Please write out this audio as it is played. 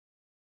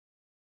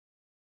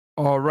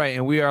All right,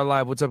 and we are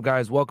live. What's up,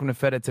 guys? Welcome to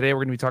Fed It. Today,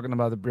 we're going to be talking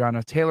about the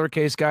Breonna Taylor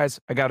case, guys.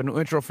 I got a new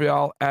intro for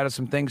y'all, added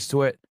some things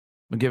to it.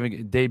 I'm giving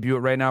a debut it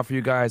right now for you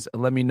guys.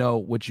 Let me know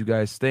what you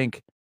guys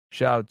think.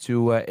 Shout out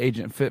to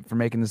Agent Fit for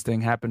making this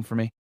thing happen for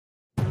me.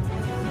 I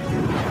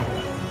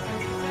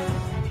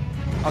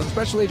was a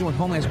special agent with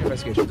Homeland Security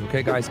Investigations,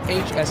 okay, guys?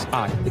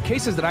 HSI. The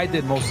cases that I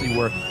did mostly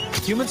were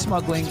human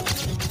smuggling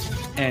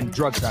and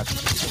drug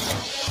trafficking.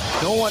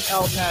 No one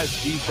else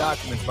has these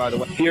documents, by the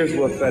way. Here's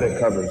what FedEx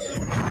covers.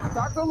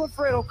 Dr.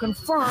 Lafredo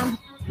confirmed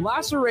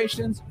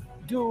lacerations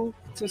due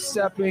to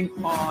stepping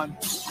on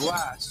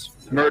glass.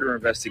 Murder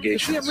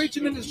investigations. You see him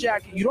reaching in his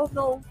jacket. You don't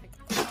know.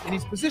 And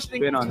he's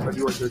positioning. Been on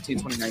February 13,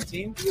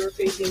 2019. You're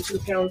facing 2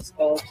 counts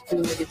of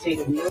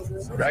premeditated murder,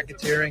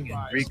 Racketeering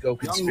and RICO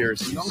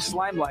conspiracies. Young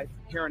Slime Life,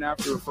 here and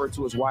after referred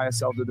to as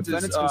YSL. The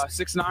defendants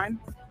 6'9",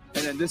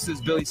 and then this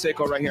is Billy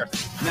Seiko right here.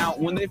 Now,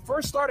 when they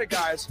first started,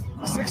 guys,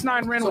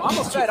 6'9" ran. So I'm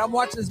a Fed. I'm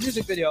watching this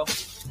music video.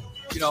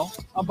 You know,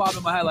 I'm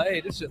bobbing my head like,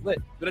 hey, this shit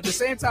lit. But at the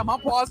same time, I'm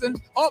pausing.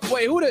 Oh,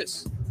 wait, who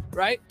this?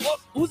 Right? Oh,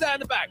 who's that in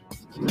the back?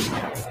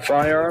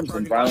 Firearms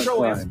and violent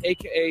crime.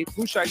 A.k.a.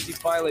 Pushaisi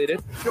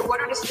violated. you're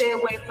ordered to stay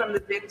away from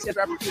the victim.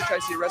 Rapper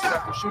Pushaisi arrested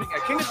after shooting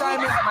at King of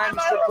Diamonds, Miami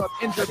Strip Club,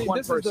 injured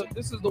one person.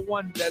 This is the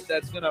one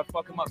that's going to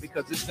fuck him up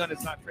because this gun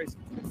is not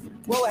traceable.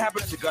 Well, it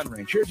happened at the gun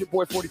range. Here's your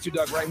boy 42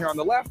 Doug right here on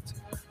the left.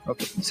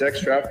 Okay.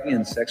 Sex trafficking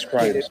and sex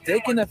crimes. They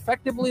can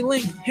effectively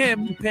link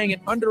him to paying an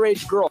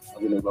underage girl.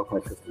 I'm going to look my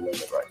 50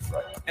 limit,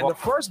 right. And the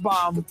first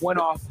bomb went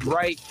off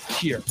right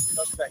here.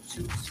 Suspect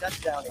 2 set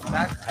down a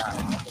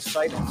backpack at the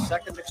site of the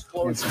second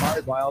explosion.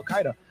 Inspired by Al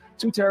Qaeda.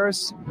 2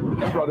 terrorists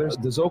and brothers,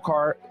 the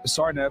Dzhokhar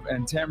Sarnev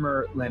and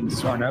Tamerlan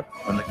Sarnev.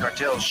 When the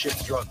cartels ship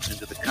drugs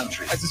into the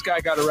country. As this guy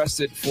got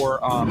arrested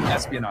for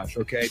espionage,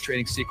 okay,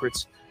 trading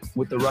secrets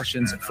with the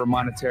Russians for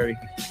monetary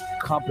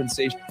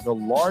compensation. The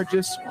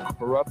largest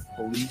corrupt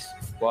police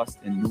bust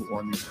in New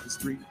Orleans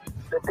history.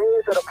 The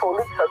days of the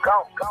police are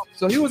gone.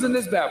 So he was in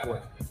this bad boy.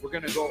 We're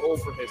going to go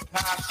over his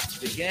past,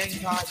 the gang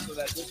ties, so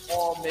that this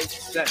all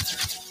makes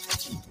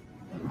sense.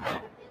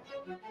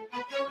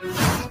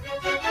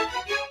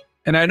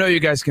 And I know you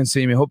guys can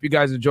see me. Hope you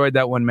guys enjoyed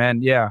that one,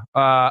 man. Yeah.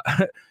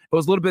 It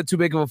was a little bit too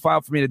big of a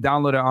file for me to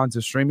download it onto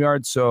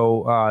StreamYard,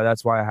 so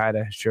that's why I had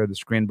to share the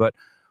screen. But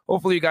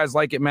hopefully you guys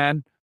like it,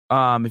 man.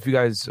 If you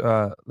guys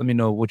let me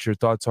know what your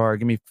thoughts are.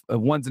 Give me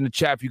ones in the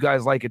chat if you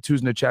guys like it, 2s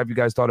in the chat if you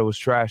guys thought it was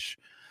trash.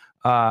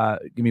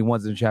 Give me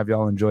ones in the chat if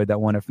y'all enjoyed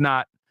that one. If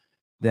not,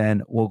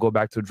 then we'll go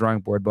back to the drawing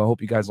board. But I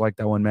hope you guys like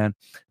that one, man.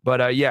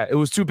 But yeah, it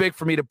was too big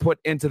for me to put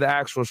into the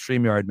actual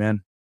StreamYard,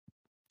 man.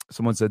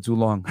 Someone said too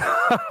long.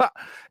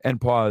 And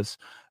pause.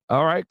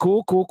 All right,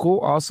 cool.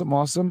 Awesome.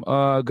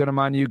 Good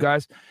amount of you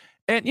guys.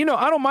 And, you know,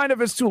 I don't mind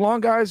if it's too long,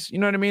 guys. You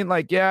know what I mean?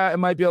 Like, yeah, it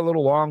might be a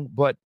little long,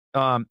 but,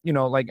 you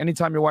know, like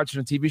anytime you're watching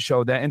a TV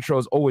show, that intro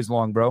is always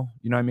long, bro.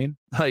 You know what I mean?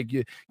 Like,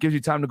 it gives you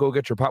time to go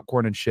get your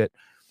popcorn and shit.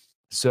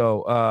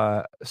 So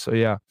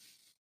yeah.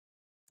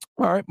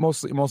 All right,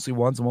 mostly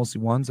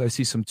ones. I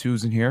see some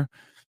 2s in here.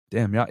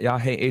 Damn, y'all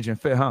hate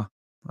Agent Fit, huh?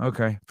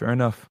 Okay, fair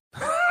enough.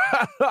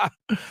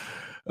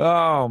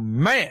 Oh,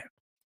 man.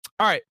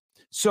 All right.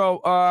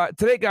 So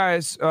today,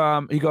 guys,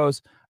 he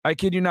goes, I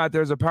kid you not,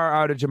 there's a power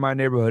outage in my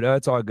neighborhood.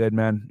 It's all good,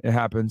 man. It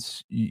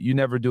happens. You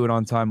never do it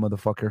on time,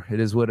 motherfucker. It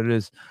is what it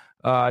is.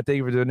 Thank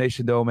you for the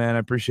donation, though, man. I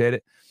appreciate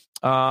it.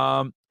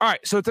 All right.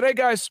 So today,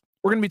 guys,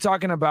 we're going to be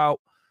talking about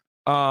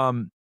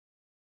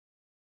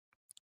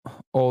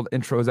old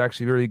intro is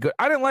actually really good.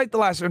 I didn't like the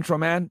last intro,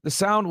 man. The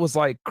sound was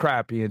like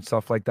crappy and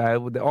stuff like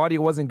that. The audio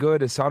wasn't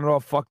good. It sounded all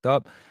fucked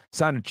up. It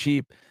sounded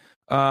cheap.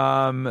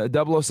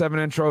 007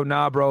 intro,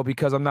 nah, bro,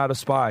 because I'm not a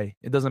spy.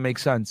 It doesn't make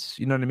sense.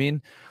 You know what I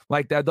mean?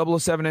 Like that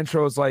 007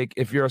 intro is like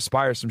if you're a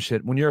spy or some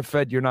shit. When you're a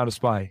Fed, you're not a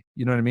spy.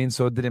 You know what I mean?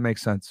 So it didn't make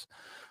sense.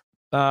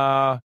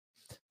 Zoji,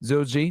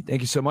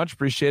 thank you so much.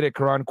 Appreciate it.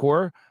 Karan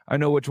Kaur, I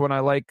know which one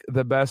I like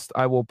the best.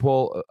 I will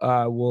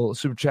will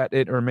super chat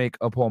it or make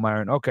a poll,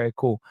 Myron. Okay,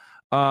 cool.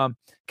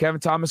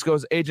 Kevin Thomas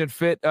goes, Agent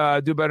Fit,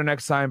 do better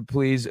next time,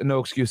 please. No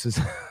excuses.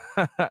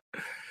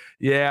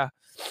 Yeah.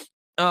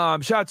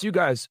 Shout out to you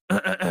guys.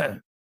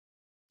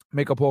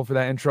 Make a poll for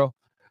that intro.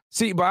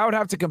 See, but I would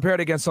have to compare it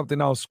against something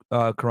else,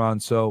 Karan.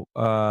 So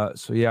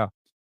yeah.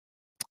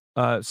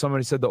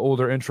 Somebody said the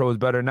older intro was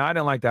better. No, I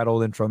didn't like that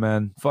old intro,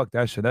 man. Fuck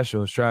that shit. That shit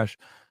was trash.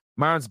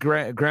 Myron's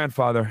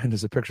grandfather, and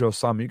there's a picture of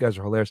Osama. You guys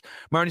are hilarious.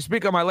 Myron, you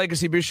speak on my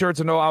legacy. Be sure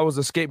to know I was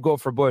a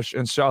scapegoat for Bush,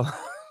 inshallah.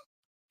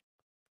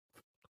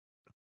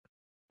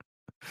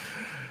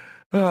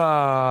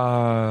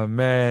 Ah,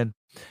 man.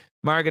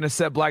 Myron gonna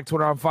set Black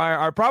Twitter on fire.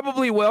 I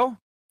probably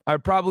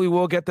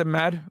will get them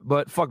mad,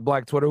 but fuck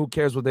Black Twitter. Who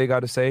cares what they got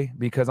to say?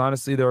 Because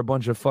honestly, they're a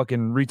bunch of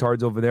fucking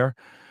retards over there.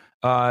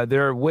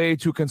 They're way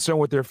too concerned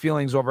with their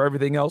feelings over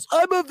everything else.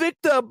 I'm a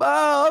victim.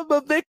 Oh, I'm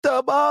a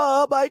victim.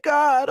 Oh my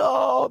God.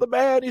 Oh, the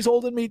man, he's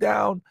holding me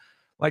down.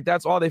 Like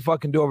that's all they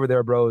fucking do over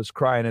there, bro, is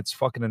cry, and it's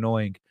fucking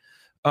annoying.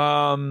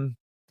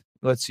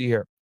 Let's see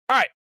here. All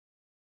right.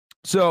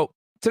 So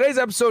today's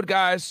episode,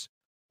 guys,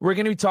 we're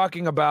going to be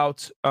talking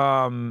about,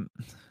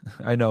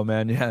 I know,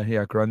 man.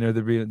 Yeah, Karan,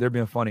 they're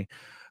being funny.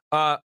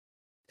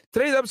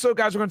 Today's episode,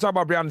 guys, we're going to talk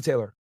about Breonna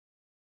Taylor.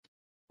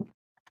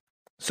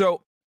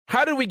 So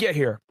how did we get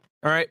here?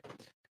 All right.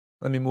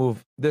 Let me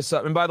move this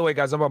up. And by the way,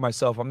 guys, I'm by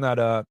myself. I'm not,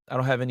 I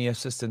don't have any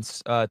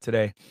assistance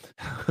today.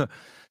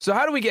 So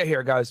how do we get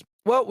here, guys?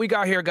 Well, we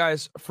got here,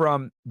 guys,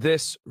 from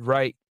this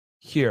right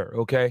here.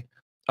 Okay.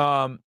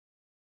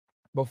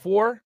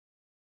 Before,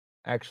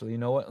 actually, you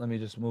know what? Let me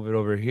just move it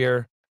over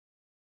here.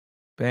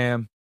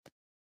 Bam.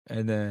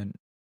 And then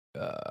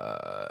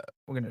we're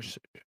going to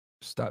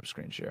stop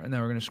screen share. And then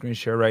we're going to screen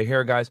share right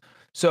here, guys.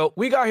 So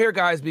we got here,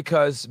 guys,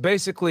 because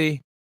basically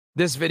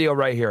this video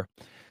right here,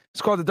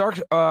 it's called The Dark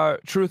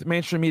Truth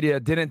Mainstream Media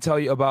Didn't Tell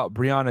You About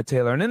Breonna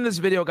Taylor. And in this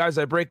video, guys,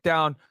 I break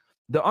down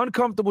the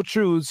uncomfortable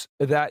truths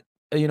that,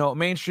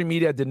 mainstream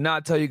media did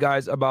not tell you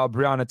guys about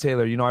Breonna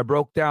Taylor. I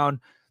broke down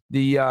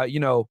the,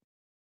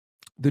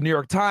 the New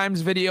York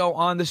Times video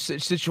on the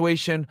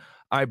situation.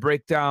 I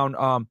break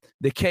down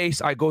the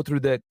case. I go through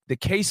the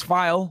case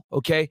file,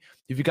 okay?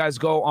 If you guys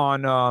go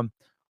on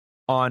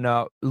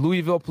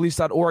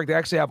LouisvillePolice.org, they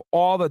actually have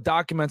all the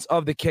documents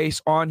of the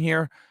case on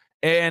here.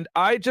 And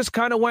I just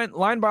kind of went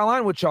line by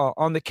line with y'all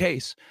on the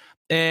case,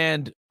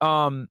 and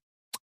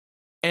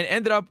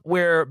ended up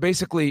where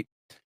basically,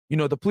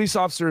 the police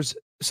officers,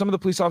 some of the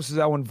police officers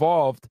that were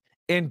involved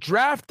in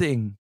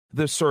drafting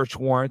the search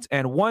warrants,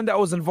 and one that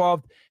was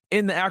involved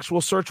in the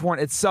actual search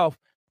warrant itself,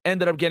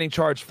 ended up getting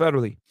charged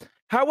federally.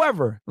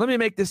 However, let me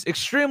make this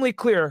extremely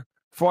clear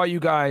for all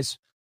you guys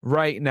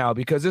right now,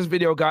 because this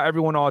video got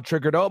everyone all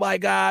triggered. Oh my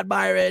God,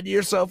 Byron,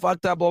 you're so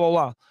fucked up, blah, blah,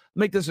 blah.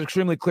 Make this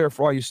extremely clear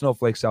for all you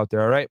snowflakes out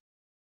there, all right?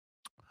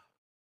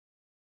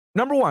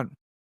 Number one,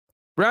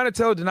 Breonna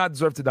Taylor did not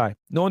deserve to die.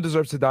 No one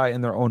deserves to die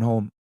in their own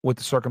home with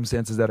the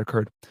circumstances that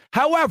occurred.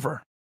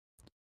 However,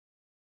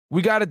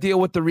 we got to deal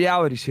with the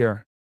realities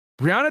here.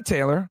 Breonna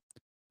Taylor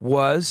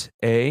was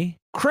a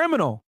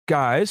criminal,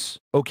 guys,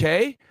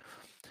 okay?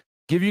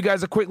 Give you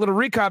guys a quick little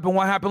recap on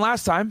what happened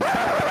last time.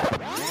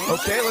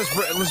 Okay,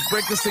 let's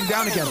break this thing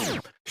down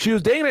again. She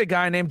was dating a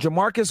guy named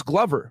Jamarcus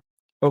Glover,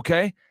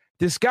 okay?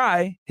 This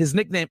guy, his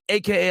nickname,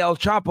 a.k.a. El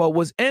Chapo,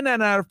 was in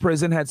and out of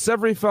prison, had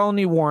several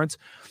felony warrants.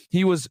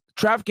 He was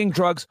trafficking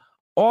drugs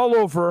all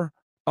over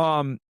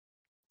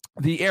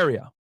the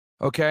area,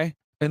 okay,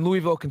 in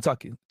Louisville,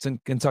 Kentucky. It's in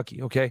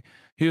Kentucky, okay?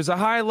 He was a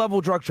high-level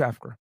drug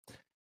trafficker.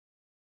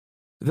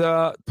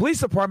 The police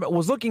department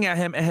was looking at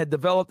him and had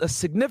developed a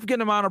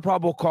significant amount of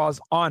probable cause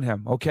on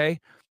him, okay?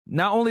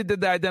 Not only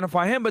did they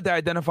identify him, but they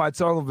identified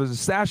several of his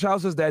stash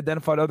houses. They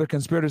identified other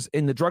conspirators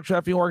in the drug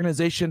trafficking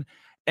organization.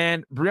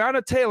 And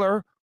Breonna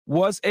Taylor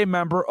was a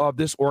member of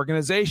this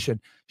organization.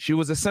 She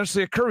was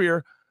essentially a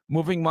courier,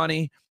 moving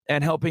money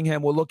and helping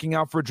him with looking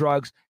out for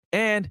drugs.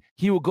 And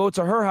he would go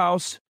to her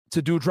house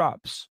to do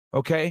drops,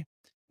 okay?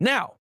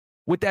 Now,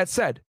 with that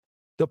said,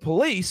 the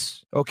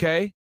police,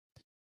 okay,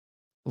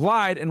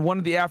 lied in one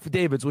of the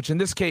affidavits, which in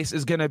this case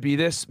is going to be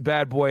this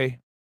bad boy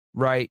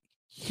right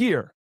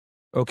here,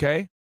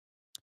 okay?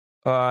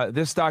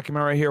 This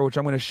document right here, which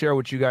I'm going to share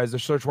with you guys, the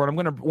search warrant.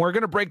 We're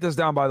going to break this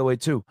down, by the way,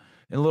 too,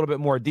 in a little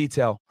bit more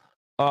detail.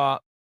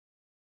 But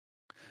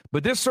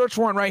this search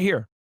warrant right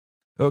here,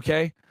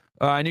 okay?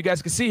 And you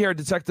guys can see here,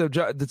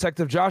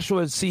 Detective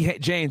Joshua C.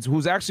 James,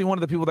 who's actually one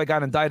of the people that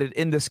got indicted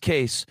in this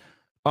case.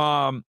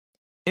 In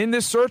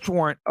this search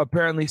warrant,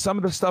 apparently, some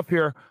of the stuff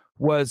here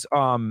was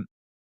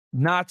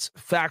not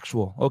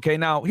factual. Okay,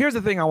 now here's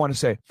the thing I want to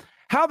say.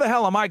 How the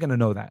hell am I going to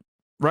know that,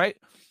 right?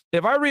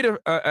 If I read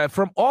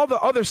from all the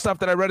other stuff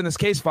that I read in this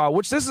case file,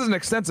 which this is an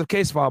extensive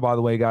case file, by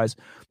the way, guys.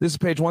 This is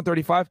page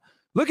 135.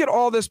 Look at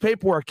all this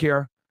paperwork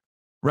here,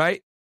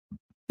 right,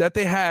 that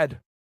they had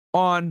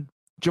on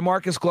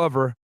Jamarcus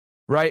Glover,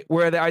 right,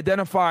 where they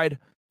identified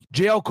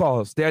jail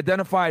calls. They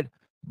identified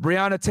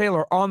Breonna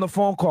Taylor on the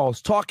phone calls,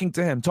 talking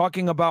to him,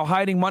 talking about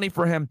hiding money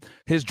for him,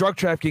 his drug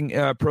trafficking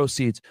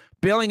proceeds,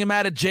 bailing him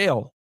out of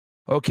jail,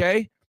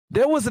 okay?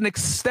 There was an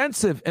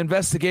extensive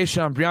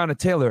investigation on Breonna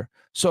Taylor.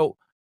 So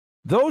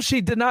though she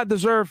did not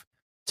deserve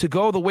to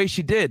go the way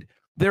she did,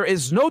 there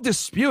is no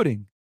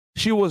disputing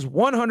she was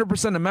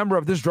 100% a member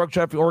of this drug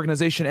trafficking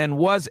organization and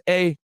was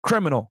a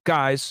criminal,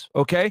 guys,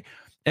 okay?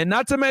 And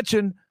not to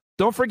mention,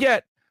 don't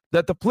forget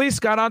that the police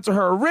got onto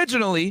her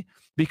originally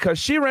because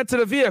she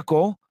rented a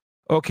vehicle,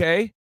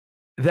 okay,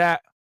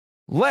 that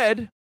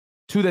led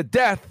to the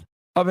death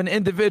of an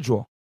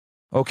individual,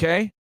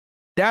 okay?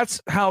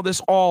 That's how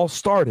this all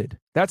started.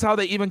 That's how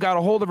they even got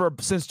a hold of her.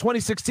 Since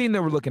 2016, they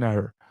were looking at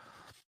her,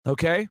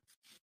 okay?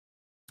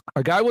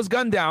 A guy was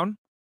gunned down,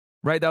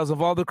 right, that was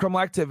involved in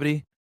criminal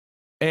activity,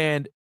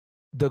 and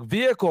the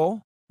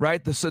vehicle,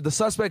 right, the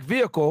suspect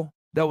vehicle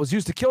that was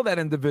used to kill that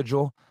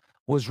individual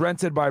was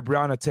rented by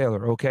Breonna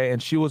Taylor, okay?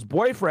 And she was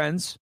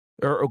boyfriends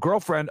or a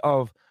girlfriend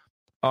of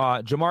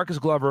Jamarcus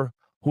Glover,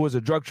 who was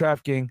a drug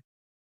trafficker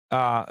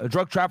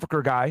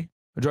guy,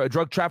 a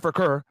drug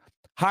trafficker,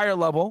 higher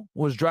level,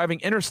 was driving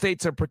interstate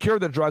to procure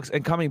the drugs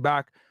and coming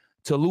back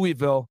to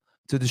Louisville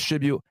to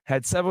distribute,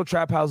 had several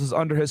trap houses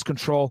under his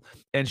control,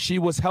 and she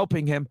was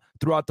helping him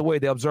throughout the way.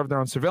 They observed her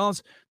on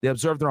surveillance. They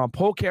observed her on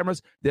poll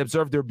cameras. They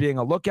observed her being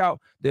a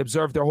lookout. They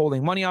observed her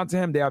holding money onto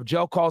him. They have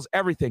jail calls,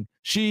 everything.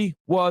 She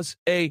was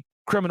a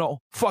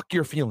criminal. Fuck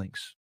your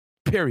feelings.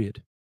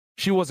 Period.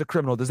 She was a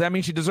criminal. Does that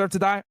mean she deserved to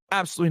die?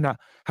 Absolutely not.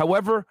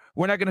 However,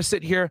 we're not going to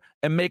sit here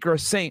and make her a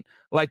saint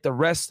like the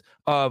rest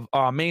of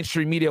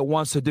mainstream media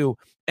wants to do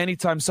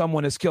anytime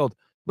someone is killed.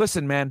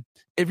 Listen, man,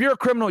 if you're a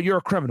criminal, you're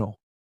a criminal.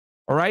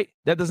 All right?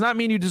 That does not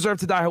mean you deserve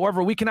to die.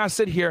 However, we cannot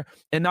sit here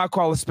and not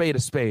call a spade a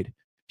spade.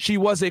 She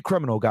was a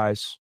criminal,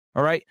 guys.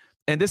 All right?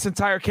 And this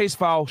entire case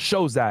file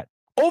shows that.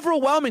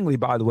 Overwhelmingly,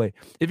 by the way.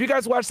 If you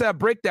guys watch that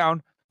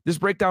breakdown, this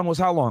breakdown was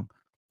how long?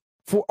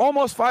 For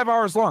almost 5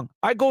 hours long.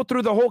 I go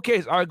through the whole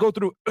case. I go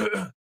through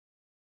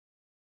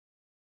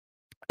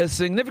a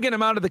significant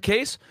amount of the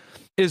case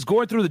is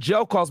going through the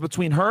jail calls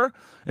between her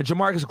and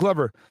Jamarcus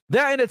Glover.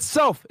 That in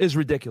itself is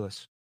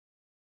ridiculous.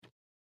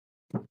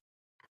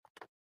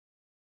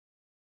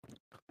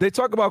 They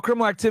talk about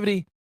criminal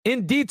activity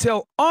in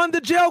detail on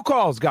the jail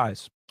calls,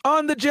 guys.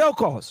 On the jail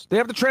calls. They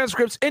have the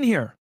transcripts in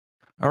here.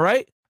 All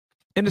right?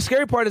 And the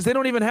scary part is they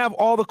don't even have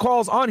all the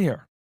calls on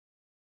here.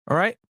 All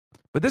right?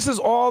 But this is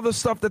all the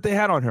stuff that they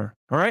had on her.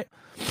 All right?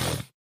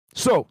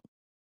 So,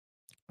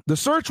 the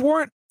search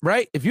warrant,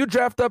 right? If you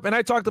draft up, and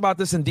I talked about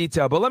this in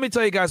detail, but let me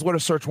tell you guys what a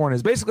search warrant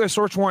is. Basically, a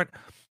search warrant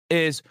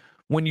is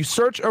when you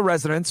search a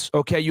residence,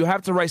 okay, you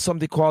have to write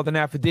something called an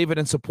affidavit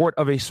in support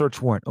of a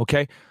search warrant,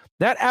 okay?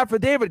 That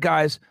affidavit,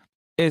 guys,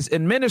 is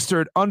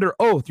administered under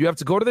oath. You have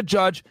to go to the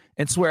judge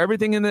and swear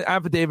everything in the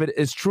affidavit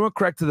is true and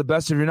correct to the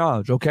best of your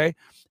knowledge, okay?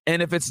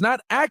 And if it's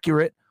not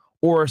accurate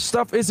or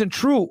stuff isn't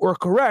true or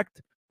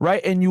correct,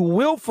 right, and you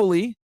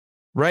willfully,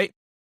 right,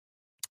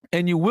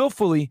 and you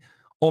willfully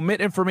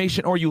omit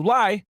information or you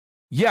lie,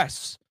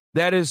 yes,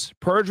 that is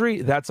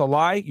perjury. That's a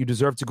lie. You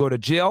deserve to go to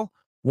jail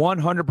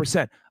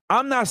 100%.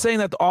 I'm not saying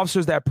that the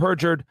officers that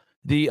perjured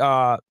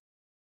the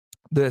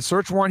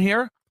search warrant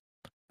here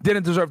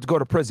didn't deserve to go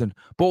to prison.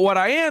 But what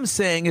I am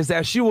saying is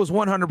that she was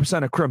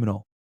 100% a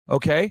criminal,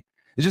 okay?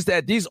 It's just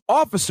that these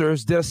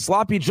officers did a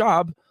sloppy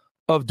job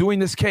of doing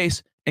this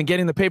case and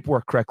getting the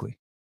paperwork correctly,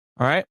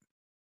 all right?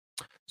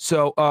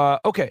 So,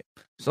 okay.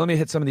 So let me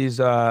hit some of these.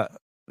 Let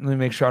me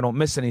make sure I don't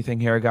miss anything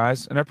here,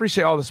 guys. And I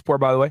appreciate all the support,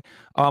 by the way.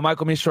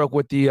 Michael Meestroke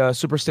with the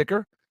super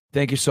sticker.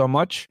 Thank you so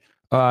much.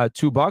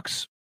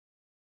 $2.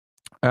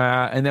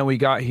 And then we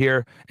got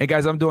here. And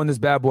guys, I'm doing this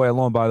bad boy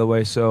alone, by the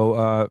way.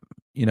 So,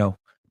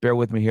 bear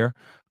with me here.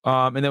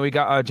 And then we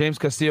got James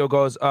Castillo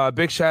goes,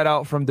 big shout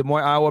out from Des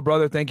Moines, Iowa,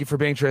 brother. Thank you for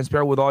being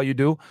transparent with all you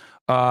do.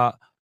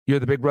 You're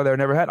the big brother I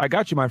never had. I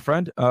got you, my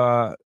friend.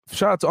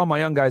 Shout out to all my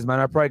young guys, man.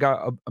 I probably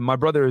got my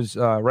brother is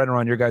right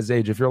around your guys'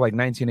 age. If you're like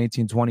 19,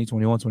 18, 20,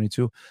 21,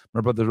 22,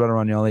 my brother's right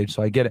around your age.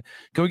 So I get it.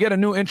 Can we get a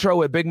new intro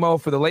with Big Mo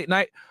for the late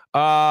night?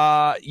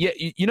 Yeah,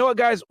 you know what,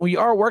 guys? We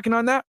are working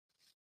on that.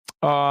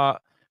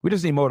 We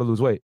just need Mo to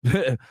lose weight.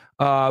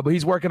 But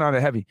he's working on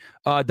it heavy.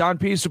 Don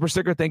P, super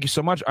sticker. Thank you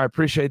so much. I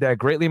appreciate that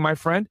greatly, my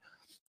friend.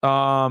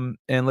 And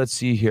let's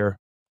see here.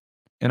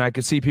 And I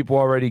could see people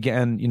already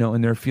getting,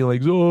 in their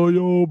feelings. Oh,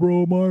 yo,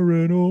 bro,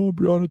 Myron,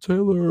 Breonna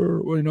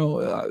Taylor.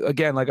 Well,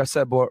 again, like I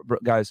said,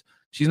 guys,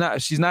 she's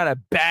not a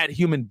bad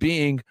human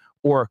being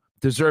or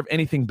deserve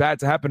anything bad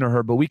to happen to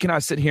her. But we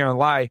cannot sit here and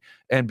lie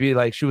and be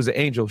like she was an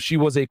angel. She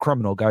was a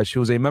criminal, guys. She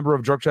was a member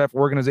of drug trafficking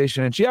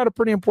organization, and she had a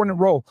pretty important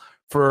role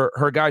for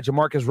her guy,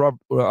 Jamarcus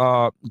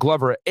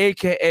Glover,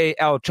 a.k.a.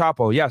 El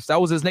Chapo. Yes, that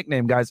was his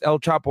nickname, guys, El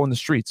Chapo in the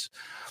streets.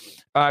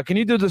 Can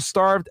you do the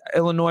starved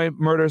Illinois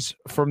murders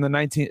from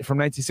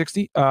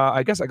 1960?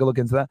 I guess I could look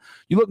into that.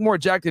 You look more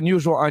jacked than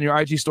usual on your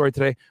IG story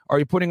today. Are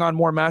you putting on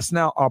more masks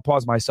now? I'll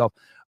pause myself.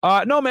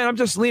 No, man, I'm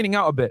just leaning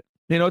out a bit.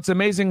 It's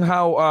amazing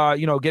how,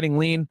 getting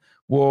lean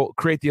will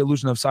create the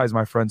illusion of size,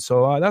 my friend.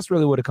 So that's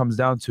really what it comes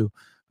down to.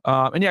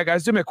 And yeah,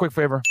 guys, do me a quick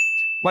favor.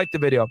 Like the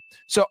video.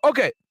 So,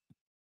 okay.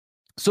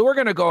 So we're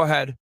going to go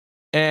ahead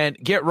and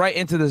get right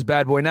into this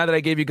bad boy. Now that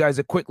I gave you guys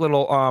a quick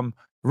little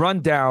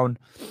rundown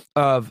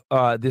of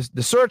the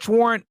search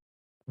warrant,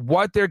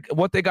 what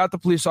they got the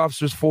police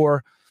officers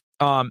for,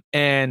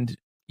 and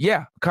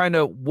yeah, kind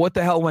of what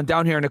the hell went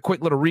down here, and a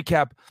quick little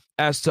recap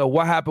as to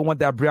what happened with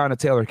that Breonna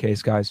Taylor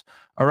case, guys.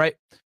 All right,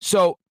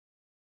 so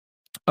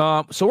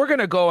we're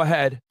gonna go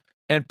ahead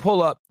and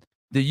pull up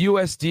the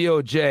U.S.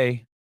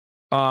 DOJ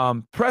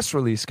press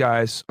release,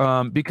 guys,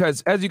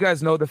 because as you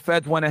guys know, the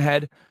Fed went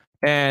ahead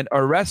and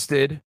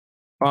arrested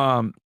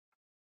a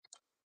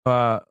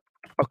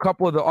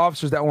couple of the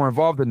officers that were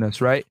involved in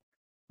this, right?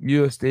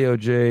 U.S.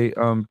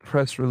 DOJ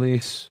press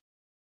release.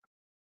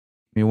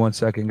 Give me 1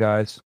 second,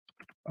 guys.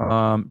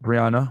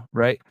 Breonna,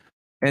 right?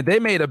 And they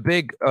made a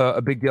big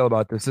deal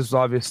about this. This is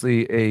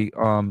obviously a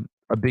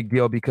big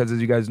deal because,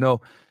 as you guys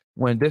know,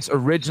 when this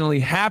originally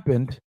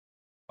happened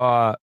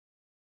back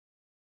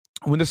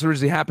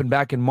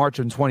in March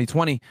in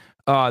 2020,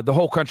 the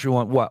whole country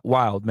went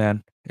wild,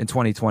 man, in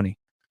 2020.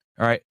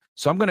 All right.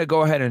 So I'm going to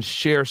go ahead and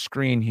share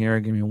screen here.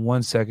 Give me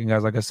 1 second,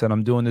 guys. Like I said,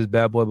 I'm doing this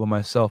bad boy by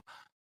myself.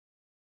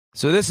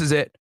 So this is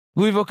it.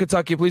 Louisville,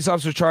 Kentucky, police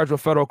officer charged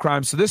with federal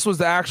crimes. So this was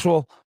the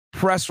actual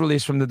press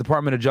release from the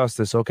Department of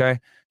Justice, okay?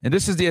 And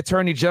this is the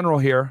Attorney General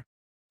here,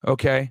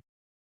 okay,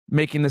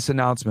 making this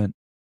announcement.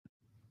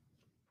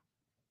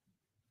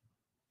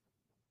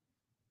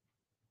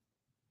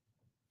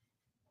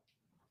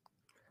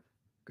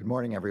 Good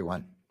morning,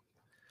 everyone.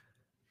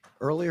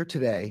 Earlier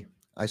today,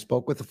 I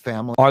spoke with the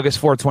family August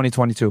 4,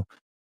 2022.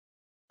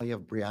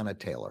 of Breonna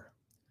Taylor.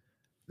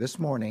 This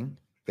morning,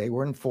 they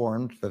were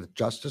informed that the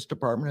Justice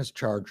Department has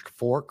charged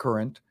 4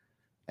 current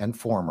and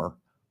former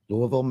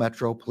Louisville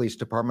Metro Police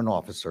Department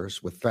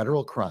officers with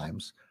federal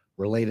crimes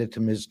related to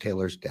Ms.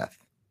 Taylor's death.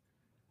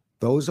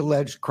 Those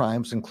alleged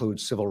crimes include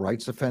civil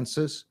rights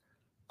offenses,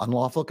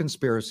 unlawful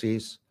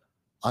conspiracies,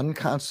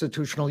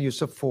 unconstitutional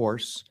use of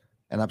force,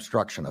 and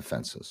obstruction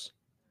offenses.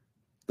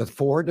 The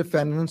 4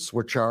 defendants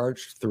were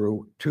charged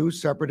through 2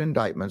 separate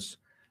indictments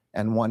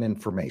and 1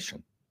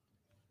 information.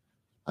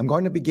 I'm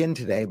going to begin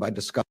today by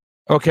discussing.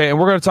 Okay, and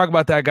we're going to talk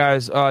about that,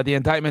 guys. The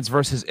indictments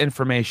versus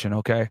information.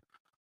 Okay,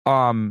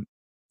 and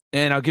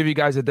I'll give you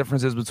guys the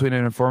differences between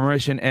an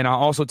information, and I'll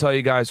also tell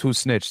you guys who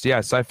snitched.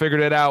 Yes, I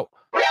figured it out.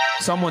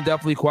 Someone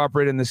definitely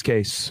cooperated in this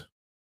case.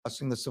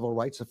 Discussing the civil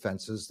rights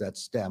offenses that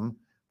stem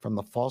from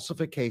the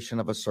falsification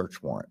of a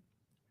search warrant.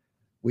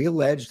 We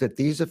allege that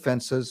these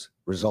offenses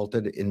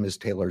resulted in Ms.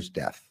 Taylor's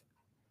death.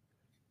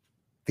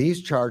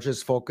 These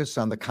charges focus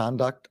on the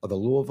conduct of the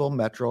Louisville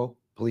Metro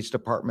Police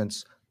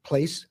Department's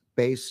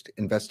place-based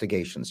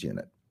investigations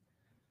unit.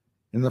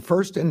 In the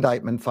first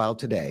indictment filed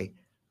today,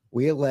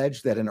 we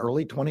allege that in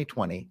early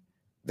 2020,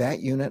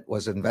 that unit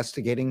was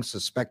investigating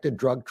suspected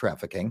drug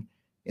trafficking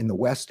in the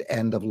west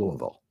end of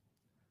Louisville.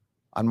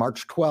 On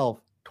March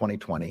 12,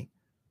 2020,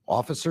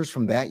 officers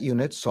from that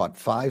unit sought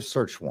 5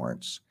 search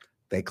warrants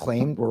they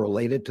claimed were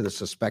related to the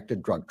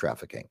suspected drug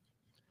trafficking.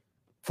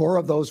 4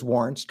 of those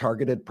warrants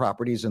targeted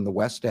properties in the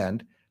west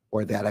end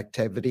where that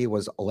activity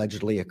was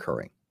allegedly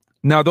occurring.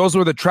 Now, those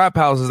were the trap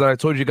houses that I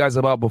told you guys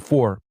about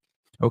before.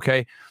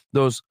 Okay,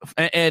 those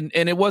and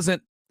it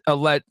wasn't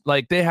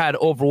like they had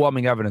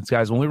overwhelming evidence,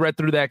 guys. When we read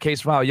through that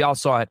case file, y'all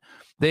saw it.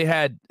 They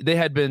had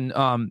been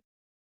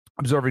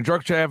observing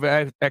drug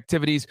trafficking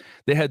activities.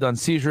 They had done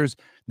seizures.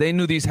 They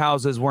knew these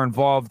houses were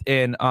involved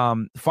in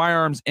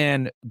firearms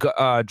and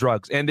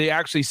drugs, and they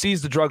actually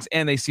seized the drugs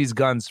and they seized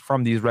guns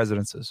from these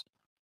residences.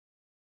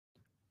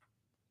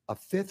 A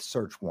 5th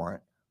search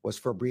warrant was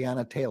for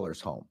Breonna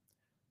Taylor's home,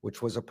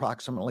 which was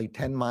approximately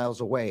 10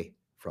 miles away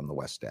from the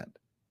West End.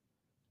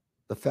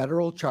 The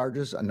federal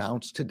charges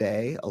announced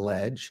today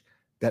allege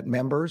that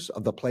members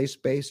of the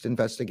Place-Based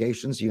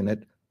Investigations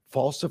Unit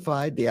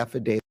falsified the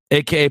affidavit,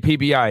 AKA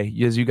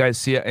PBI, as you guys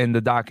see it in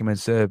the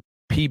documents.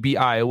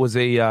 PBI. It was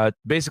a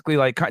basically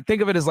like,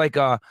 think of it as like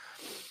a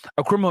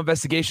criminal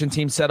investigation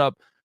team set up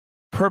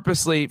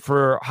purposely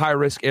for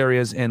high-risk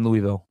areas in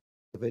Louisville.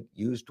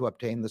 used to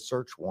obtain the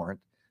search warrant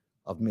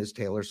of Ms.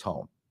 Taylor's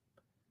home,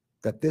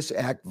 that this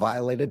act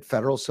violated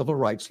federal civil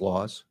rights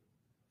laws,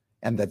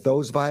 and that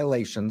those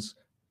violations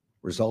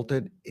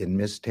resulted in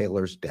Ms.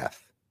 Taylor's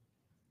death.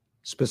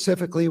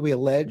 Specifically, we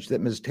allege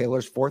that Ms.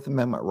 Taylor's Fourth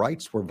Amendment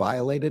rights were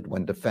violated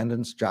when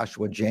defendants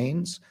Joshua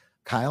Janes,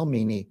 Kyle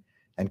Meany,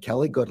 and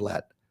Kelly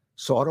Goodlatte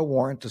sought a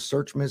warrant to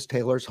search Ms.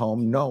 Taylor's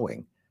home,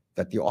 knowing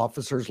that the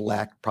officers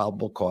lacked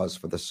probable cause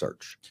for the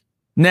search.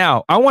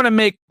 Now, I want to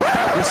make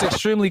this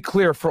extremely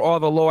clear for all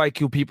the low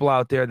IQ people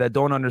out there that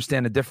don't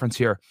understand the difference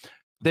here.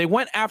 They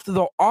went after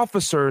the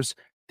officers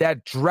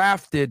that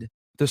drafted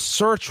the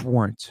search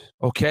warrant,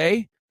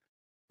 okay?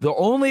 The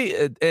only,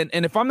 and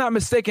if I'm not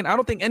mistaken, I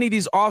don't think any of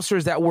these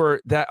officers that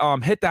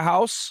hit the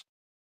house,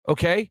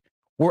 okay,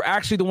 were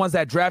actually the ones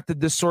that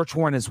drafted this search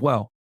warrant as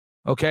well,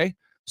 okay?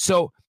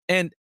 So,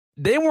 and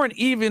they weren't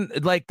even,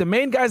 like, the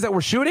main guys that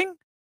were shooting,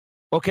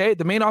 okay,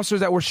 the main officers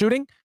that were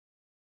shooting,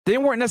 they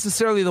weren't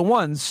necessarily the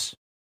ones,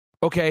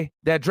 okay,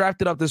 that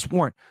drafted up this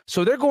warrant.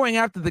 So they're going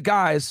after the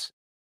guys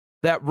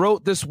that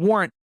wrote this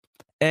warrant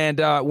and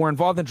were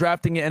involved in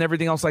drafting it and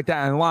everything else like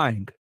that and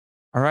lying,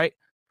 all right?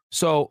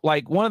 So,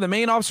 like, one of the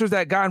main officers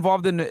that got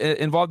involved in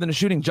the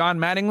shooting, John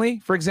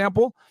Mattingly, for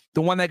example,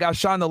 the one that got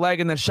shot in the leg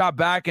and then shot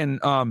back and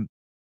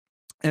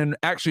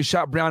actually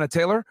shot Breonna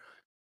Taylor,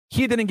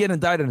 he didn't get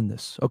indicted in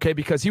this, okay,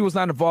 because he was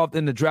not involved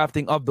in the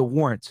drafting of the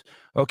warrant,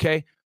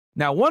 okay?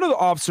 Now, one of the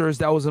officers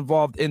that was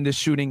involved in this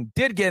shooting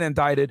did get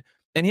indicted,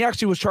 and he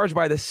actually was charged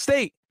by the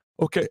state,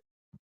 okay,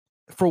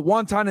 for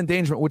wanton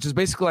endangerment, which is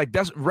basically like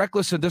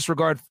reckless and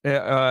disregard,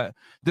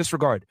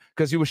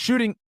 because he was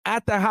shooting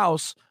at the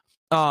house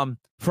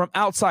from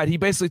outside. He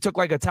basically took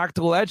like a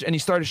tactical edge and he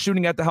started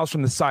shooting at the house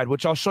from the side,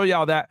 which I'll show you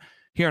all that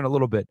here in a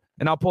little bit.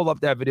 And I'll pull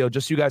up that video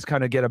just so you guys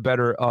kind of get a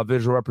better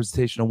visual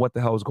representation of what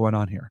the hell is going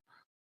on here.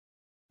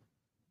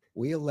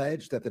 We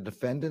allege that the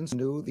defendants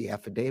knew the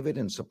affidavit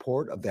in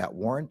support of that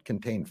warrant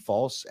contained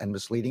false and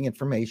misleading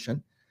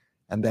information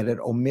and that it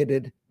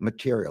omitted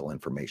material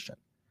information.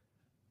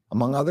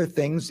 Among other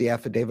things, the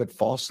affidavit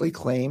falsely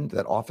claimed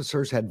that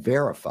officers had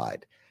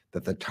verified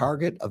that the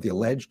target of the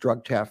alleged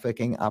drug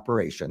trafficking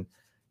operation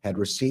had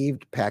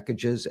received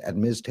packages at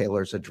Ms.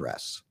 Taylor's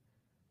address.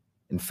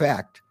 In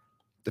fact,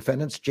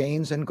 Defendants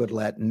Janes and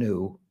Goodlatte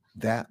knew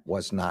that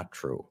was not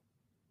true.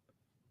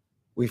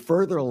 We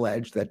further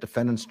allege that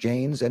defendants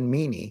Janes and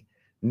Meany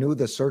knew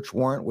the search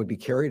warrant would be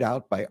carried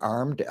out by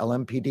armed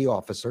LMPD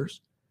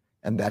officers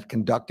and that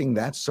conducting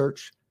that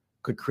search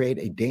could create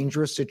a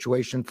dangerous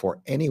situation for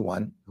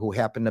anyone who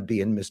happened to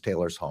be in Ms.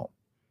 Taylor's home.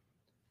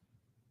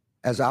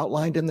 As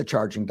outlined in the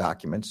charging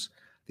documents,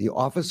 the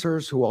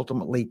officers who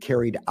ultimately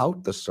carried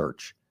out the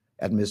search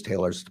at Ms.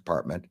 Taylor's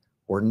apartment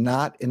were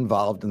not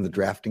involved in the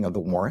drafting of the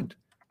warrant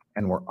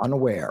and were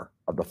unaware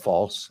of the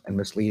false and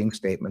misleading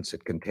statements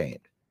it contained.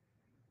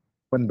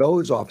 When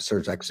those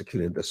officers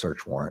executed the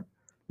search warrant,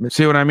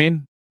 See what I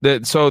mean?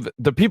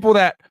 The people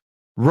that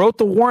wrote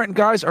the warrant,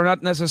 guys, are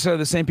not necessarily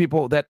the same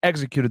people that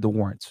executed the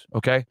warrants,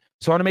 okay?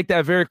 So I want to make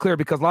that very clear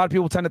because a lot of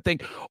people tend to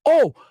think,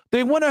 oh,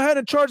 they went ahead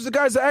and charged the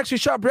guys that actually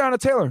shot Breonna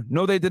Taylor.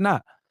 No, they did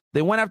not.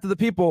 They went after the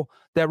people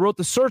that wrote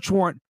the search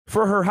warrant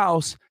for her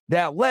house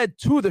that led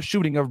to the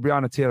shooting of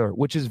Breonna Taylor,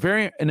 which is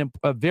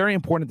a very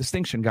important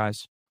distinction,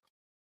 guys.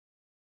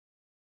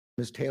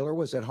 Ms. Taylor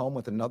was at home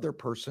with another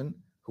person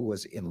who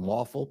was in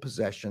lawful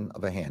possession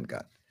of a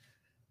handgun.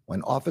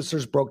 When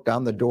officers broke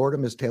down the door to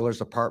Ms.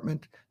 Taylor's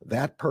apartment,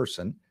 that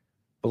person,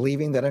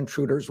 believing that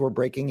intruders were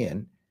breaking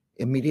in,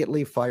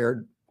 immediately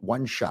fired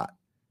one shot,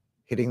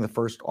 hitting the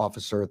first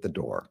officer at the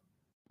door.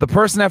 The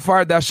person that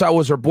fired that shot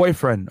was her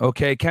boyfriend,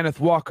 okay, Kenneth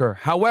Walker.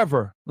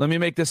 However, let me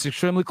make this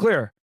extremely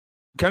clear.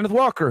 Kenneth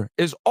Walker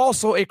is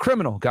also a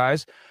criminal,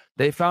 guys.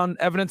 They found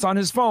evidence on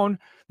his phone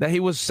that he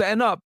was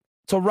setting up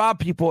to rob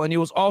people, and he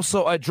was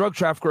also a drug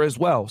trafficker as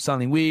well,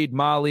 selling weed,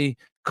 Molly,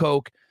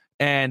 coke,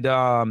 and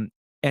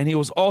he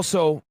was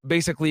also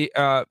basically,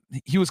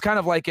 he was kind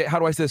of like, how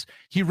do I say this?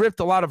 He ripped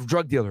a lot of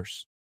drug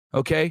dealers,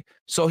 okay?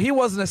 So he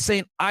wasn't a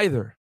saint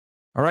either,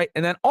 all right?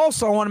 And then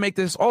also, I want to make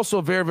this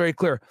also very, very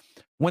clear.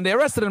 When they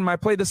arrested him, I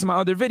played this in my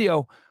other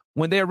video,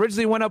 when they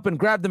originally went up and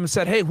grabbed him and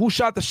said, hey, who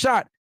shot the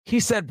shot? He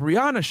said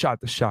Breonna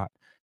shot the shot.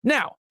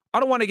 Now, I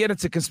don't want to get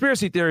into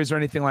conspiracy theories or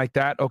anything like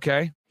that,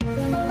 okay?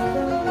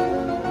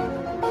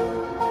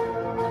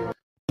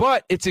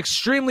 But it's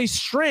extremely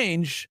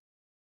strange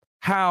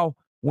how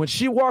when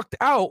she walked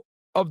out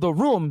of the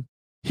room,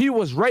 he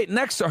was right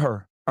next to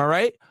her, all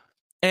right?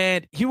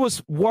 And he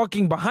was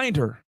walking behind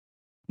her.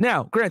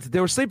 Now, granted, they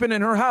were sleeping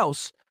in her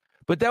house,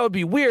 but that would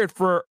be weird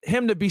for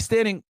him to be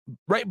standing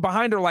right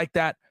behind her like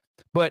that.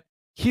 But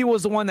he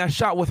was the one that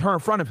shot with her in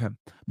front of him.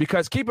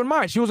 Because keep in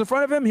mind, she was in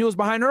front of him, he was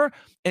behind her,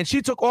 and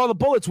she took all the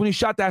bullets when he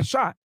shot that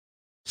shot.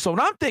 So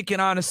what I'm thinking,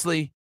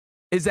 honestly,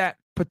 is that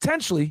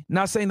potentially,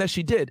 not saying that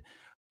she did,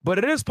 but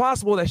it is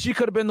possible that she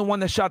could have been the one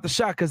that shot the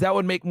shot because that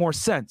would make more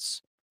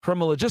sense from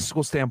a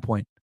logistical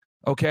standpoint,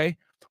 okay?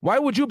 Why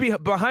would you be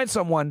behind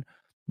someone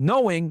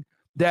knowing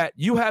that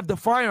you have the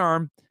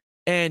firearm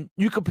and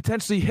you could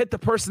potentially hit the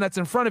person that's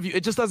in front of you?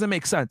 It just doesn't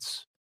make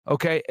sense,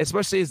 okay?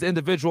 Especially as the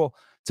individual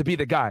to be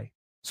the guy.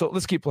 So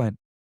let's keep playing.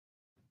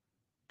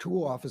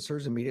 Two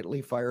officers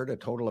immediately fired a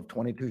total of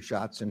 22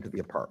 shots into the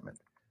apartment.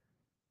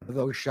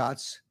 Those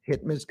shots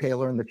hit Ms.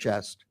 Taylor in the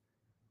chest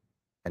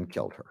and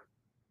killed her.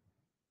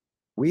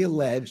 We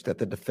allege that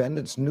the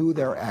defendants knew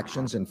their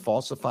actions in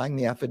falsifying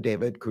the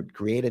affidavit could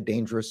create a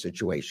dangerous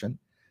situation,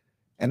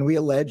 and we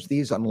allege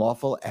these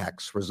unlawful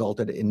acts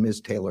resulted in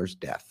Ms. Taylor's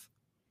death.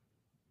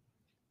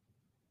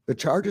 The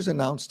charges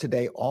announced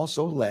today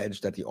also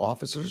allege that the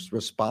officers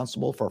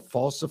responsible for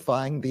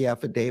falsifying the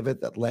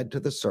affidavit that led to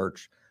the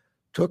search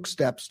took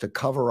steps to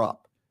cover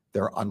up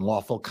their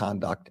unlawful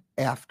conduct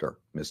after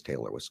Ms.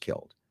 Taylor was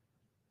killed.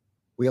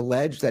 We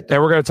allege that...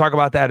 And we're going to talk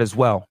about that as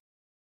well.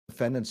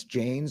 Defendants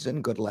Janes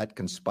and Goodlatte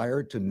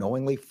conspired to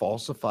knowingly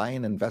falsify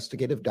an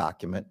investigative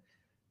document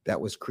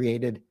that was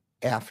created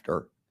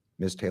after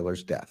Ms.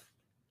 Taylor's death.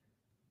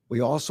 We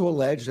also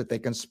allege that they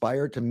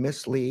conspired to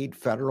mislead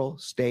federal,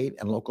 state,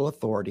 and local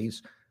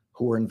authorities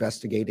who were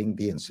investigating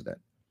the incident.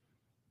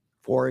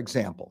 For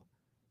example,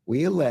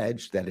 we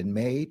allege that in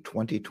May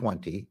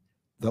 2020,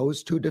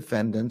 those two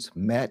defendants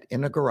met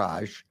in a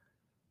garage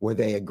where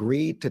they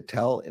agreed to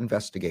tell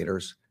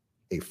investigators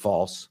a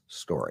false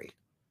story.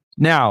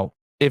 Now,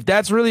 if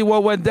that's really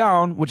what went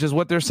down, which is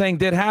what they're saying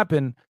did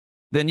happen,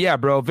 then yeah,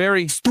 bro,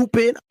 very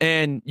stupid.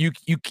 And you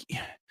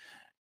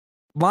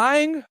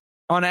lying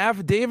on an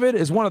affidavit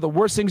is one of the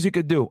worst things you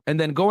could do. And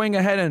then going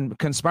ahead and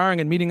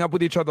conspiring and meeting up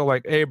with each other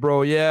like, hey,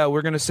 bro, yeah,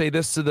 we're going to say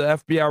this to the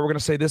FBI. We're going to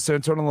say this to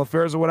Internal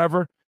Affairs or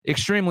whatever.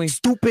 Extremely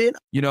stupid.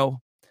 You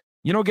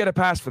don't get a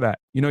pass for that.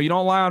 You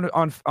don't lie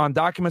on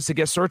documents to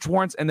get search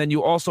warrants. And then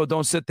you also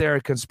don't sit there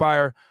and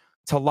conspire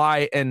to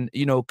lie and,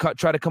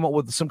 try to come up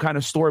with some kind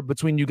of story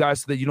between you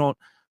guys so that you don't,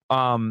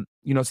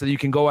 so that you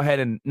can go ahead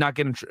and not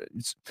get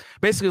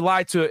basically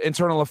lie to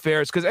Internal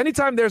Affairs. Because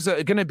anytime there's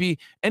going to be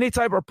any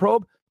type of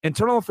probe,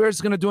 Internal Affairs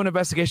is going to do an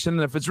investigation.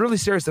 And if it's really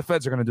serious, the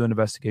feds are going to do an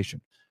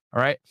investigation.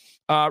 All right.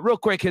 Real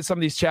quick, hit some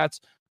of these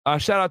chats.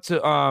 Shout out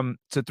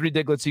to Three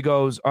Diglets. He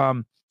goes,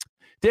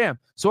 damn,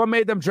 so I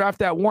made them draft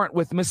that warrant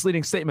with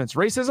misleading statements.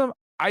 Racism?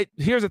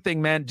 Here's the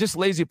thing, man. Just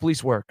lazy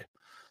police work.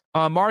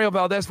 Mario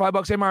Valdez,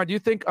 $5. Hey, Mario, do you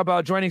think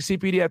about joining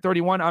CPD at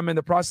 31? I'm in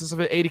the process of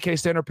it. 80K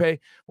standard pay.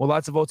 Well,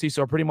 lots of OT,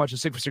 so pretty much a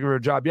 6-figure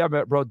job. Yeah,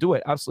 bro, do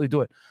it. Absolutely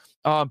do it.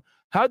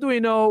 How do we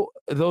know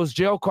those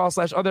jail calls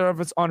 / other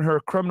evidence on her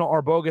criminal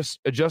are bogus?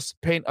 Just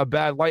paint a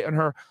bad light on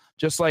her,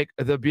 just like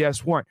the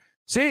BS warrant.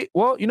 See,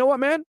 well, you know what,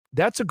 man?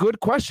 That's a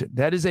good question.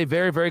 That is a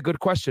very, very good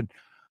question.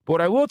 But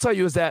what I will tell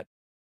you is that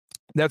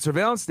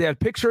surveillance, they had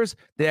pictures,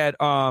 they had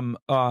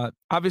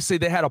obviously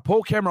they had a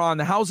poll camera on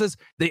the houses.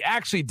 They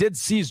actually did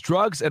seize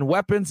drugs and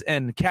weapons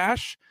and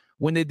cash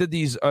when they did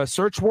these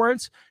search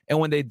warrants and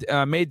when they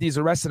made these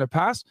arrests in the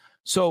past.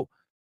 So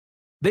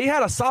they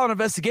had a solid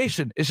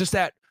investigation. It's just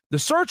that the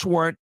search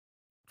warrant,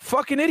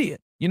 fucking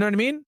idiot. You know what I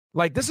mean?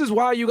 Like, this is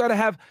why you got to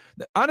have,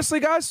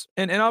 honestly, guys,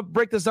 and I'll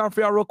break this down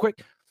for y'all real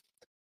quick.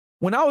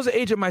 When I was an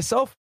agent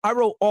myself, I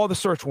wrote all the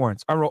search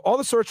warrants. I wrote all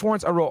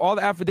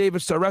the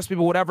affidavits to arrest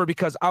people, whatever,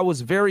 because I was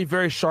very,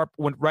 very sharp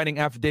when writing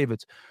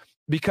affidavits.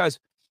 Because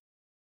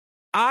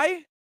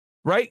I,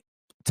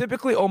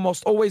 typically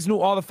almost always knew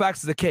all the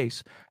facts of the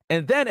case.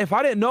 And then if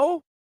I didn't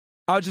know,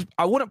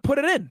 I wouldn't put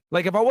it in.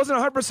 Like, if I wasn't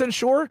 100%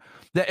 sure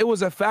that it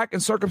was a fact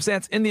and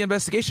circumstance in the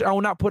investigation, I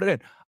would not put it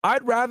in.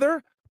 I'd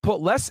rather put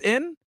less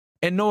in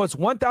and know it's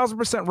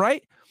 1,000%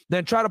 right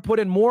than try to put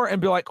in more and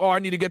be like, oh, I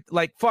need to get,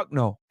 like, fuck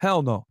no.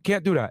 Hell no.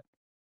 Can't do that.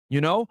 You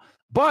know?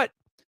 But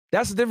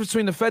that's the difference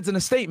between the feds and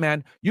the state,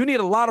 man. You need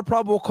a lot of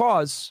probable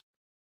cause,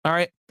 all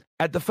right,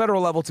 at the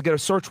federal level to get a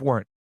search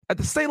warrant. At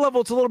the state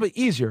level, it's a little bit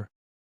easier.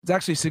 It's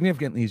actually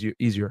significantly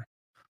easier.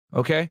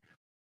 Okay?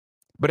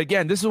 But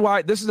again, this is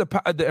why, this is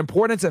the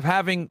importance of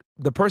having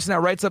the person that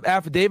writes up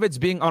affidavits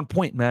being on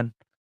point, man.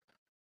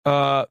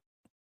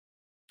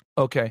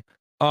 Okay.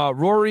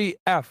 Rory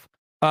F.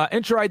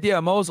 Intro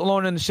idea. Mo's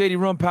alone in the shady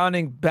room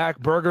pounding back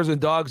burgers and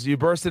dogs. You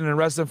burst in and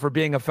arrest him for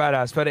being a fat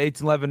ass. Fed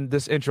 1811,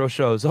 this intro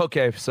shows.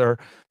 Okay, sir.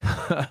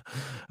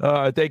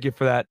 Thank you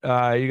for that.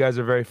 You guys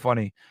are very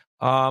funny.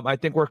 I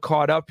think we're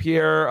caught up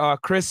here.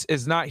 Chris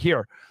is not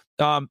here.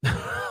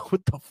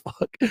 What the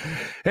fuck?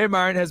 Hey,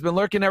 Myron has been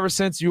lurking ever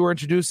since you were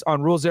introduced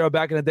on Rule Zero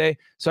back in the day.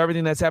 So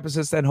everything that's happened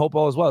since then, hope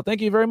all is well.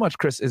 Thank you very much.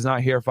 Chris is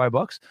not here.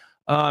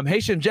 $5.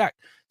 Haitian Jack,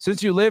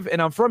 since you live and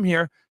I'm from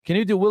here, can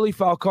you do Willie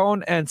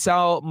Falcone and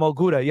Sal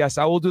Moguda? Yes,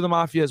 I will do the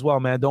Mafia as well,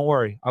 man. Don't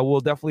worry. I will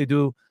definitely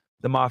do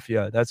the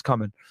Mafia. That's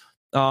coming.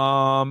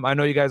 I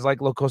know you guys like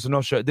La Cosa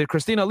Nostra. Did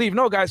Christina leave?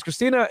 No, guys.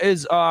 Christina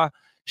is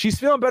she's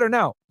feeling better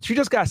now. She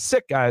just got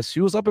sick, guys.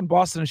 She was up in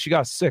Boston and she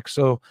got sick.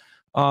 So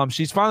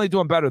she's finally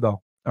doing better,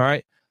 though. All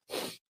right.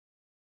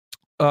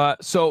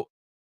 So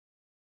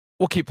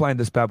we'll keep playing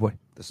this bad boy.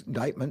 This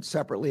indictment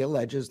separately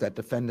alleges that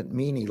defendant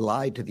Meany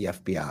lied to the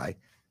FBI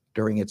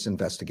during its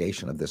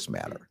investigation of this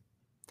matter.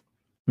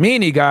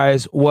 Meany,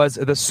 guys, was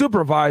the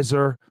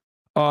supervisor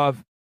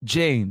of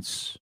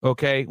Janes,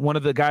 okay? One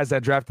of the guys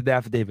that drafted the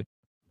affidavit.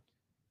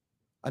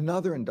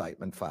 Another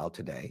indictment filed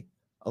today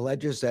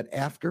alleges that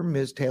after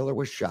Ms. Taylor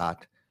was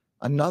shot,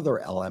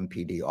 another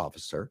LMPD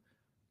officer,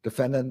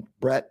 defendant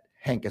Brett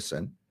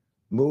Hankison,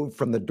 moved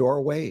from the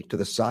doorway to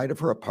the side of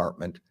her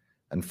apartment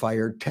and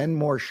fired 10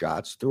 more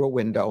shots through a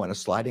window and a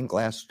sliding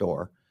glass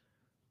door,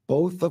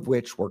 both of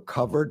which were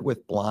covered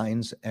with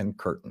blinds and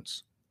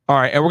curtains. All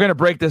right, and we're going to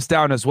break this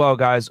down as well,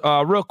 guys.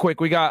 Real quick,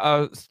 we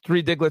got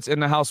 3 Diglets in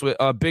the house with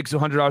Biggs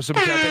 $100 super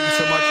chat. Thank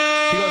you so much.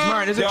 He goes,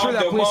 Myron, is it true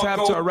that police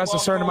have to arrest a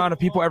certain amount of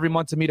people every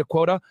month to meet a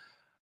quota?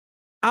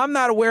 I'm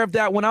not aware of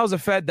that. When I was a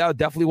Fed, that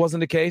definitely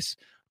wasn't the case.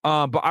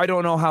 But I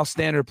don't know how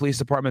standard police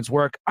departments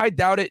work. I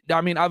doubt it.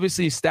 I mean,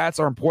 obviously, stats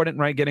are important,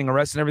 right? Getting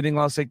arrested and everything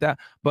else like that.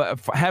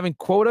 But having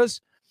quotas,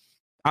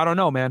 I don't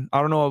know, man.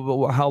 I don't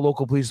know how if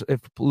local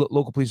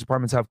police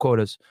departments have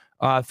quotas.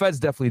 Feds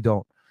definitely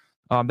don't.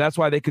 That's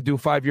why they could do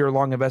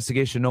 5-year-long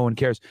investigation. No one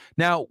cares.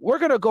 Now, we're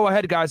going to go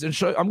ahead, guys, and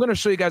I'm going to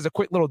show you guys a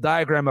quick little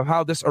diagram of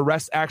how this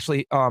arrest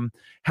actually,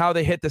 how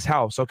they hit this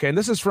house, okay? And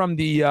this is from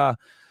the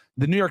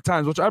New York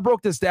Times, which I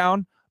broke this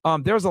down.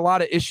 There's a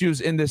lot of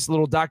issues in this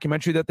little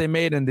documentary that they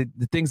made and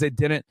the things they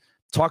didn't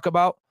talk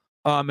about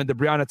in the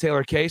Breonna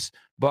Taylor case.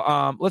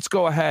 But let's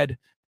go ahead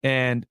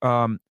and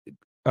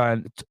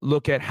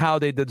look at how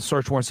they did the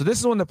search warrant. So this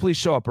is when the police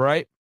show up, all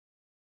right?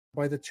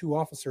 By the 2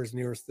 officers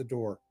nearest the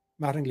door,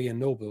 Mattingly and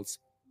Nobles,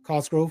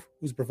 Cosgrove,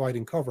 who's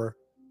providing cover,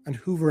 and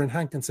Hoover and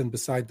Hankinson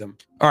beside them.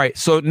 All right,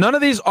 so none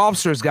of these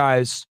officers,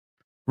 guys,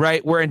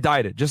 right, were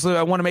indicted. Just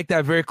I want to make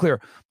that very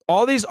clear.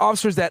 All these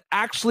officers that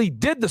actually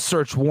did the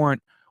search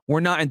warrant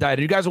were not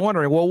indicted. You guys are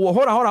wondering, well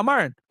hold on,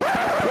 Myron.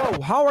 Whoa,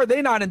 how are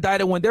they not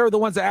indicted when they're the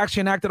ones that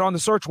actually enacted on the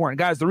search warrant?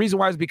 Guys, the reason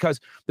why is because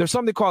there's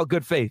something called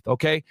good faith,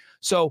 okay?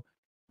 So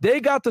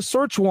they got the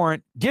search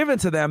warrant given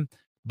to them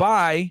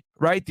by,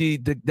 right, the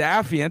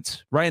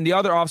affiant, right, and the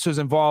other officers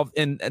involved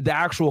in the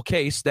actual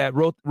case that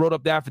wrote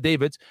up the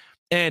affidavits,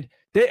 and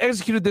they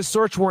executed this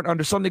search warrant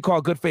under something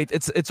called good faith.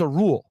 It's a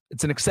rule.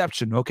 It's an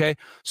exception, okay?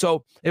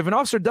 So if an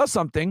officer does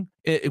something,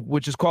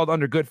 which is called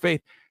under good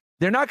faith,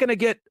 they're not going to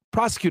get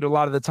prosecuted a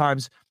lot of the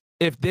times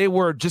if they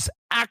were just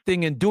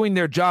acting and doing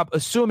their job,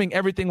 assuming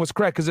everything was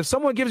correct. Because if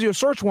someone gives you a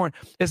search warrant,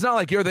 it's not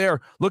like you're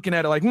there looking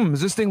at it like, is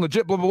this thing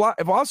legit, blah, blah, blah.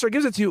 If an officer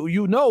gives it to you,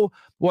 you know,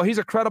 well, he's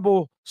a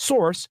credible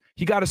source.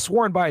 He got it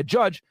sworn by a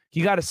judge.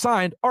 He got it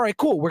signed. All right,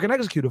 cool. We're going to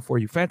execute it for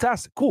you.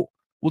 Fantastic. Cool.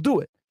 We'll do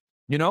it.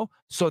 You know?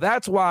 So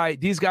that's why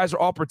these guys are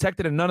all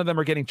protected and none of them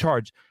are getting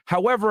charged.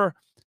 However,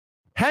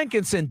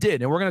 Hankinson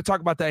did, and we're going to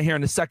talk about that here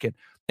in a second.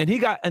 And he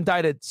got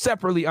indicted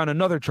separately on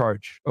another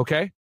charge,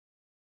 okay?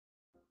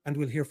 And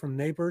we'll hear from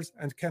neighbors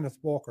and Kenneth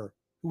Walker,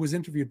 who was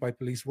interviewed by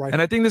police right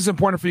And I think this is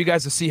important for you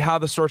guys to see how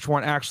the search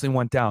warrant actually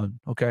went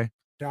down, okay?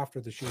 after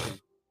the shooting.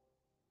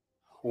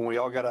 When we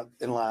all got up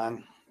in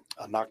line,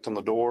 I knocked on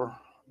the door,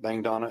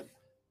 banged on it.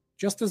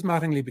 Just as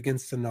Mattingly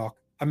begins to knock,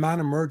 a man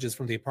emerges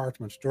from the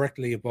apartment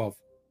directly above.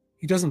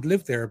 He doesn't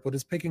live there, but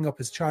is picking up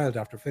his child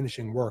after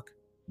finishing work.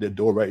 The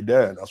door right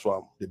there, that's why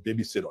the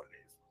babysitter on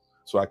it.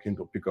 So I can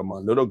go pick up my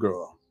little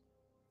girl.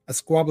 A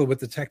squabble with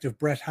Detective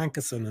Brett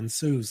Hankinson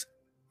ensues,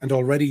 and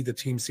already the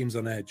team seems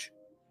on edge.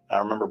 I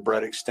remember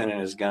Brett extending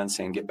his gun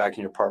saying, get back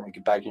in your apartment,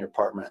 get back in your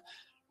apartment.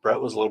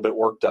 Brett was a little bit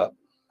worked up.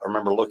 I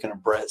remember looking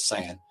at Brett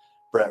saying,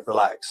 Brett,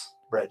 relax.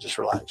 Brett, just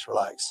relax,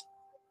 relax.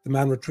 The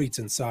man retreats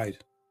inside.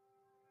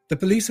 The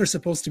police are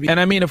supposed to be...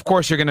 And I mean, of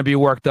course, you're going to be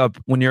worked up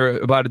when you're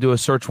about to do a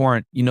search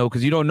warrant, you know,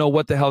 because you don't know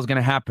what the hell's going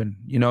to happen.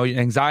 You know,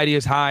 anxiety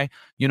is high.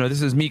 You know,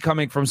 this is me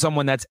coming from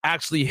someone that's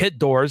actually hit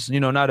doors, you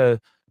know, not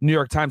a New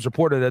York Times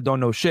reporter that don't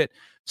know shit.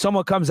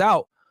 Someone comes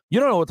out, you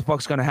don't know what the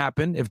fuck's going to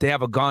happen if they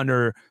have a gun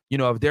or, you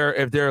know,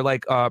 if they're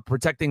like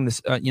protecting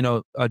this, you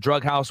know, a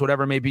drug house,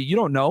 whatever it may be. You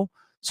don't know.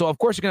 So, of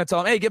course, you're going to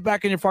tell them, hey, get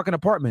back in your fucking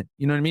apartment.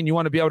 You know what I mean? You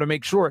want to be able to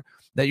make sure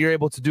that you're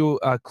able to do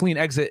a clean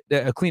exit,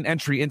 a clean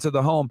entry into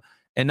the home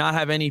and not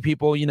have any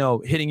people, you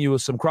know, hitting you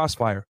with some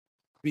crossfire.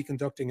 Be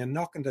conducting a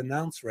knock and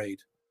announce raid,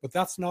 but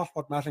that's not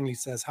what Mattingly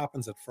says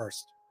happens at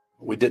first.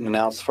 We didn't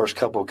announce the first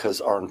couple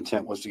because our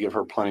intent was to give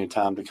her plenty of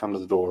time to come to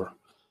the door.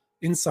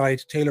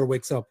 Inside, Taylor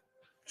wakes up.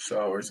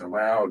 So it's a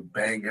loud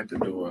bang at the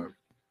door.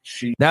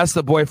 That's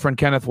the boyfriend,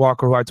 Kenneth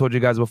Walker, who I told you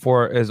guys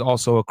before is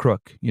also a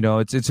crook. You know,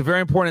 it's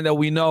very important that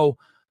we know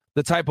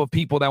the type of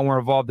people that were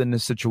involved in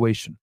this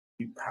situation.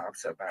 He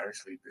pops up out of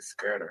sleep and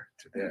scared her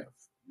to death.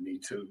 Me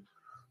too.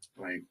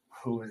 Like,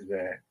 who is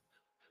that?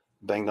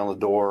 Banged on the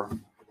door,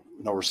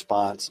 no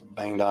response.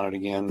 Banged on it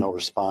again, no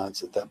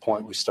response. At that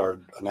point, we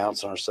started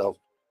announcing ourselves.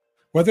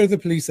 Whether the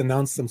police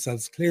announce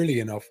themselves clearly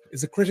enough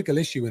is a critical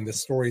issue in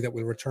this story that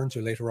we'll return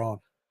to later on.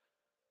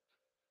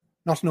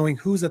 Not knowing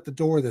who's at the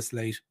door this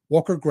late,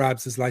 Walker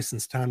grabs his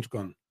licensed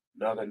handgun.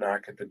 Another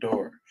knock at the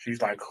door.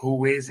 She's like,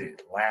 who is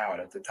it? Loud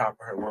at the top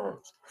of her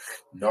lungs.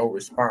 No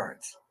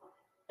response.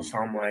 So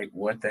I'm like,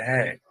 what the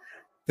heck?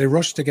 They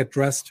rush to get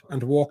dressed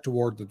and walk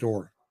toward the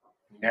door.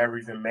 Never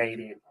even made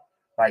it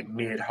like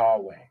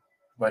mid-hallway.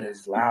 But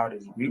as loud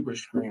as we were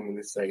screaming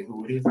to say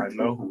who it is, I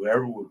know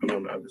whoever would be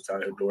on the other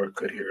side of the door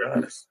could hear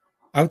us.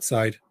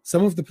 Outside,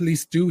 some of the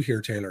police do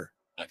hear Taylor.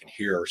 I can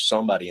hear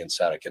somebody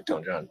inside. I kept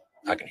telling John,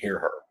 I can hear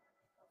her.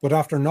 But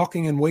after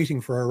knocking and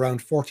waiting for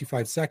around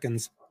 45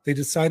 seconds, they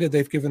decided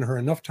they've given her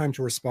enough time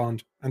to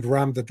respond and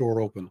rammed the door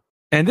open.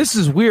 And this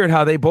is weird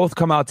how they both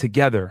come out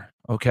together,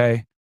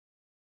 okay?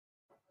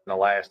 The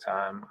last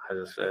time, I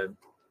just said,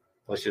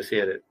 let's just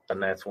hit it.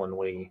 And that's when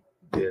we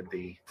did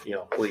the,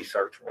 police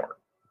search warrant.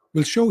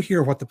 We'll show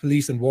here what the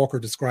police and Walker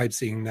described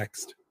seeing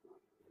next.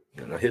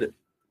 And I hit it.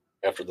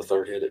 After the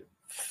third hit, it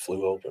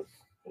flew open.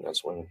 And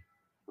that's when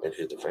it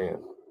hit the fan.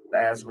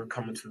 As we're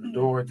coming to the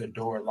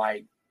door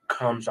light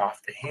comes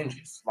off the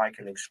hinges like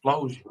an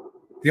explosion.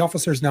 The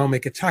officers now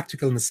make a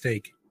tactical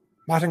mistake.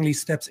 Mattingly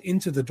steps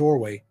into the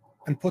doorway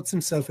and puts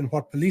himself in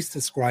what police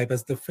describe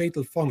as the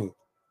fatal funnel,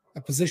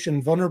 a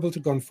position vulnerable to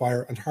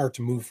gunfire and hard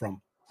to move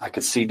from. I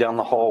could see down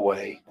the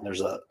hallway, and there's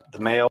the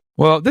male.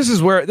 Well, this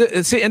is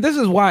where, see, and this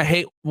is why I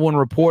hate when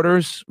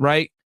reporters,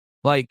 right,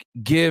 like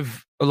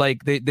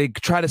they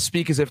try to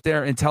speak as if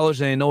they're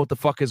intelligent and know what the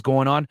fuck is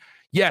going on.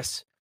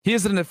 Yes, he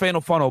is in the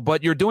fatal funnel,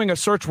 but you're doing a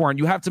search warrant.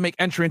 You have to make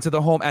entry into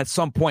the home at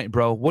some point,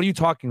 bro. What are you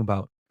talking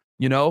about?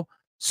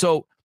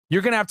 So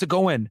you're going to have to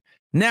go in.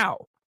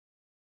 Now,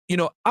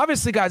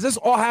 obviously, guys, this is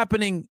all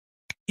happening,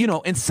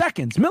 in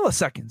seconds,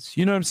 milliseconds.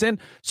 You know what I'm saying?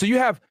 So you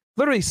have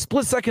literally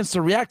split seconds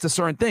to react to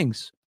certain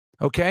things.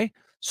 Okay?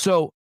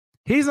 So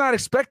he's not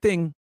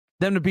expecting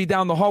them to be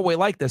down the hallway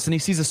like this, and he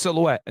sees a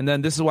silhouette, and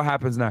then this is what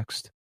happens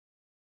next.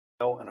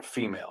 And a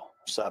female,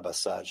 side by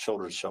side,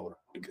 shoulder to shoulder,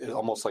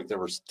 almost like they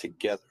were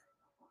together.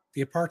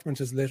 The apartment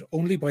is lit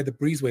only by the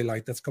breezeway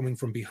light that's coming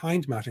from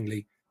behind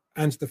Mattingly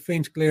and the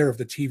faint glare of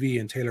the TV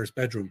in Taylor's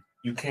bedroom.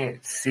 You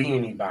can't see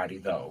anybody,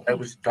 though. It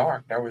was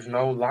dark. There was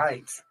no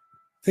lights.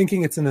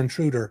 Thinking it's an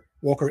intruder,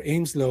 Walker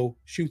aims low,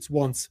 shoots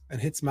once, and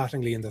hits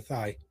Mattingly in the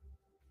thigh.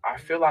 I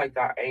feel like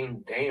I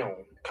aimed down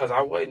because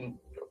I wouldn't,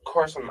 of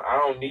course, I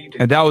don't need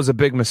to. And that was a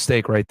big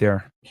mistake right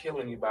there. Kill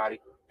anybody.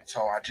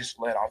 So I just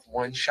let off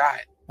one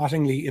shot.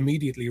 Mattingly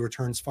immediately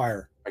returns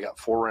fire. I got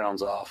 4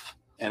 rounds off,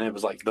 and it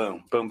was like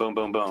boom, boom, boom,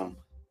 boom, boom.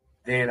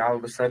 Then all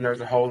of a sudden,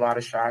 there's a whole lot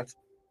of shots.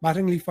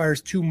 Mattingly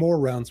fires 2 more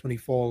rounds when he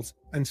falls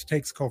and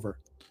takes cover.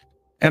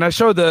 And I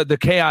showed the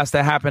chaos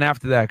that happened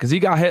after that because he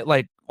got hit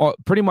like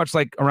pretty much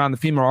like around the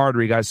femoral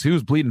artery, guys. He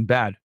was bleeding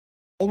bad.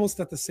 Almost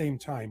at the same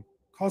time,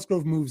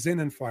 Cosgrove moves in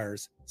and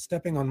fires,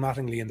 stepping on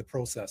Mattingly in the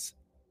process.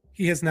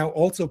 He has now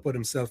also put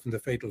himself in the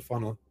fatal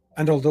funnel,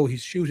 and although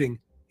he's shooting,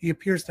 he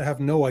appears to have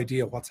no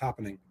idea what's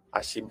happening.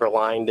 I see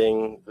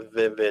blinding,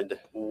 vivid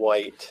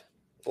white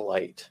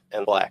light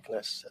and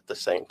blackness at the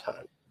same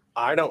time.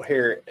 I don't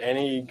hear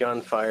any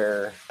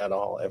gunfire at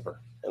all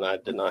ever, and I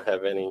did not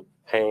have any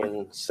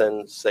pain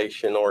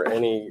sensation or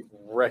any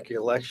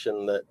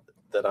recollection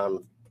that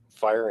I'm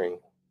firing.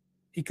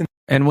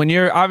 And when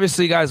you're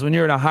obviously, guys, when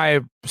you're in a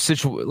high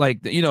situation,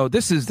 like, you know,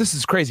 this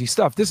is crazy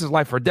stuff. This is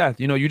life or death.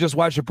 You know, you just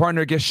watch your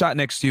partner get shot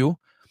next to you.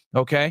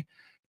 Okay.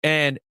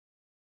 And,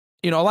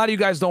 you know, a lot of you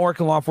guys don't work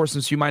in law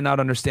enforcement, so you might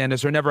not understand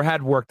this, or never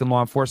had worked in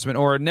law enforcement,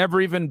 or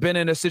never even been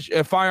in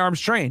a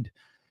firearms trained.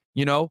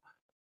 You know,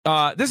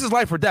 this is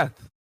life or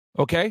death.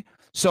 Okay.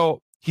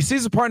 So he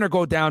sees a partner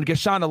go down, get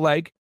shot in the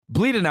leg,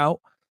 bleeding out.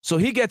 So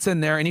he gets in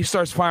there and he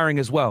starts firing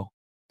as well.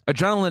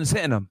 Adrenaline is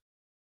hitting him.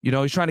 You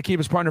know, he's trying to keep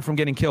his partner from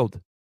getting killed.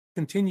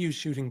 Continues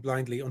shooting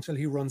blindly until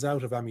he runs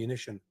out of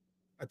ammunition,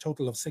 a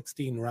total of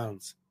 16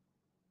 rounds.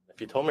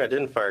 If you told me I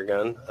didn't fire a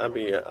gun, I'd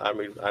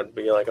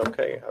be like,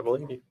 okay, I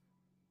believe you.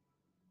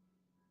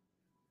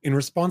 In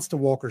response to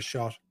Walker's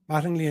shot,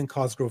 Mattingly and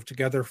Cosgrove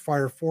together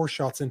fire 4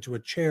 shots into a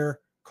chair,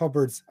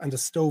 cupboards, and a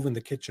stove in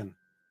the kitchen.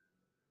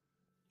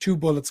 2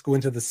 bullets go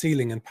into the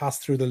ceiling and pass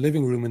through the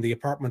living room in the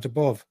apartment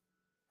above,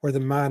 where the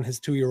man, his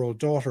 2-year-old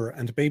daughter,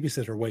 and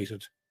babysitter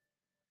waited.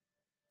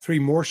 3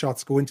 more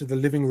shots go into the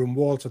living room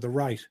wall to the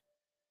right,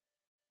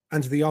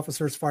 and the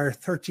officers fire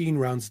 13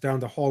 rounds down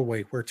the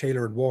hallway where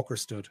Taylor and Walker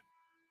stood.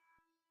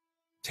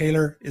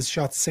 Taylor is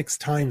shot 6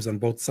 times on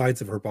both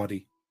sides of her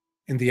body,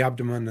 in the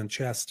abdomen and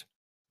chest,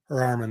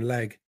 her arm and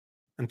leg,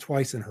 and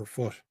twice in her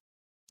foot.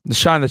 The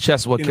shot in the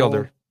chest is what killed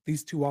her.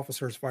 These 2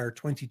 officers fired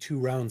 22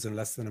 rounds in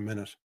less than a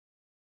minute.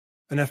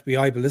 An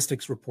FBI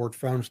ballistics report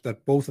found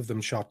that both of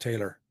them shot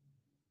Taylor,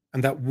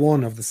 and that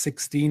one of the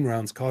 16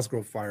 rounds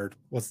Cosgrove fired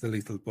was the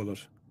lethal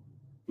bullet.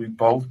 We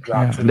both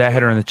dropped to that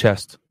hit her in the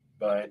chest.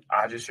 But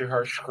I just hear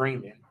her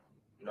screaming,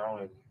 you know.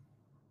 And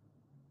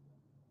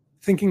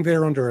thinking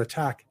they're under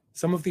attack,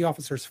 some of the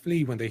officers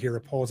flee when they hear a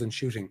pause in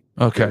shooting.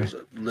 Okay.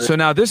 So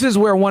now this is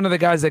where one of the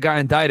guys that got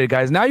indicted,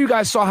 guys. Now you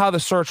guys saw how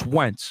the search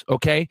went,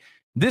 okay?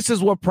 This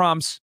is what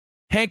prompts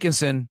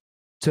Hankinson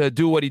to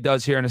do what he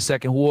does here in a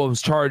second, who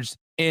was charged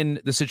in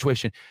the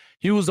situation.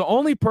 He was the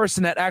only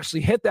person that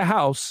actually hit the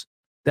house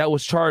that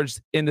was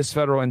charged in this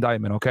federal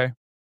indictment, okay?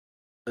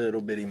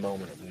 Little bitty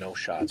moment of no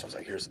shots. I was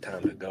like, here's the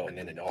time to go. And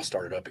then it all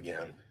started up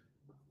again.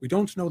 We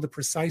don't know the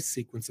precise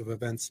sequence of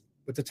events,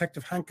 but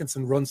Detective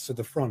Hankinson runs to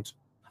the front.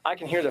 I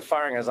can hear the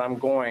firing as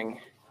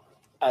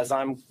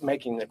I'm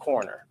making the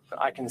corner.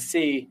 I can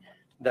see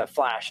the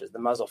flashes, the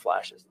muzzle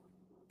flashes.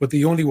 But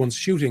the only ones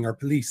shooting are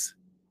police.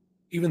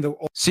 Even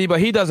though... See, but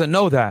he doesn't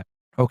know that,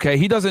 okay?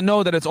 He doesn't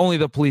know that it's only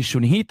the police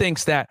shooting. He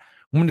thinks that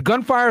when the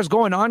gunfire is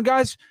going on,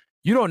 guys,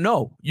 you don't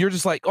know. You're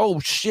just like, oh,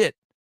 shit.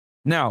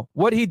 Now,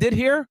 what he did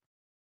here,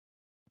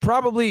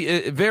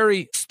 probably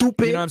very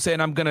stupid. You know what I'm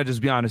saying? I'm going to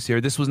just be honest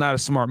here. This was not a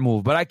smart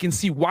move, but I can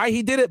see why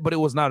he did it, but it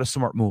was not a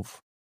smart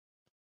move.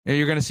 And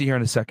you're going to see here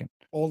in a second.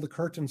 All the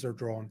curtains are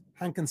drawn.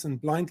 Hankinson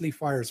blindly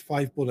fires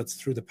 5 bullets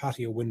through the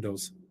patio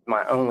windows.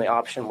 My only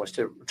option was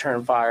to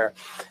return fire,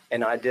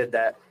 and I did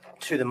that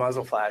to the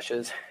muzzle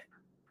flashes.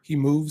 He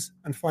moves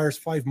and fires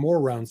 5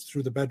 more rounds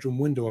through the bedroom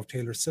window of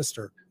Taylor's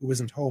sister, who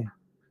isn't home.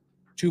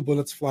 2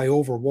 bullets fly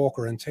over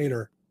Walker and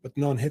Taylor, but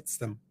none hits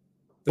them.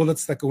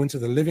 Bullets that go into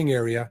the living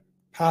area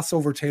pass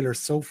over Taylor's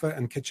sofa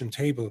and kitchen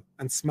table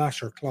and smash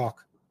her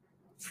clock.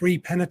 3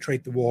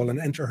 penetrate the wall and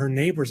enter her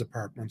neighbor's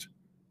apartment.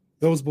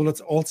 Those bullets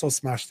also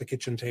smash the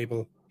kitchen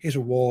table, hit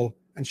a wall,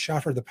 and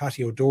shatter the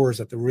patio doors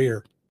at the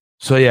rear.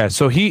 So yeah,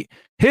 so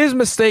his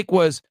mistake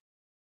was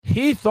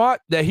he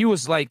thought that he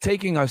was like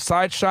taking a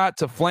side shot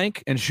to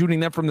flank and shooting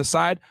them from the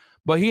side,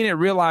 but he didn't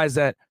realize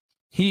that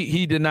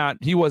he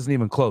wasn't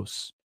even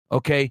close.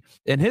 Okay.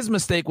 And his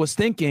mistake was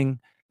thinking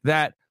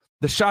that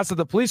the shots that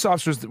the police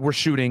officers were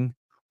shooting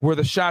were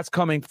the shots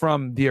coming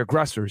from the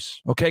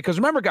aggressors. Okay. Because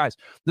remember, guys,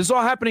 this is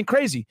all happening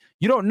crazy.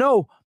 You don't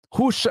know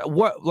who shot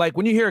what. Like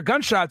when you hear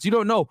gunshots, you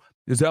don't know,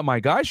 is that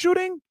my guy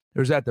shooting?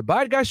 Or is that the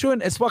bad guy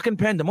shooting? It's fucking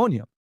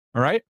pandemonium.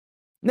 All right.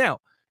 Now,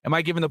 am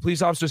I giving the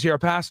police officers here a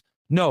pass?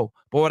 No.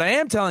 But what I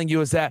am telling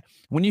you is that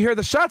when you hear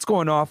the shots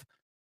going off,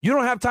 you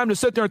don't have time to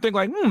sit there and think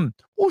like,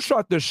 who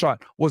shot this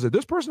shot? Was it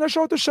this person that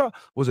shot this shot?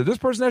 Was it this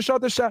person that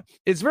shot this shot?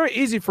 It's very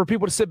easy for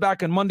people to sit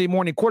back on Monday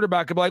morning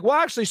quarterback and be like, well,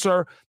 actually,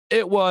 sir,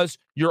 it was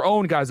your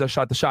own guys that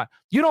shot the shot.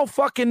 You don't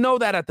fucking know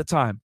that at the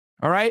time.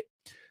 All right.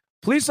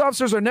 Police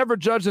officers are never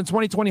judged in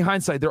 2020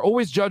 hindsight. They're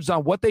always judged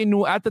on what they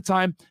knew at the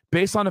time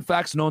based on the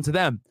facts known to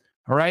them.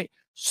 All right.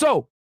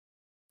 So,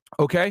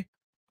 okay,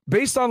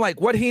 based on like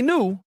what he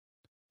knew,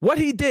 what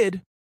he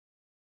did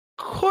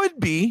could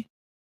be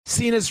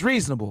seen as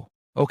reasonable.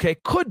 Okay,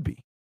 could be.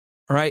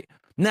 All right.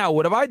 Now,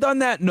 would have I done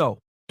that? No.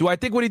 Do I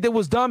think what he did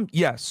was dumb?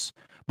 Yes.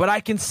 But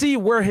I can see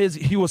where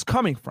he was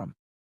coming from.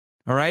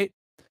 All right.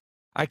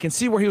 I can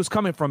see where he was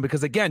coming from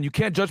because, again, you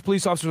can't judge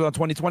police officers on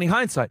 2020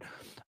 hindsight.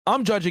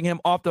 I'm judging him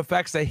off the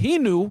facts that he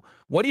knew,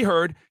 what he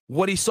heard,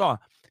 what he saw.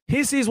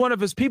 He sees one of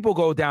his people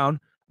go down,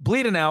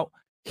 bleeding out.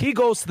 He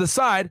goes to the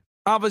side.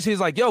 Obviously, he's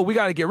like, yo, we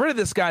got to get rid of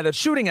this guy that's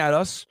shooting at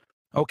us,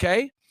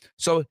 okay?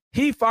 So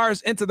he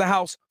fires into the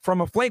house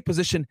from a flank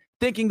position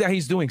thinking that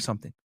he's doing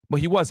something, but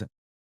he wasn't,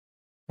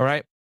 all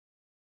right?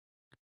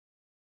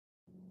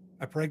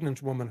 A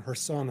pregnant woman, her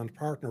son and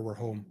partner were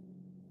home.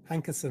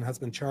 Hankerson has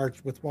been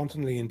charged with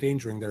wantonly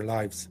endangering their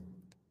lives.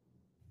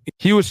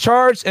 He was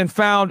charged and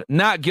found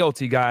not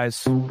guilty,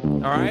 guys,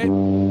 all right?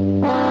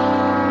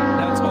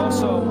 That's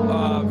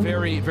also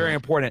very, very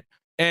important.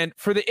 And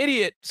for the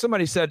idiot,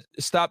 somebody said,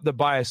 stop the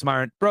bias,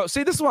 Myron. Bro,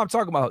 see, this is what I'm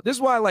talking about. This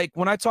is why, like,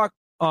 when I talk,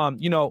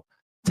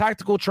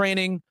 tactical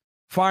training,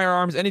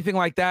 firearms, anything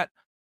like that,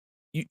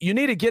 you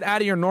need to get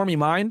out of your normie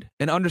mind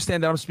and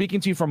understand that I'm speaking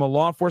to you from a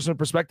law enforcement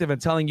perspective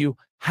and telling you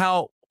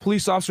how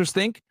police officers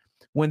think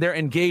when they're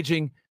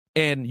engaging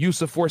in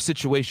use of force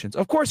situations.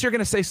 Of course, you're going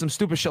to say some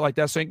stupid shit like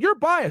that, saying, you're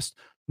biased.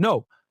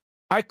 No,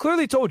 I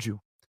clearly told you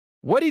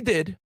what he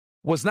did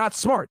was not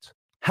smart.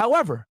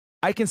 However,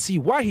 I can see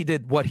why he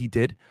did what he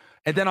did.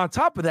 And then on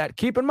top of that,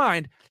 keep in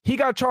mind, he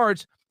got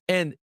charged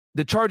and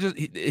the charges,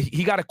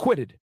 he got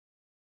acquitted.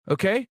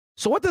 Okay?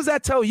 So what does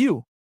that tell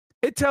you?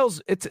 That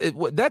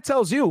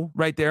tells you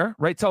right there,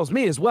 right? Tells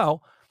me as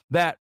well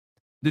that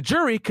the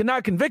jury could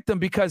not convict him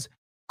because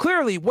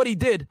clearly what he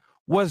did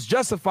was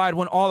justified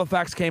when all the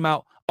facts came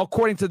out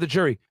according to the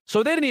jury.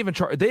 So they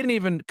didn't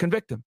even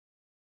convict him.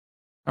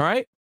 All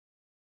right?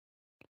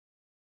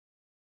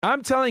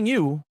 I'm telling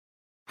you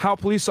how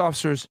police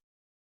officers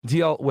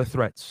deal with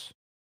threats.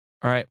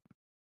 All right?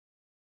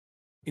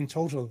 In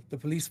total, the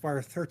police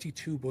fire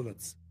 32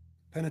 bullets,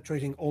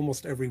 penetrating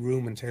almost every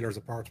room in Taylor's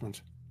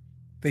apartment.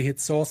 They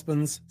hit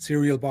saucepans,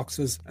 cereal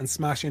boxes, and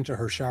smash into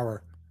her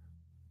shower.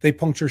 They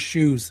puncture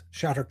shoes,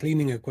 shatter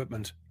cleaning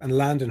equipment, and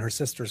land in her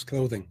sister's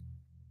clothing.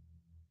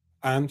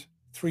 And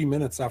 3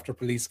 minutes after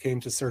police came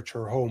to search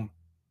her home,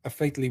 a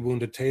fatally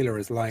wounded Taylor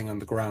is lying on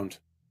the ground.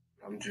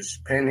 I'm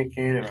just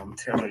panicking and I'm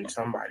telling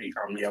somebody,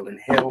 I'm yelling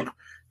help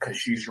because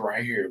she's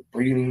right here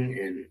bleeding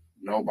and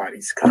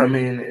nobody's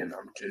coming, and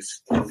I'm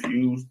just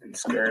confused and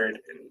scared,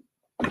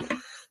 and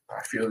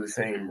I feel the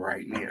same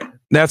right now.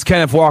 That's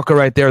Kenneth Walker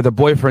right there, the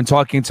boyfriend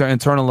talking to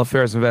internal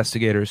affairs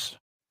investigators.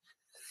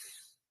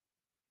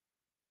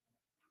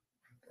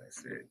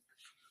 That's it.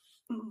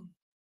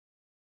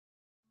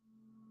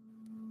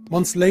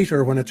 Months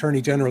later, when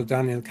Attorney General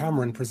Daniel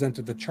Cameron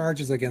presented the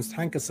charges against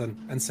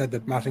Hankerson and said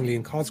that Mattingly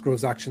and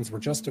Cosgrove's actions were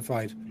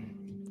justified,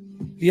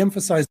 he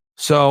emphasized...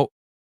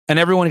 And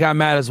everyone got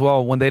mad as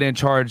well when they didn't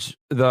charge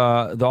the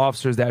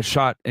officers that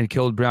shot and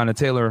killed Breonna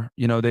Taylor.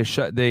 You know,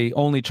 they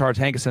only charged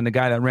Hankerson, the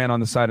guy that ran on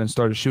the side and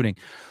started shooting.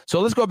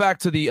 So let's go back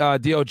to the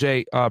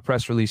DOJ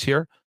press release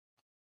here.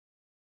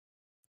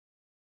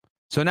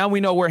 So now we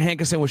know where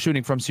Hankerson was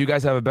shooting from, so you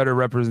guys have a better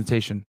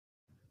representation.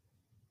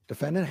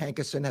 Defendant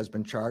Hankerson has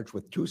been charged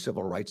with 2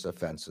 civil rights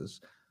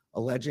offenses,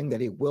 alleging that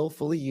he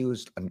willfully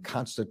used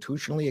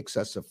unconstitutionally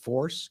excessive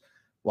force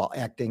while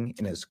acting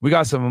in his... We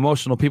got some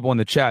emotional people in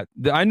the chat.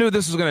 I knew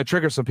this was going to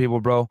trigger some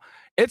people, bro.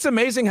 It's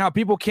amazing how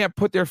people can't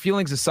put their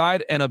feelings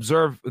aside and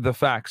observe the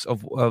facts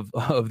of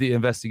the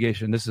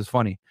investigation. This is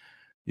funny,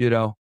 you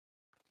know.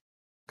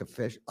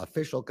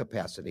 Official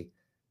capacity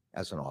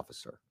as an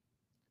officer.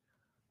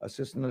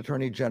 Assistant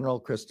Attorney General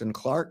Kristen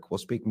Clark will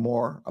speak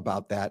more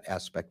about that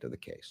aspect of the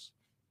case.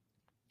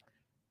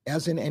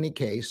 As in any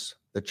case,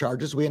 the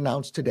charges we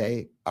announced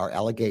today are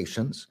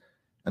allegations,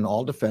 and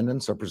all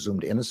defendants are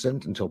presumed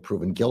innocent until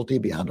proven guilty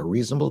beyond a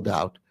reasonable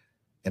doubt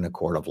in a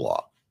court of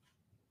law.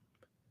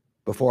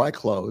 Before I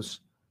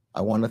close,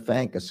 I want to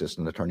thank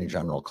Assistant Attorney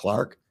General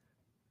Clark,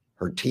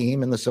 her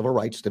team in the Civil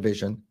Rights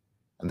Division,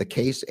 and the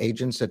case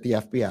agents at the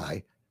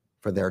FBI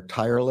for their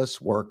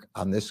tireless work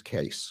on this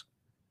case.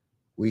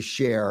 We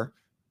share,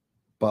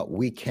 but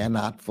we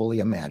cannot fully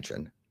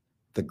imagine,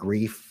 the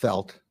grief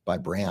felt by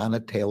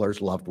Breonna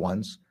Taylor's loved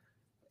ones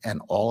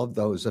and all of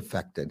those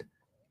affected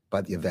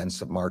by the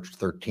events of March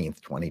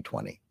 13th,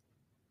 2020.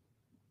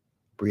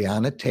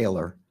 Breonna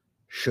Taylor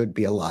should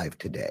be alive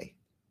today.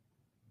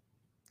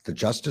 The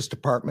Justice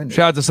Department...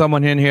 Shout out to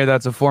someone in here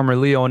that's a former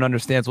Leo and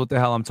understands what the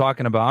hell I'm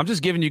talking about. I'm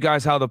just giving you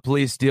guys how the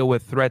police deal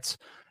with threats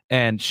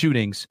and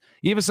shootings.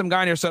 Even some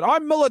guy in here said,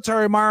 I'm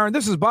military, Myron.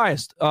 This is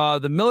biased.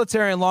 The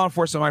military and law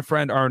enforcement, my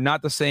friend, are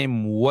not the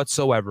same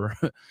whatsoever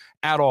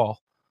at all.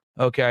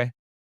 Okay?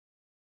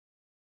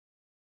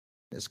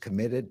 Is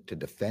committed to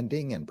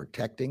defending and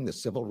protecting the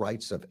civil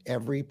rights of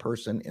every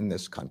person in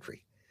this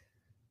country.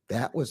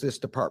 That was this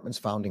department's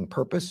founding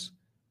purpose,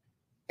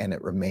 and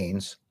it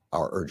remains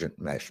our urgent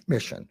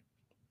mission.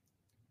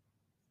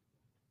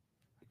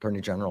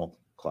 Attorney General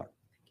Clark.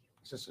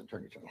 Assistant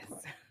Attorney General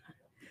Clark.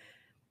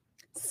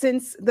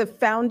 Since the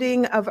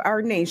founding of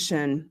our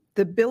nation,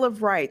 the Bill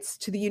of Rights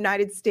to the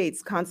United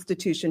States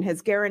Constitution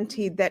has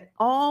guaranteed that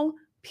all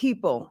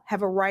people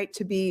have a right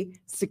to be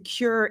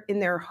secure in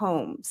their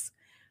homes.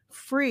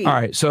 Free. All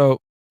right,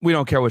 so we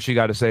don't care what she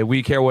got to say.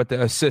 We care what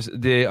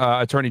the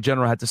Attorney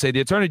General had to say.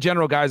 The Attorney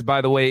General, guys,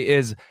 by the way,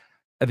 is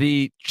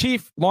the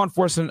chief law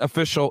enforcement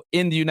official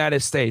in the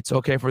United States,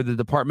 okay, for the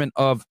Department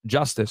of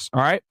Justice,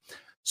 all right?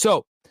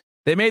 So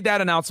they made that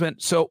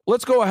announcement. So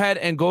let's go ahead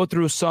and go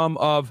through some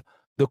of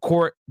the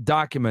court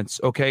documents,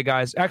 okay,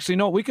 guys? Actually,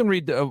 no, we can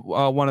read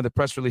one of the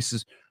press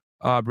releases.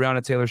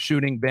 Breonna Taylor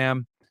shooting,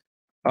 bam.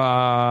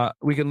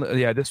 We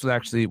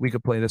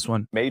could play this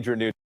one. Major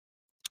news.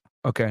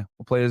 Okay,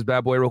 we'll play this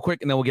bad boy real quick,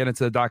 and then we'll get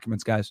into the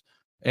documents, guys.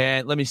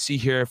 And let me see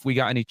here if we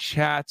got any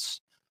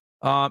chats.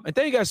 And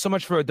thank you guys so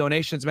much for the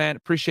donations, man.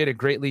 Appreciate it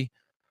greatly.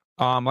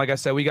 Like I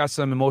said, we got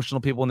some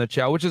emotional people in the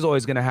chat, which is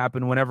always going to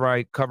happen whenever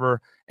I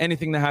cover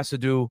anything that has to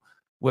do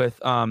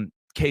with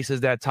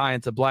cases that tie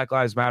into Black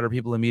Lives Matter.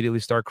 People immediately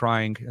start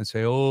crying and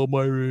say, "Oh,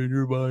 Myron,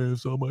 you're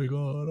biased. Oh my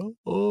God.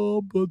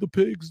 Oh, but the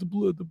pigs, the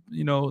blood,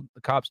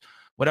 the cops,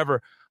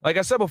 whatever." Like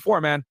I said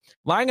before, man,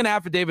 lying in an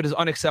affidavit is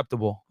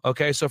unacceptable.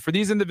 Okay, so for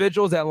these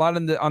individuals that lied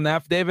on the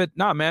affidavit,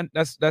 nah, man,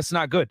 that's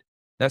not good.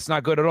 That's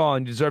not good at all,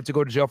 and you deserve to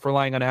go to jail for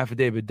lying on an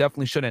affidavit.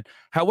 Definitely shouldn't.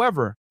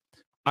 However,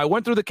 I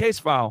went through the case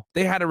file.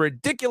 They had a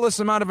ridiculous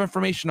amount of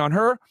information on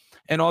her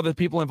and all the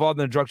people involved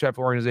in the drug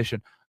trafficking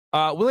organization.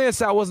 William and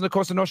Sal wasn't the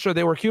Cosa Nostra.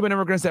 They were Cuban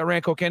immigrants that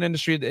ran cocaine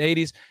industry in the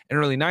 80s and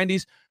early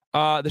 90s.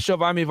 The show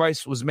Miami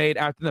Vice was made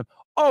after them.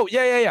 Oh,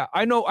 yeah.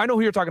 I know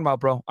who you're talking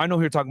about, bro. I know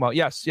who you're talking about.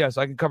 Yes,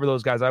 I can cover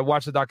those guys. I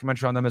watched the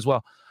documentary on them as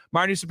well.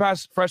 Martin used to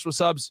pass fresh with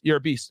subs. You're a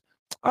beast.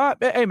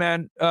 Hey,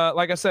 man,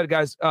 like I said,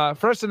 guys,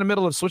 Fresh in the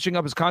middle of switching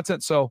up his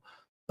content, so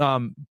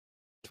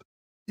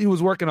he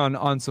was working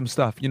on some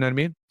stuff. You know what I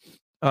mean?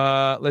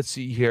 Let's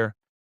see here.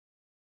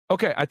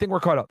 Okay, I think we're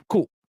caught up.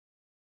 Cool.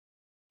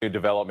 New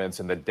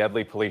developments in the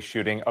deadly police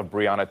shooting of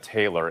Breonna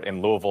Taylor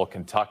in Louisville,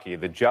 Kentucky.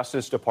 The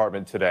Justice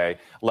Department today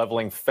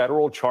leveling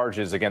federal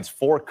charges against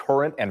 4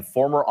 current and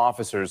former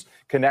officers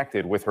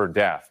connected with her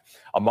death.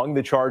 Among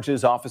the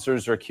charges,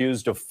 officers are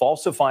accused of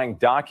falsifying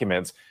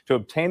documents to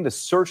obtain the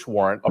search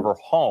warrant of her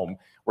home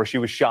where she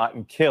was shot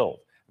and killed.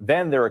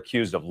 Then they're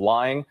accused of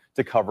lying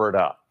to cover it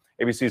up.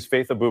 ABC's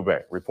Faith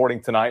Abube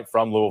reporting tonight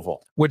from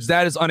Louisville. Which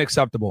that is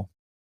unacceptable.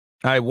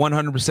 I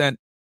 100%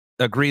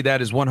 agree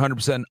that is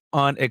 100%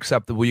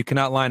 unacceptable. You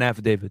cannot lie in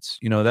affidavits.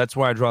 That's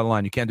where I draw the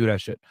line. You can't do that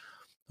shit.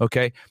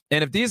 Okay?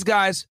 And if these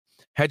guys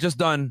had just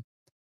done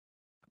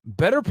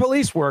better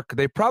police work,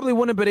 they probably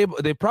would have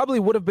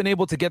been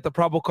able to get the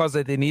probable cause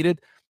that they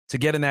needed to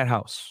get in that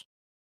house.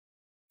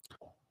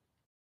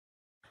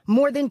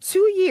 More than 2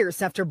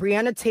 years after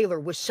Breonna Taylor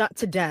was shot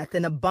to death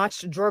in a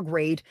botched drug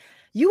raid,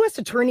 U.S.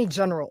 Attorney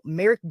General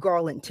Merrick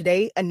Garland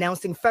today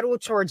announcing federal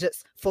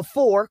charges for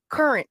 4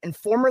 current and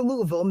former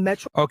Louisville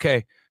Metro.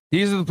 Okay,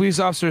 these are the police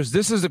officers.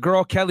 This is the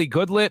girl, Kelly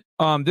Goodlett.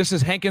 This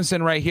is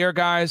Hankinson right here,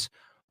 guys.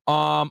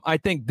 I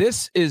think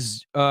this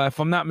is, if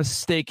I'm not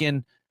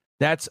mistaken,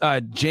 that's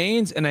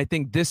Janes, and I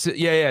think this is,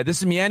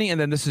 this is Miani, and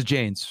then this is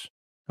Janes.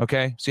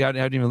 Okay, see, I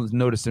didn't even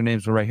notice their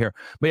names were right here.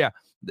 But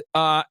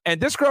yeah,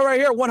 and this girl right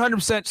here,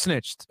 100%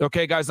 snitched.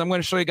 Okay, guys, I'm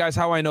going to show you guys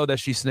how I know that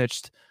she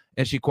snitched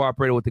and she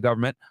cooperated with the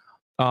government.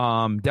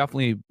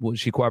 Definitely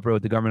she cooperated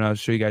with the government. I'll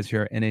show you guys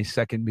here in a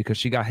second because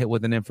she got hit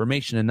with an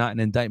information and not an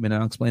indictment.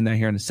 I'll explain that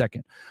here in a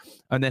second.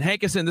 And then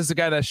Hankinson, this is the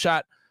guy that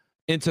shot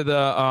into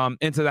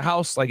the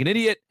house like an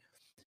idiot.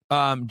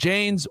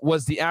 Janes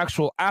was the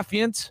actual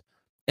affiant,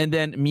 and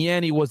then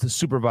Miani was the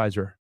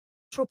supervisor.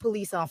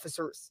 Police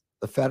officers.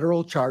 The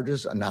federal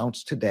charges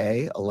announced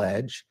today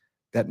allege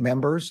that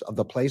members of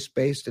the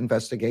Place-Based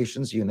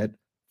Investigations Unit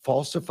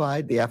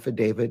falsified the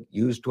affidavit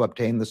used to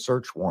obtain the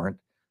search warrant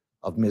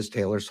of Ms.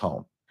 Taylor's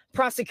home.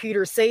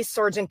 Prosecutors say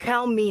Sergeant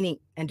Cal Meany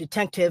and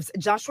detectives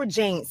Joshua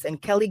James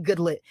and Kelly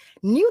Goodlett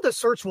knew the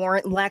search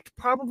warrant lacked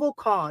probable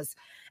cause,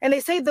 and they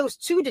say those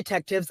 2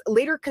 detectives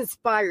later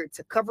conspired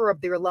to cover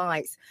up their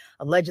lies,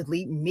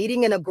 allegedly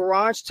meeting in a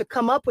garage to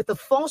come up with a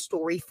false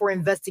story for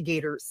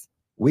investigators.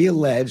 We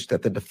allege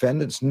that the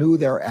defendants knew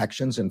their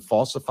actions in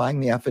falsifying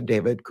the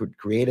affidavit could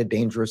create a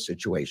dangerous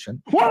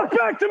situation. Walk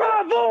back to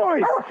my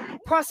voice!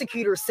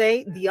 Prosecutors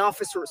say the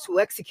officers who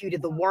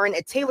executed the warrant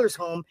at Taylor's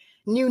home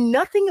knew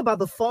nothing about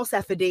the false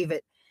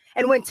affidavit.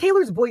 And when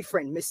Taylor's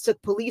boyfriend mistook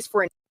police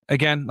for an...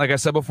 Again, like I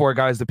said before,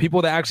 guys, the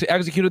people that actually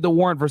executed the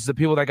warrant versus the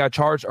people that got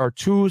charged are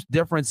 2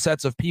 different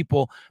sets of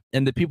people.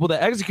 And the people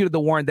that executed the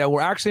warrant that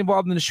were actually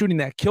involved in the shooting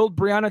that killed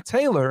Breonna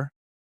Taylor,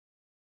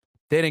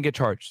 they didn't get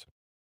charged.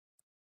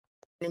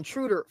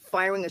 Intruder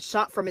firing a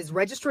shot from his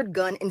registered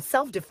gun in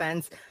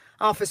self-defense,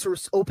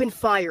 officers opened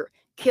fire,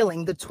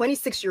 killing the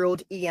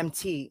 26-year-old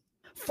EMT.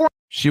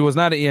 She was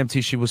not an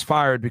EMT. She was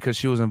fired because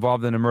she was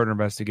involved in a murder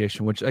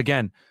investigation, which,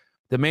 again,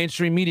 the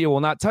mainstream media will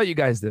not tell you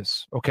guys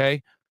this,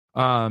 okay?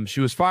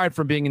 She was fired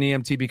from being an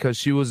EMT because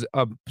she was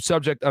a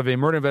subject of a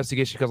murder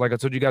investigation because, like I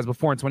told you guys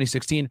before, in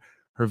 2016,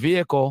 her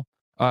vehicle,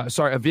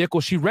 a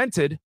vehicle she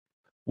rented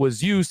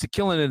was used to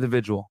kill an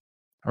individual,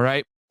 all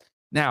right?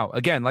 Now,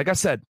 again, like I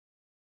said,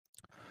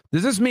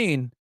 does this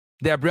mean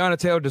that Breonna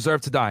Taylor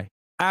deserved to die?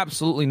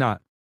 Absolutely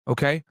not,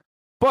 okay?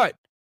 But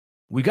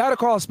we got to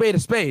call a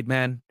spade,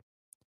 man.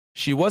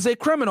 She was a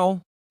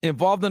criminal,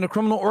 involved in a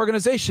criminal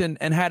organization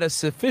and had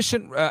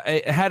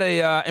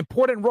a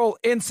important role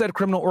in said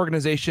criminal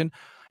organization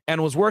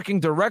and was working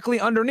directly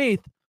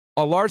underneath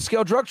a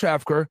large-scale drug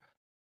trafficker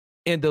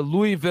in the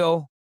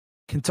Louisville,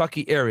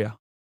 Kentucky area.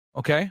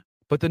 Okay?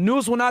 But the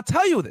news will not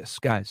tell you this,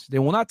 guys. They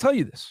will not tell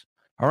you this.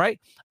 All right?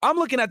 I'm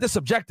looking at this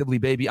objectively,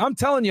 baby. I'm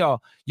telling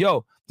y'all,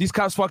 yo, these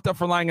cops fucked up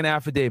for lying in an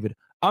affidavit.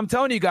 I'm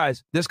telling you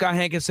guys, this guy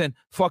Hankinson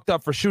fucked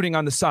up for shooting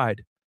on the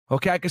side.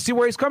 Okay? I can see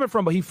where he's coming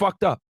from, but he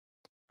fucked up.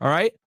 All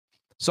right?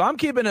 So I'm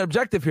keeping an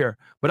objective here,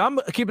 but I'm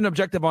keeping an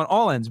objective on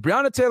all ends.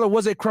 Breonna Taylor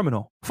was a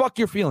criminal. Fuck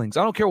your feelings.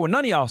 I don't care what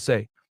none of y'all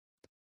say.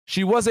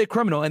 She was a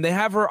criminal, and they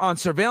have her on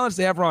surveillance.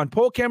 They have her on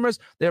poll cameras.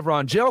 They have her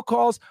on jail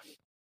calls,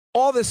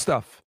 all this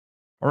stuff.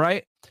 All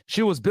right?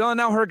 She was bailing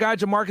out her guy,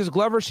 Jamarcus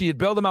Glover. She had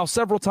bailed him out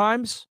several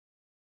times.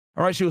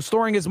 All right? She was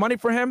storing his money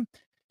for him.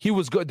 He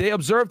was good. They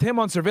observed him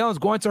on surveillance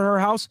going to her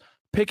house,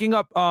 picking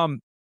up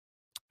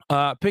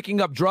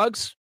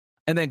drugs,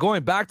 and then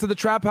going back to the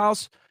trap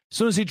house. As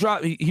soon as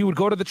he would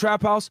go to the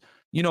trap house,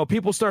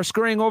 people start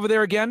scurrying over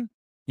there again,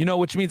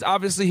 which means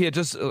obviously he had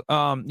just,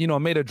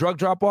 made a drug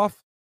drop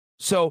off.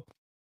 So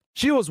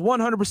she was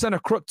 100% a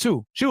crook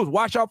too. She would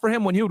watch out for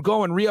him when he would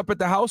go and re-up at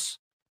the house.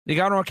 They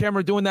got her on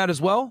camera doing that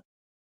as well.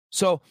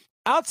 So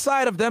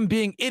outside of them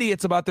being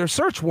idiots about their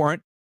search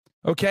warrant,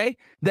 okay,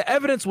 the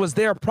evidence was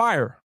there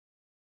prior.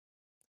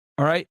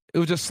 All right. It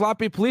was just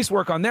sloppy police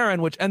work on their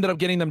end, which ended up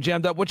getting them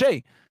jammed up, which,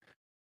 hey,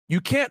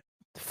 you can't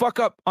fuck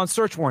up on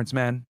search warrants,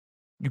 man.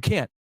 You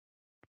can't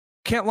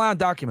lie on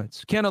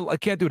documents. Can't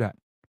do that.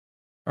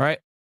 All right.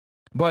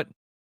 But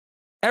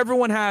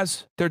everyone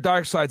has their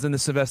dark sides in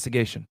this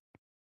investigation.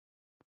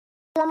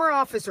 Former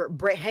officer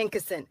Brett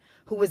Hankinson,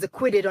 who was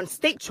acquitted on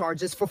state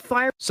charges for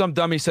fire. Some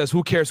dummy says,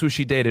 who cares who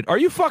she dated? Are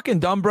you fucking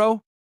dumb,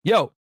 bro?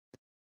 Yo,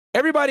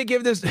 everybody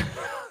give this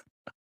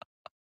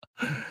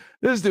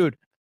this dude,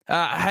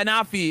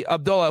 Hanafi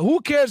Abdullah,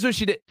 who cares who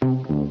she did?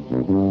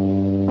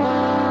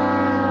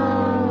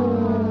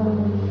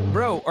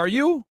 Bro, are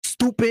you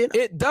stupid?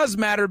 It does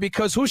matter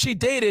because who she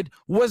dated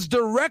was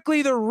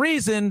directly the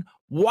reason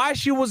why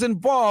she was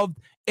involved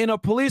in a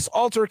police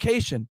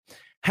altercation.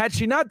 Had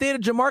she not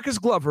dated Jamarcus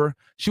Glover,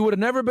 she would have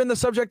never been the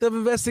subject of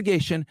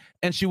investigation,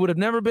 and she would have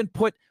never been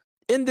put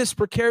in this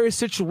precarious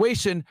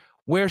situation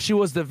where she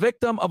was the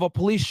victim of a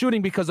police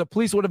shooting, because the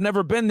police would have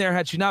never been there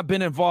had she not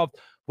been involved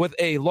with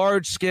a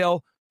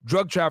large-scale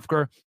drug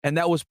trafficker, and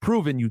that was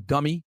proven, you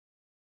dummy.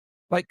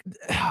 Like,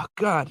 oh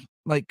God.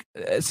 Like,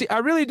 see, I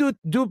really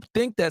do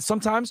think that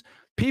sometimes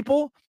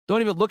people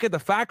don't even look at the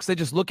facts. They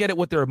just look at it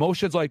with their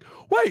emotions like,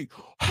 wait,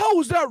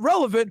 how is that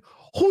relevant?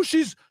 Who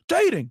she's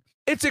dating?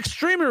 It's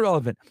extremely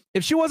relevant.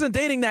 If she wasn't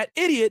dating that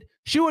idiot,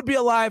 she would be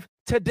alive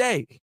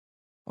today.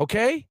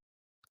 Okay?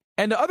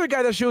 And the other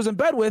guy that she was in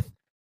bed with,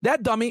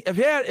 that dummy,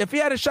 if he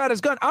hadn't shot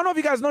his gun, I don't know if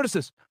you guys noticed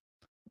this.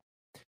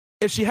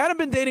 If she hadn't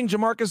been dating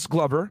Jamarcus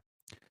Glover,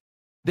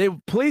 the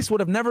police would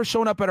have never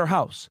shown up at her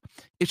house.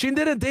 If she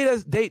didn't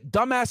date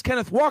dumbass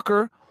Kenneth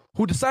Walker,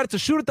 who decided to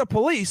shoot at the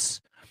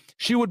police,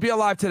 she would be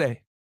alive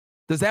today.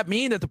 Does that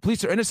mean that the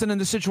police are innocent in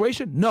this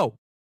situation? No.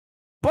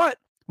 But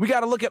we got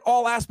to look at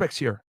all aspects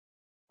here.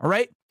 All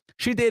right?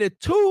 She dated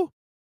 2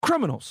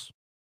 criminals,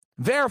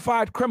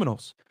 verified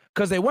criminals,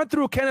 because they went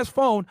through Kenneth's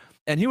phone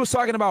and he was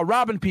talking about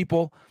robbing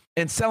people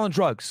and selling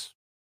drugs.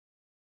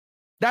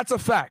 That's a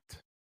fact.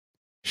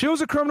 She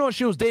was a criminal and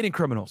she was dating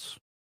criminals.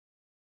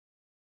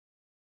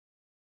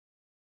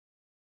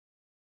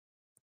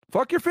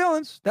 Fuck your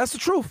feelings. That's the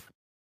truth.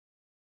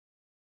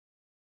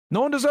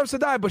 No one deserves to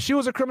die, but she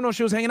was a criminal.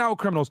 She was hanging out with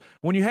criminals.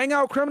 When you hang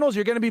out with criminals,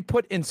 you're going to be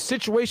put in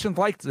situations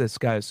like this,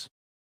 guys.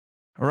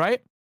 All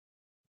right?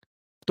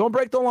 Don't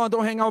break the law.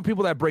 Don't hang out with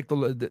people that break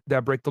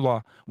the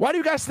law. Why do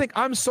you guys think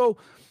I'm so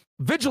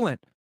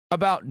vigilant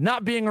about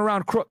not being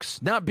around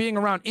crooks, not being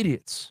around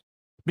idiots?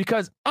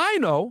 Because I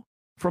know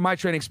from my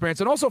training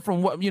experience and also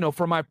from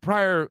from my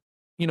prior,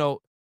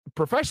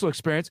 professional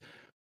experience,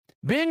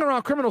 being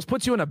around criminals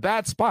puts you in a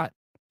bad spot.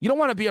 You don't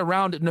want to be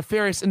around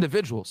nefarious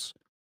individuals,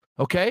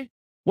 okay?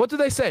 What do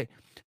they say?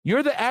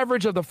 You're the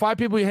average of the 5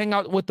 people you hang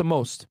out with the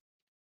most.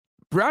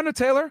 Breonna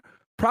Taylor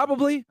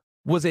probably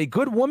was a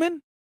good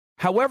woman.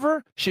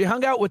 However, she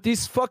hung out with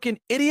these fucking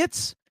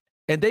idiots,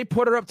 and they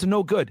put her up to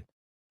no good.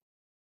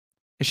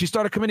 And she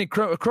started committing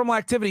criminal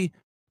activity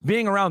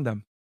being around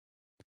them.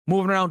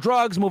 Moving around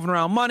drugs, moving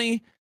around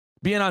money,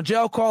 being on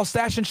jail calls,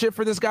 stashing shit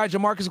for this guy,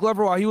 Jamarcus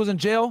Glover, while he was in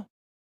jail.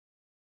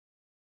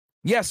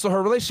 Yes, so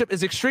her relationship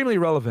is extremely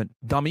relevant,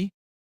 dummy.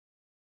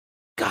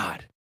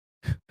 God.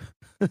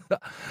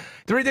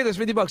 The ridiculous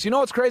 $50. You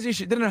know what's crazy?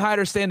 She didn't hide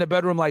or stay in the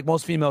bedroom like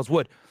most females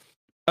would.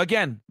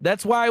 Again,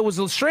 that's why it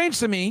was strange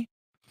to me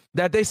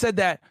that they said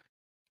that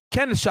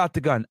Kenneth shot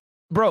the gun.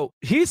 Bro,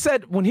 he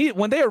said when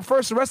they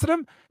first arrested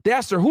him, they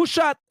asked her, who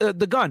shot the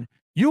gun?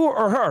 You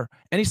or her?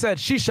 And he said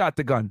she shot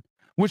the gun,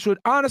 which would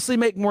honestly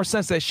make more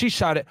sense that she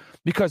shot it,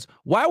 because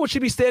why would she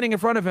be standing in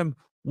front of him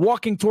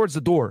walking towards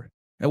the door?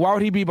 And why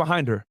would he be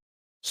behind her?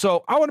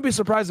 So I wouldn't be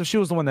surprised if she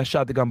was the one that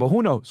shot the gun, but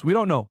who knows? We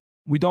don't know.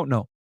 We don't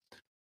know.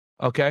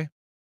 Okay.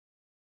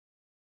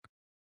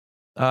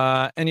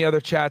 Any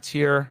other chats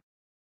here?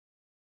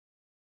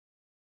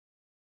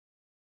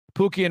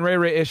 Pookie and Ray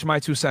Ray ish, my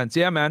 2 cents.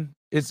 Yeah, man.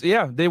 They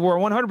were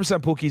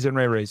 100% Pookies and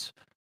Ray Rays.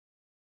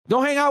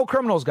 Don't hang out with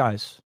criminals,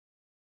 guys.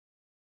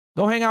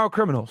 Don't hang out with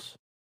criminals.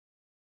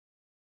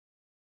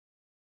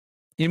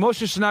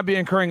 Emotions should not be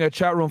incurring a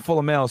chat room full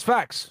of males.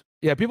 Facts.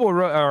 Yeah, people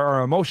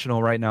are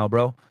emotional right now,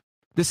 bro.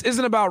 This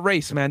isn't about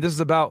race, man. This is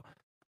about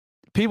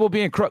people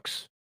being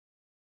crooks.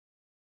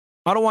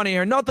 I don't want to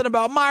hear nothing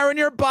about Myron,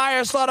 you're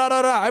biased. Da, da,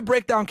 da, da. I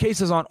break down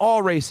cases on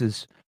all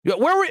races.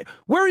 Where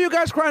were you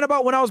guys crying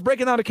about when I was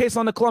breaking down a case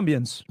on the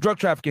Colombians, drug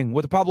trafficking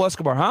with Pablo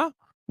Escobar, huh?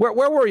 Where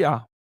were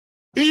y'all?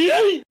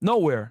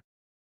 Nowhere.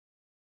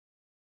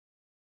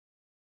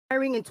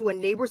 Firing into a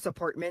neighbor's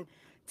apartment,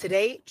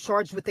 today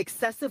charged with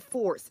excessive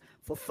force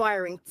for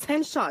firing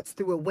 10 shots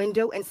through a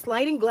window and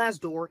sliding glass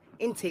door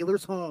in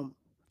Taylor's home.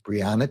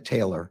 Breonna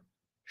Taylor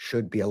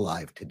should be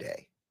alive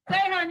today. Say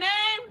her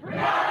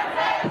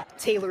name.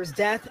 Taylor's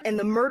death and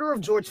the murder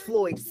of George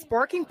Floyd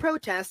sparking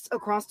protests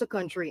across the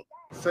country.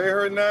 Say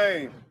her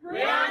name.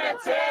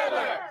 Breonna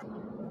Taylor.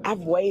 I've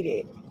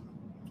waited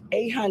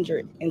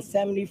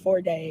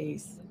 874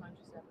 days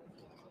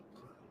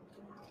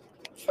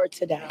for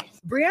today.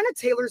 Breonna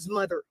Taylor's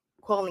mother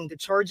calling the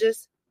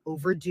charges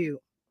overdue.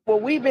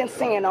 What we've been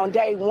saying on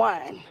day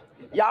one,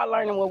 y'all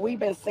learning what we've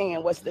been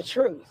saying was the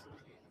truth,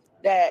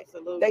 that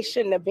they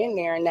shouldn't have been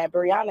there and that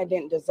Breonna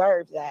didn't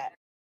deserve that.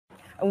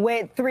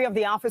 With 3 of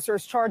the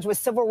officers charged with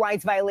civil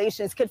rights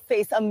violations could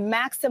face a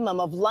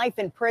maximum of life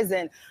in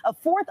prison. A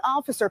 4th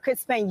officer could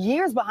spend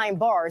years behind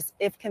bars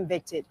if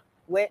convicted.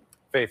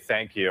 Faith,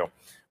 thank you.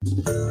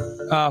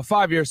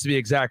 5 years to be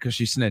exact because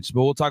she snitched,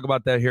 but we'll talk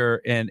about that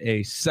here in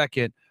a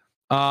second.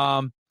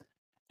 And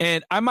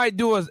I might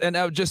do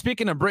just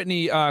speaking of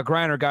Brittany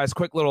Griner, guys,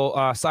 quick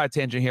little side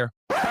tangent here.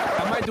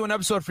 I might do an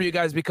episode for you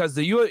guys because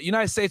the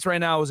United States right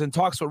now is in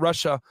talks with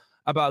Russia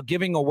about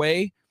giving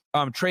away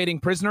trading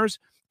prisoners.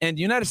 And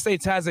the United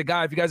States has a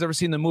guy, if you guys ever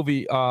seen the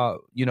movie,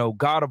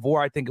 God of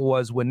War, I think it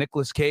was, with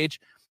Nicolas Cage.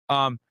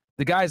 The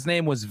guy's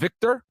name was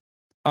Victor.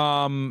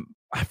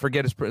 I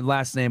forget his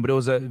last name, but it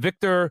was a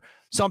Victor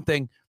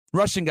something,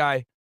 Russian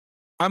guy.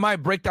 I might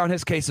break down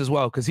his case as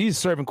well because he's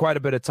serving quite a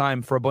bit of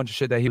time for a bunch of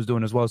shit that he was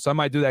doing as well. So I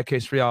might do that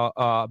case for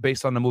y'all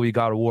based on the movie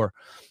God of War.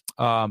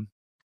 All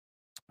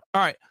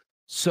right.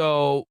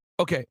 So,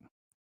 okay.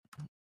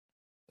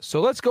 So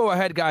let's go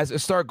ahead, guys,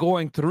 and start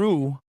going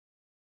through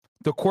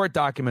the court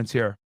documents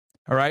here.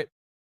 All right.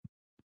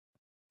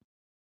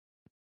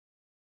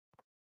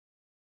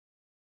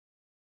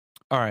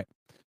 All right.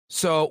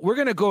 So we're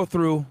going to go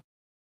through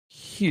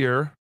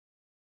here.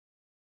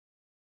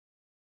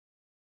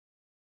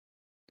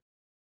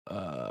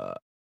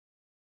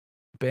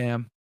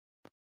 Bam.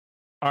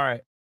 All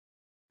right.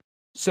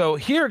 So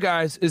here,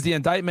 guys, is the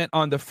indictment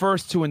on the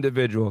first 2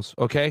 individuals.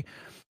 Okay.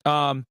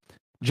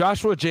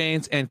 Joshua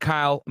James and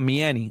Kyle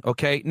Miani.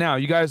 Okay. Now,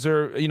 you guys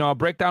are, I'll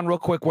break down real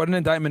quick what an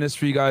indictment is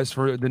for you guys,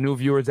 for the new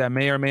viewers that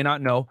may or may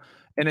not know.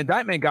 An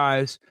indictment,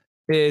 guys,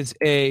 is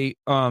a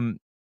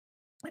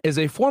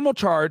formal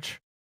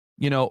charge,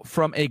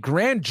 from a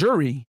grand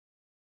jury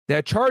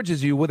that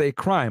charges you with a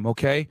crime.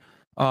 Okay.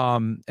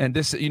 And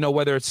this,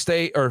 whether it's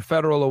state or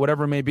federal or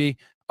whatever it may be,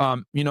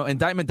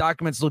 indictment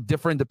documents look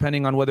different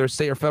depending on whether it's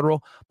state or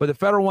federal, but the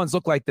federal ones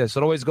look like this.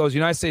 It always goes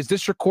United States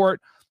District Court.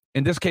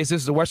 In this case,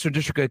 this is the Western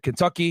District of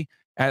Kentucky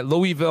at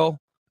Louisville.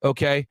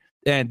 Okay.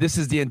 And this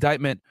is the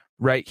indictment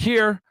right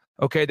here.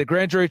 Okay. The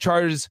grand jury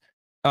charges,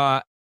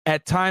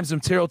 at times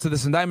material to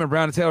this indictment,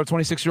 Breonna Taylor, a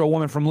 26-year-old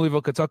woman from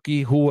Louisville,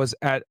 Kentucky, who was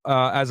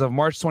as of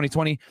March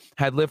 2020,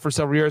 had lived for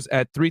several years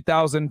at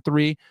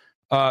 3003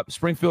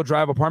 Springfield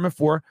Drive, apartment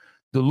 4,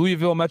 the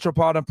Louisville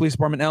Metropolitan Police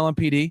Department,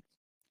 LMPD.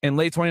 In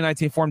late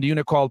 2019, formed a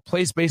unit called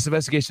Place-Based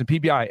Investigation,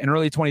 PBI. In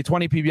early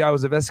 2020, PBI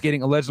was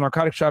investigating alleged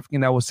narcotics trafficking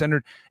that was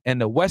centered in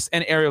the West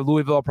End area of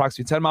Louisville,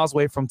 approximately 10 miles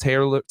away from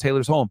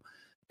Taylor's home.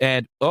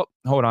 And,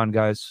 hold on,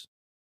 guys.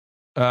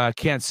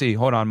 Can't see.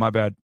 Hold on, my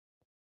bad.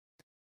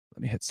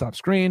 Let me hit stop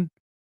screen.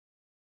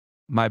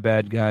 My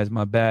bad, guys.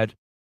 My bad.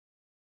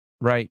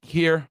 Right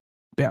here.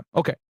 Bam.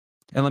 Okay.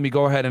 And let me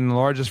go ahead and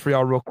enlarge this for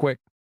y'all real quick.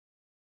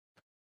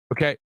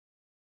 Okay.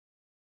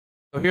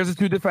 So here's the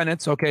 2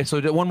 defendants. Okay, so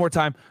one more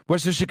time.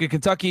 Western District of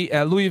Kentucky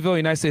at Louisville,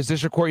 United States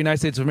District Court, United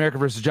States of America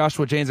versus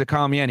Joshua James and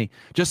Kyle Miani.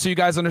 Just so you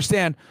guys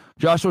understand,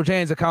 Joshua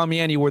James and Kyle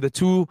Miani were the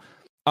 2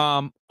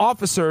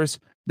 officers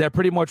that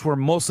pretty much were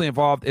mostly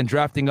involved in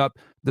drafting up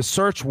the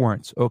search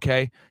warrants,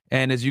 okay?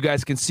 And as you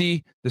guys can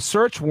see, the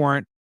search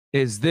warrant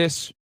is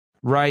this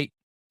right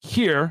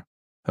here,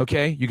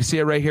 okay? You can see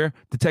it right here.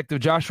 Detective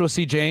Joshua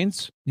C.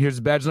 James. Here's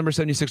the badge number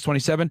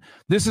 7627.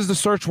 This is the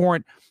search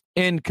warrant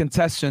in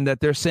contention that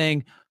they're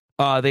saying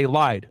they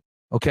lied,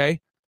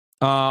 okay?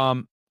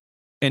 And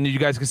you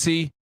guys can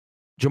see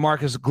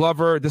Jamarcus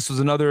Glover. This was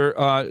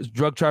another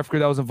drug trafficker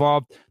that was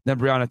involved. Then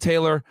Breonna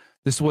Taylor.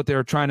 This is what they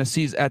were trying to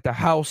seize at the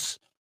house,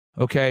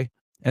 okay?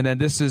 And then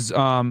this is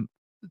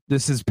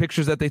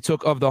pictures that they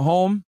took of the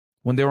home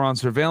when they were on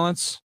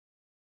surveillance,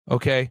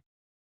 okay?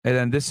 And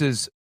then this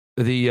is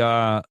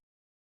the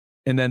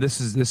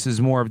this is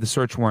more of the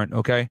search warrant,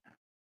 okay?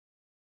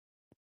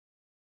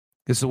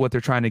 This is what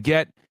they're trying to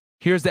get.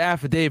 Here's the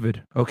affidavit,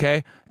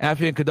 okay?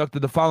 Affidavit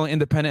conducted the following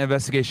independent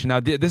investigation. Now,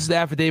 this is the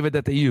affidavit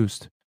that they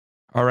used,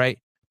 all right,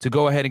 to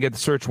go ahead and get the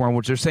search warrant,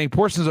 which they're saying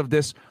portions of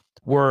this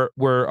were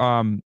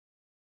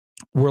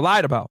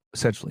lied about,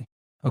 essentially,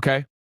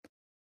 okay?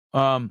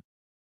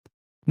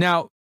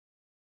 Now,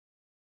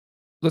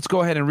 let's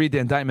go ahead and read the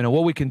indictment. And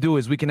what we can do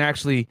is we can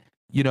actually,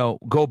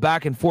 go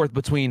back and forth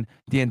between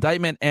the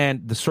indictment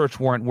and the search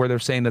warrant where they're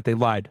saying that they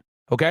lied,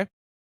 okay?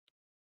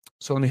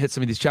 So let me hit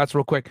some of these chats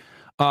real quick.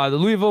 The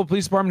Louisville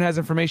Police Department has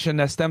information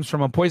that stems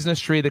from a poisonous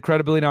tree. The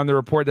credibility on the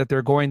report that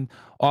they're going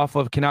off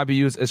of cannot be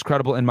used as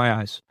credible in my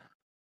eyes.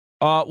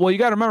 Well, you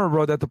got to remember,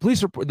 bro, that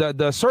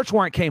the search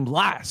warrant came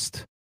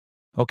last.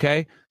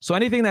 Okay, so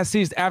anything that's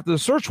seized after the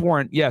search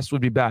warrant, yes,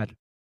 would be bad,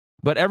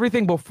 but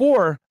everything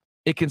before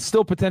it can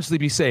still potentially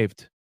be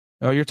saved.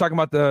 You're talking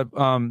about the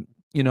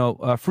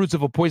fruits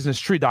of a poisonous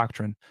tree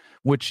doctrine,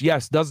 which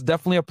yes does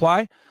definitely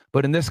apply,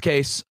 but in this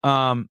case,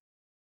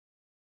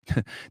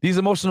 these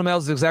emotional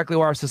males is exactly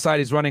why our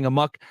society is running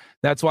amok.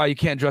 That's why you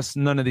can't trust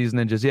none of these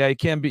ninjas. Yeah,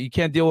 you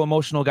can't deal with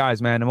emotional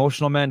guys, man.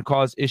 Emotional men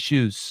cause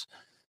issues.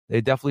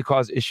 They definitely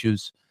cause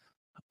issues.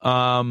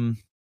 Got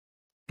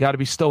to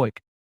be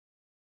stoic.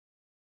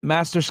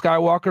 Master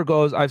Skywalker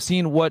goes, I've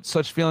seen what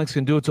such feelings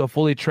can do to a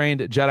fully trained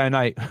Jedi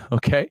Knight.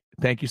 Okay,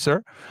 thank you,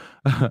 sir.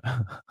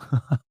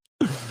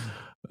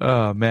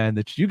 Oh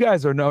man, you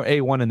guys are no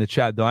A1 in the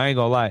chat though. I ain't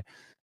gonna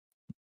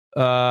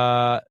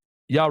lie.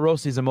 Y'all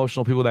roast these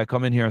emotional people that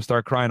come in here and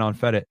start crying on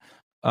Fedit.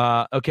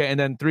 Okay, and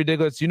then 3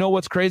 Diglets. You know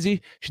what's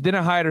crazy? She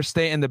didn't hide or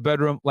stay in the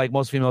bedroom like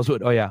most females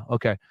would. Oh yeah,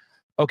 okay.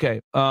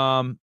 Okay.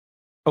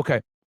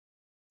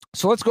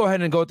 So let's go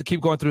ahead and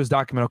keep going through this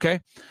document, okay?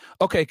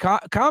 Okay, Kyle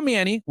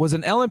Miani was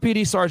an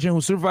LMPD sergeant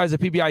who supervised the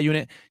PBI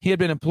unit. He had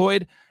been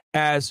employed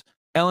as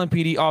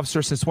LMPD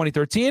officer since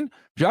 2013.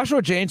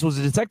 Joshua James was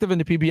a detective in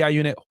the PBI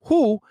unit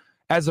who,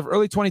 as of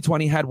early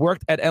 2020, had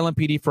worked at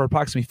LMPD for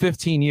approximately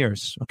 15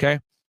 years, okay?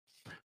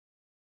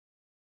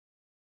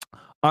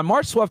 On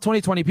March 12,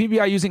 2020,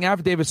 PBI, using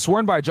affidavits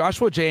sworn by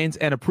Joshua James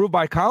and approved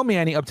by Kyle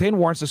Miani, obtained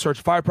warrants to search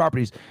 5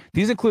 properties.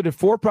 These included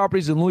 4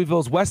 properties in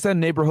Louisville's West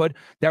End neighborhood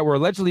that were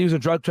allegedly used in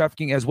drug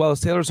trafficking, as well as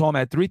Taylor's home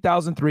at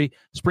 3003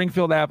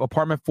 Springfield Ave,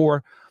 apartment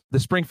 4, the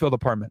Springfield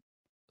apartment.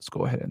 Let's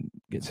go ahead and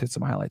hit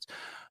some highlights.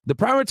 The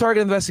primary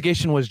target of the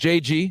investigation was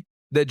JG.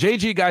 The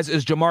JG, guys,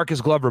 is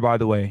Jamarcus Glover, by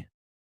the way.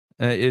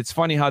 It's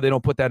funny how they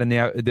don't put that in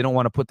there. They don't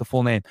want to put the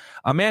full name.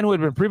 A man who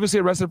had been previously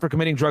arrested for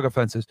committing drug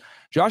offenses.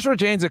 Joshua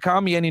James and Kyle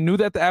Miani knew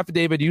that the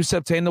affidavit used to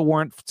obtain the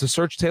warrant to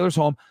search Taylor's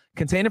home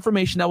contained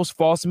information that was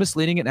false,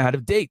 misleading, and out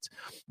of date.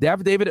 The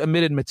affidavit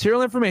omitted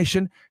material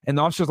information, and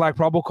the officers lacked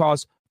probable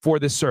cause for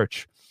this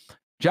search.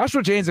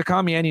 Joshua James and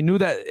Kyle Miani knew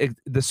that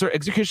the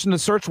execution of the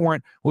search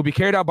warrant would be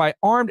carried out by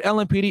armed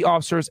LMPD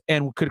officers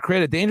and could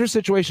create a dangerous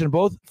situation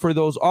both for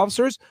those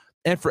officers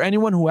and for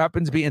anyone who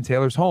happened to be in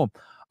Taylor's home.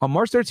 On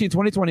March 13,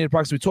 2020, at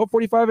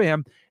approximately 12:45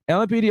 a.m.,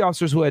 LMPD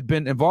officers who had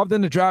been involved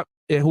in the draft,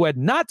 who had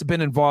not been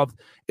involved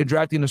in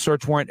drafting the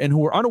search warrant and who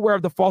were unaware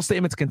of the false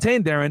statements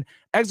contained therein,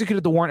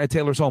 executed the warrant at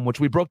Taylor's home, which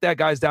we broke that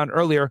guys down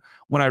earlier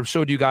when I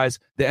showed you guys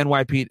the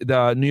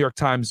the New York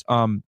Times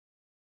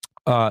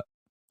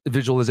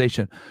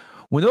visualization.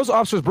 When those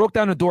officers broke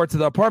down the door to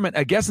the apartment,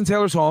 a guest in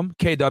Taylor's home,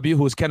 KW,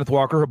 who was Kenneth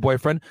Walker, her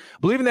boyfriend,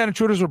 believing that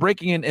intruders were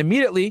breaking in,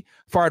 immediately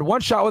fired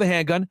 1 shot with a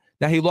handgun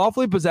that he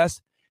lawfully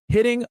possessed,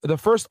 hitting the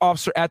first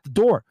officer at the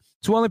door.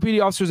 2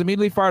 LMPD officers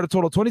immediately fired a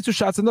total of 22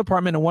 shots in the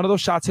apartment, and one of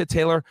those shots hit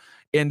Taylor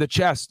in the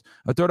chest.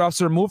 A 3rd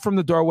officer moved from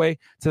the doorway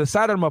to the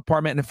side of the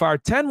apartment and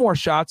fired 10 more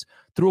shots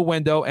through a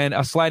window and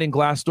a sliding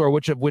glass door,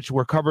 which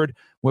were covered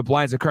with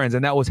blinds and curtains.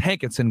 And that was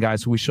Hankinson,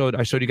 guys, who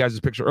I showed you guys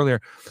this picture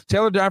earlier.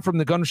 Taylor died from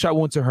the gunshot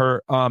wound to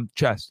her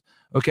chest.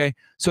 Okay,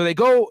 so they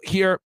go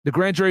here. The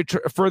grand jury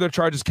further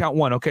charges count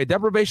 1. Okay,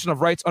 deprivation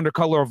of rights under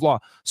color of law.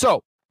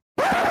 So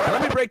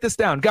let me break this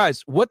down,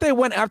 guys. What they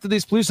went after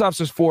these police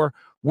officers for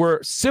were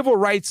civil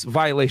rights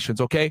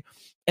violations, okay?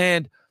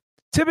 And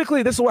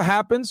typically this is what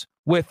happens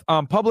with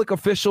public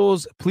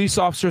officials, police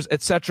officers,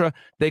 etc.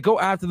 They go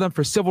after them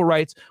for civil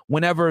rights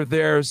whenever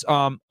there's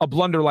a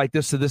blunder like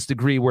this to this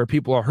degree where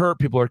people are hurt,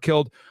 people are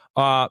killed,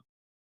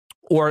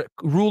 or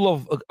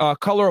rule of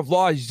color of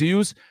law is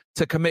used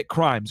to commit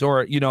crimes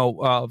or,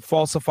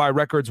 falsify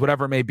records,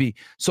 whatever it may be.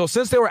 So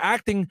since they were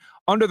acting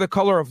under the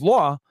color of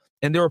law,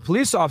 and there were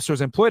police officers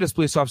employed as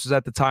police officers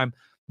at the time,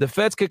 the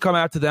feds could come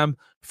after them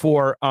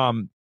for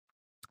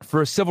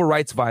civil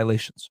rights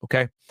violations,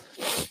 okay?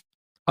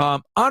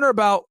 On or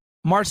about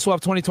March 12,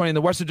 2020, in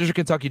the Western District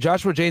of Kentucky,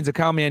 Joshua James and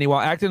Kyle Miani, while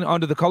acting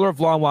under the color of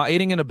law and while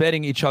aiding and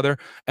abetting each other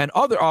and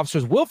other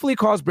officers, willfully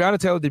caused Breonna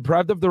Taylor,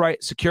 deprived of the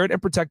right secured and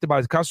protected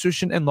by the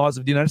Constitution and laws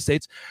of the United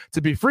States,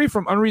 to be free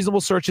from unreasonable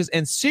searches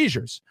and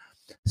seizures.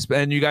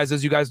 And you guys,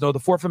 as you guys know, the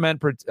Fourth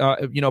Amendment,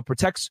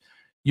 protects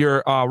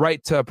your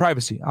right to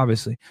privacy,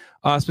 obviously.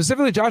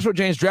 Specifically, Joshua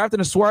James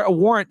drafted and swore a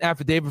warrant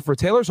affidavit for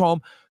Taylor's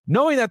home,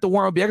 knowing that the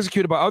warrant would be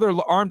executed by other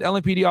armed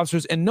LMPD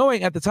officers and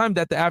knowing at the time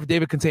that the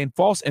affidavit contained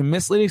false and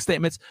misleading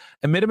statements,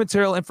 omitted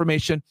material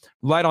information,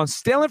 relied on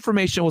stale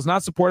information, was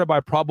not supported by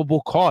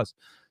probable cause.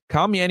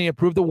 Cal Miani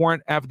approved the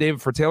warrant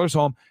affidavit for Taylor's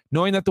home,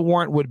 knowing that the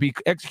warrant would be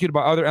executed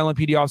by other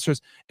LMPD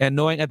officers and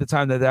knowing at the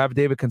time that the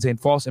affidavit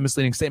contained false and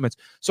misleading statements.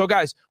 So,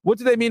 guys, what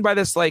do they mean by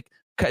this? Like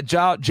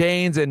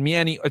Janes and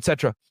Miani,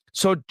 etc.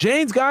 So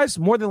Janes, guys,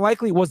 more than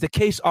likely was the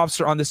case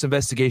officer on this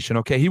investigation.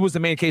 Okay, he was the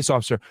main case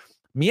officer.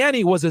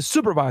 Miani was a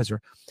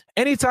supervisor.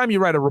 Anytime you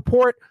write a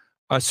report,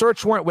 a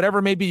search warrant, whatever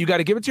it may be, you got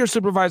to give it to your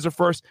supervisor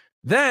first.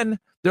 Then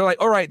they're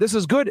like, all right, this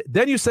is good.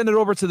 Then you send it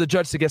over to the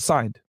judge to get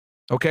signed.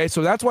 Okay,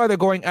 so that's why they're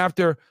going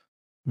after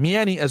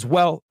Miani as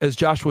well as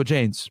Joshua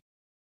Janes.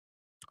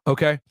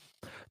 Okay,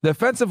 the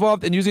offense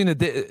involved in using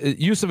the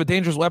use of a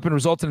dangerous weapon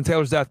resulted in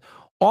Taylor's death,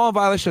 all in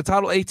violation of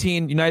Title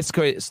 18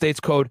 United States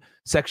Code,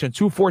 Section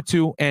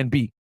 242 and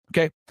B.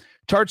 Okay,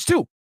 Charge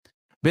 2,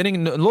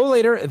 beginning no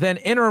later than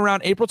in or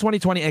around April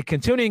 2020 and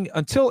continuing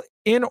until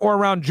in or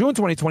around June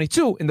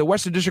 2022 in the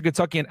Western District of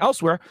Kentucky and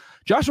elsewhere,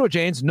 Joshua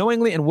Janes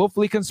knowingly and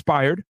willfully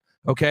conspired,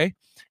 okay,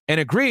 and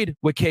agreed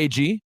with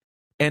KG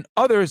and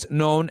others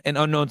known and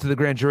unknown to the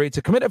grand jury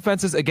to commit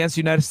offenses against the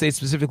United States,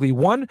 specifically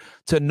 1,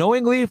 to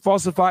knowingly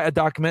falsify a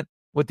document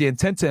with the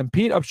intent to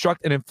impede,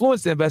 obstruct, and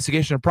influence the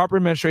investigation and proper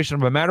administration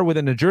of a matter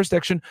within the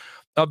jurisdiction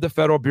of the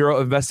Federal Bureau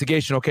of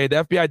Investigation. Okay,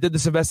 the FBI did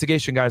this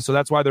investigation, guys, so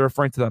that's why they're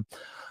referring to them.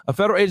 A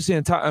federal agency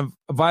in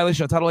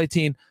violation of Title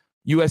 18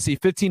 USC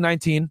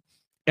 1519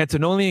 and to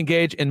knowingly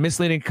engage in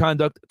misleading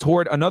conduct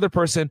toward another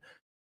person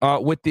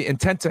with the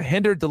intent to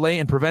hinder, delay,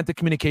 and prevent the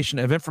communication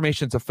of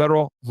information to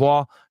federal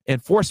law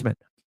enforcement.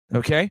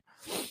 Okay?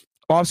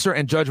 Officer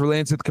and judge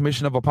relating to the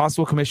commission of a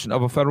possible commission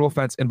of a federal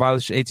offense in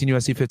violation of 18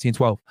 USC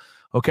 1512.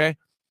 Okay?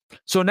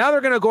 So now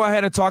they're going to go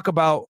ahead and talk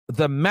about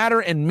the matter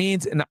and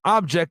means and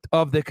object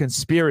of the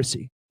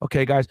conspiracy.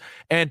 Okay, guys?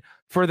 And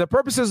for the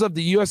purposes of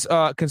the U.S.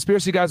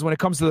 Conspiracy, guys, when it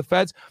comes to the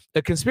feds,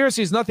 the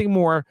conspiracy is nothing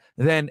more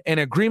than an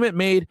agreement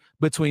made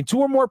between 2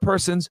 or more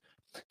persons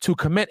to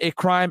commit a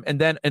crime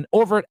and then an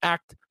overt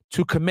act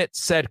to commit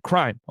said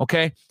crime.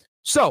 Okay?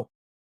 So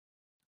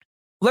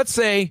let's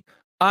say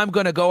I'm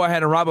going to go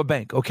ahead and rob a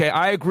bank. Okay?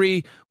 I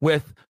agree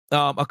with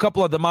a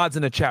couple of the mods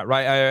in the chat,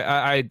 right?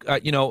 I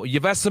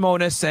Yves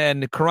Simonis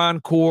and Karan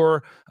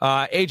Kaur,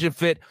 Agent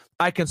Fit,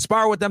 I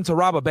conspire with them to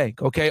rob a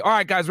bank. Okay. All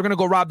right, guys, we're going to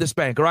go rob this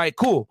bank. All right,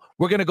 cool.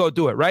 We're going to go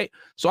do it. Right.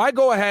 So I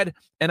go ahead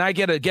and I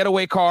get a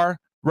getaway car.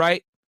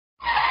 Right.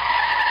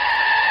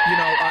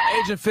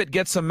 Agent Fit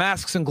gets some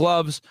masks and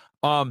gloves.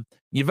 Yves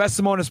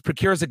Simonis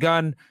procures a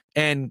gun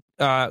and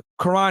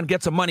Karan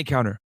gets a money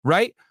counter.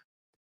 Right.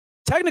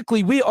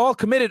 Technically, we all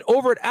committed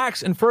overt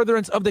acts in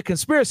furtherance of the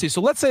conspiracy.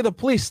 So let's say the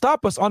police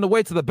stop us on the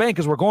way to the bank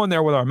as we're going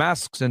there with our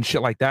masks and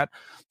shit like that.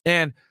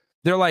 And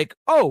they're like,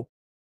 oh,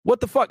 what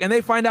the fuck? And they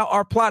find out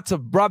our plot to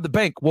rob the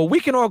bank. Well, we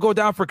can all go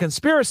down for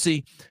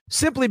conspiracy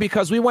simply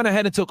because we went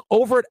ahead and took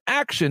overt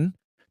action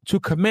to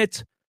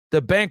commit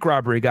the bank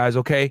robbery, guys,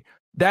 okay?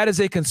 That is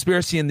a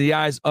conspiracy in the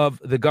eyes of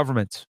the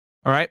government,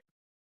 all right?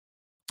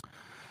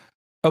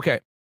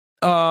 Okay.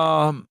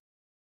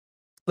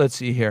 Let's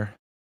see here.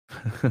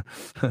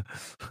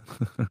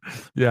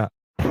 Yeah.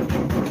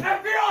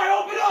 FBI,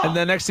 open up! And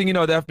the next thing you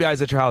know, the FBI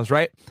is at your house,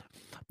 right?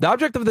 The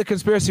object of the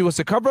conspiracy was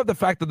to cover up the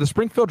fact that the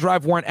Springfield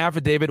Drive warrant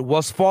affidavit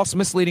was false,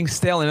 misleading,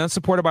 stale, and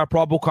unsupported by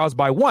probable cause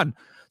by 1,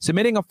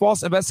 submitting a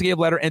false investigative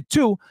letter, and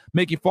 2,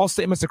 making false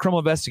statements to criminal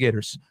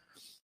investigators.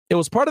 It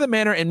was part of the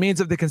manner and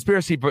means of the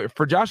conspiracy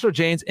for Joshua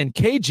Janes and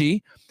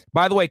KG.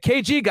 By the way,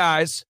 KG,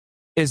 guys,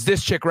 is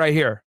this chick right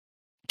here,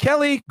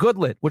 Kelly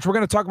Goodlet, which we're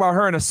going to talk about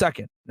her in a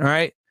second, all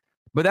right?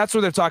 But that's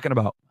what they're talking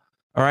about,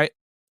 all right?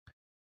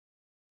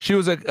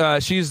 She's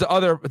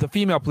the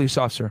female police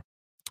officer,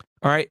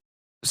 all right?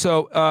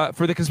 So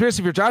for the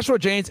conspiracy for Joshua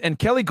Janes and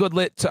Kelly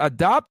Goodlet to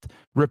adopt,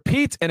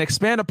 repeat, and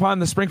expand upon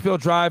the Springfield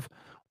Drive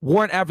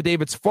warrant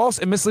affidavit's false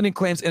and misleading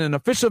claims in an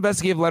official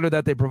investigative letter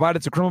that they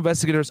provided to criminal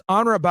investigators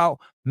on or about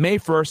May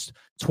 1st,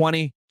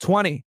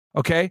 2020,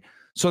 okay?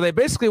 So they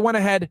basically went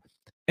ahead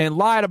and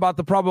lied about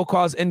the probable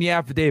cause in the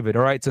affidavit,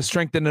 all right, to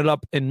strengthen it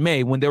up in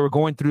May when they were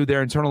going through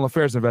their internal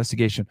affairs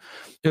investigation.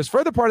 It was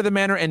further part of the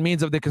manner and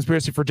means of the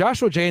conspiracy for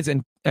Joshua Janes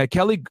and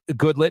Kelly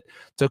Goodlet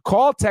to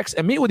call, text,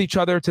 and meet with each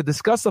other to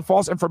discuss the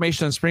false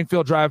information in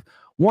Springfield Drive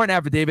warrant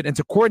affidavit and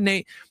to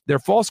coordinate their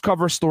false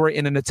cover story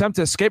in an attempt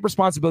to escape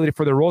responsibility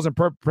for their roles in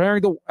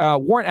preparing the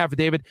warrant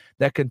affidavit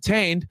that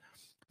contained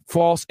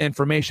false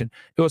information.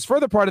 It was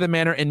further part of the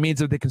manner and means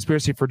of the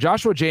conspiracy for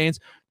Joshua Janes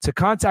to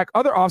contact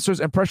other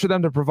officers and pressure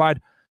them to provide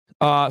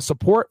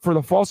support for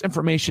the false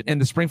information in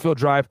the Springfield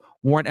Drive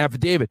warrant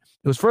affidavit.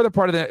 It was further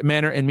part of the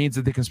manner and means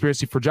of the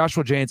conspiracy for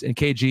Joshua Janes and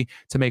KG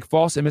to make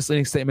false and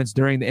misleading statements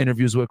during the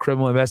interviews with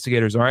criminal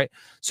investigators. All right.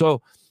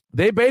 So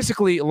they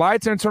basically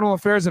lied to internal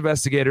affairs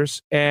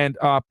investigators and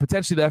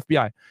potentially the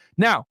FBI.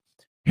 Now,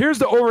 here's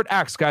the overt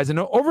acts, guys. And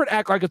the overt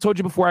act, like I told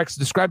you before, I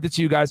described it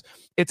to you guys.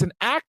 It's an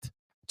act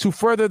to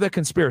further the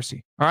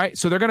conspiracy. All right.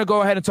 So they're going to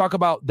go ahead and talk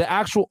about the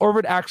actual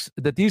overt acts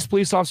that these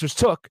police officers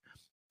took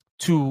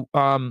to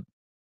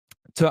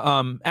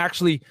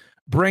actually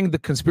bring the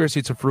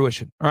conspiracy to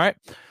fruition. All right.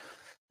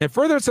 In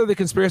furtherance of the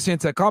conspiracy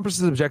and to accomplish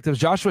his objectives,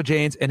 Joshua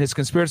Janes and his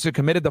conspiracy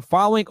committed the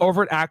following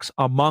overt acts,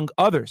 among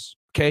others.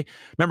 Okay,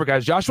 remember,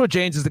 guys, Joshua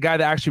Janes is the guy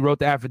that actually wrote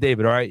the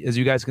affidavit. All right, as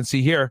you guys can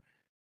see here,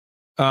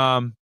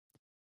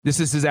 this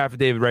is his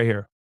affidavit right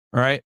here.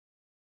 All right.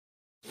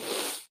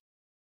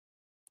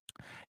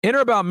 In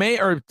or about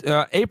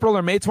April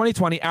or May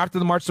 2020, after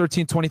the March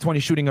 13, 2020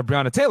 shooting of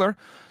Breonna Taylor,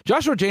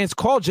 Joshua Janes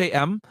called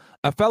JM,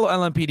 a fellow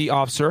LMPD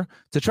officer,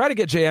 to try to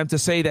get JM to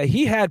say that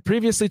he had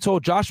previously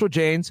told Joshua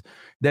Janes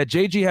that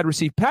JG had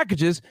received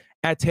packages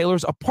at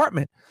Taylor's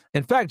apartment.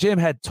 In fact, JM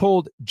had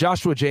told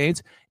Joshua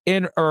Janes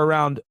in or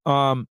around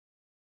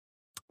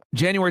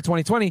January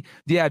 2020,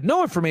 they had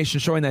no information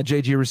showing that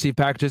JG received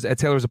packages at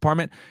Taylor's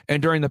apartment.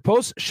 And during the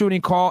post-shooting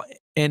call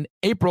in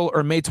April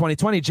or May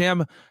 2020,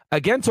 JM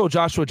again told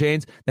Joshua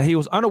Janes that he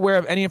was unaware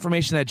of any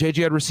information that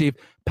JG had received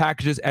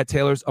packages at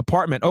Taylor's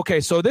apartment.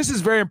 Okay, so this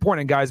is very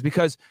important, guys,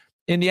 because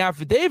in the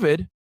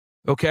affidavit,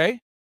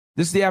 okay,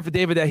 this is the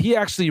affidavit that he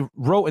actually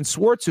wrote and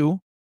swore to,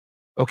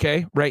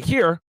 okay, right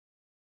here.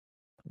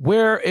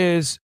 Where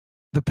is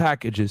the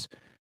packages?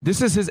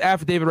 This is his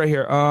affidavit right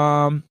here.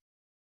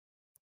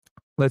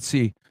 Let's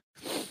see.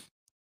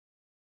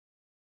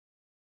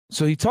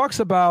 So he talks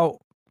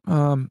about,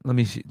 let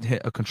me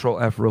hit a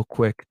Control F real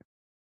quick.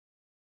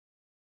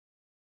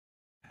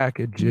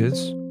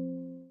 Packages.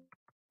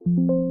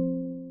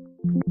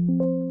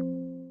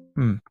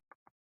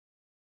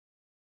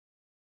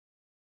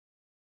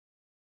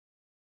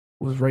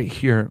 Was right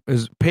here.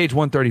 Is page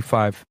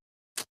 135.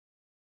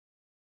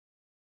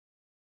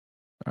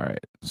 All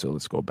right, so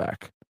let's go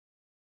back.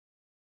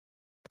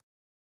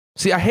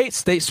 See, I hate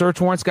state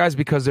search warrants, guys,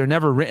 because they're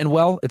never written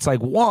well. It's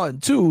like 1,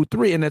 2,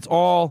 3, and it's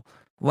all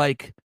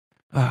like,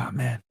 oh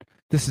man,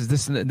 this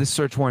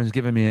search warrant is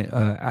giving me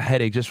a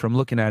headache just from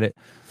looking at it.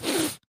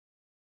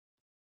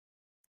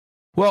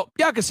 Well,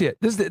 y'all can see it.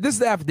 This is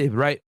the affidavit,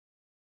 right?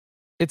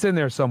 It's in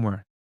there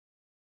somewhere.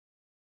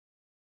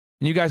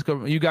 And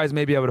you guys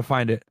may be able to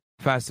find it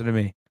faster than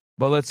me.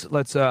 But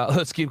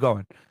let's keep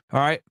going. All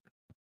right.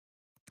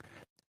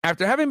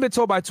 After having been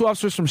told by 2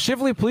 officers from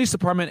Shively Police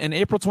Department in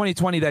April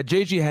 2020 that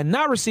JG had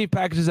not received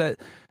packages at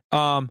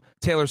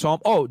Taylor's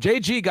home. Oh,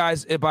 JG,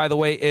 guys, by the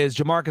way, is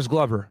Jamarcus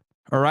Glover.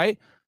 All right.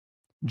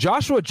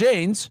 Joshua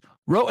Janes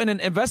wrote in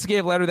an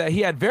investigative letter that he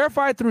had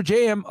verified through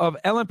JM of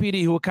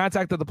LMPD, who had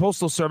contacted the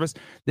Postal Service,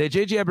 that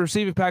JG had been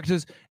receiving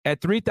packages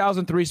at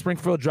 3003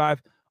 Springfield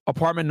Drive,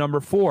 apartment number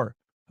 4.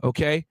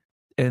 Okay.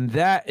 And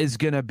that is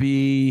going to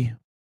be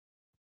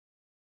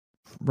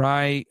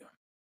right.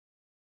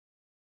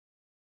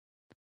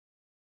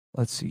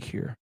 Let's see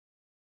here.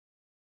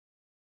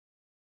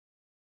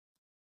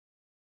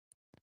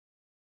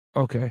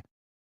 Okay.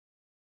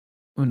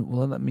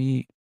 Well, let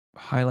me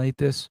highlight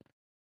this.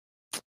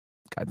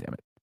 God damn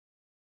it.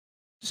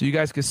 So you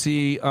guys can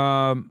see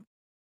poll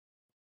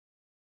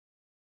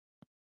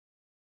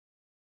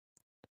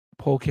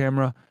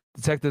camera.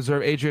 Detectives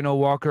observe Adrian O.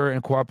 Walker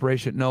in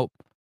cooperation. Nope.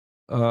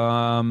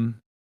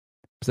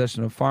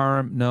 Possession of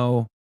firearm.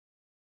 No.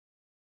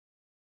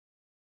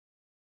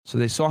 So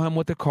they saw him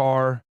with the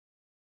car.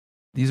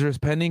 These are his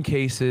pending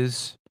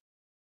cases.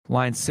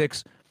 Line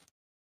 6.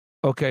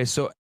 Okay,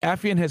 so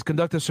Affian has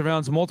conducted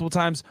surveillance multiple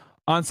times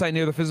on site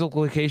near the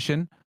physical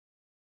location.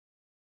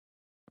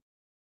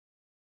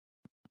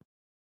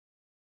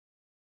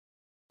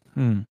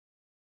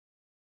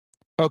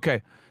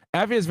 Okay.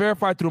 Affian has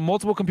verified through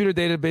multiple computer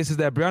databases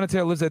that Breonna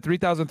Taylor lives at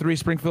 3003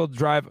 Springfield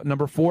Drive,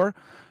 number 4.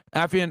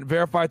 Affian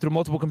verified through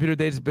multiple computer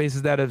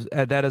databases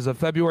that as of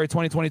February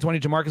 2020,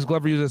 Jamarcus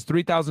Glover uses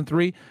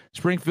 3003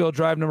 Springfield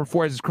Drive, number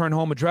 4 as his current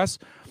home address.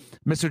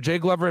 Mr. J.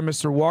 Glover and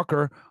Mr.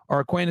 Walker are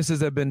acquaintances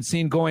that have been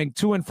seen going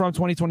to and from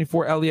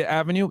 2024 Elliott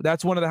Avenue.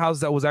 That's one of the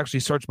houses that was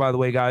actually searched, by the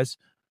way, guys.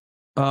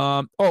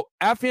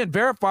 Affian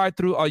verified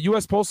through a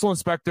U.S. Postal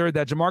Inspector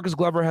that Jamarcus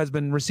Glover has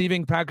been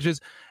receiving packages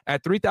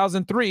at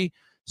 3003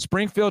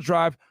 Springfield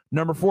Drive,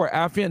 number 4.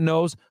 Affian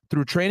knows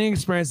through training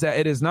experience that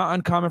it is not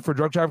uncommon for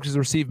drug traffickers to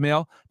receive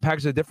mail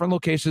packages at different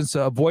locations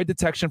to avoid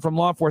detection from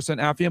law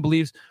enforcement. Affian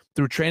believes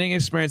through training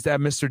experience that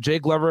Mr. J.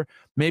 Glover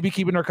may be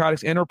keeping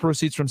narcotics and or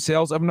proceeds from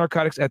sales of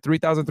narcotics at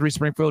 3003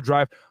 Springfield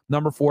Drive,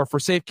 number 4 for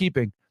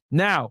safekeeping.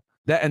 Now,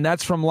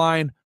 that's from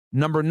line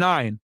number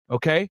 9,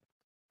 okay?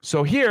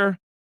 So here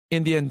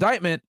in the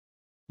indictment,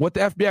 what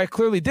the FBI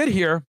clearly did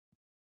here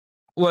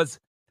was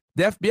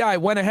the FBI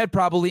went ahead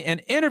probably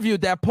and interviewed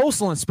that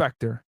postal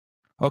inspector.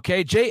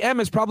 Okay, JM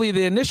is probably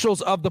the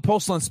initials of the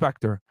postal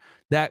inspector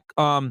that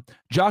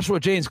Joshua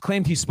Janes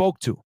claimed he spoke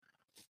to.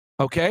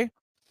 Okay,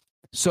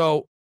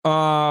 so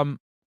oh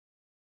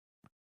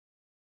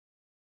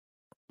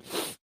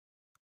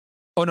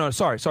no,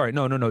 sorry,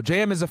 no.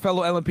 JM is a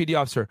fellow LMPD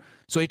officer.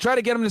 So he tried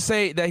to get him to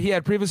say that he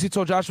had previously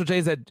told Joshua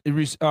Janes that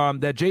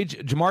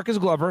Jamarcus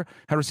Glover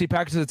had received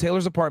packages at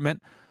Taylor's apartment.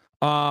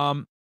 Yeah,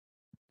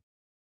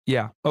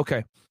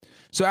 okay.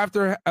 So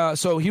after,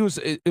 he was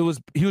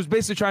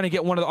basically trying to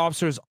get one of the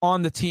officers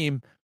on the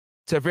team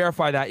to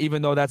verify that,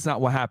 even though that's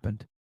not what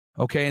happened.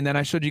 Okay, and then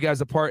I showed you guys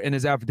the part in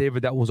his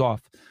affidavit that was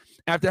off.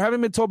 After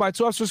having been told by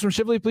 2 officers from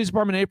Shively Police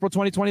Department in April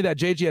 2020 that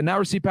JG had not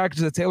received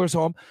packages at Taylor's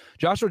home,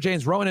 Joshua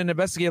James wrote in an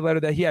investigative letter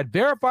that he had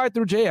verified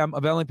through JM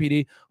of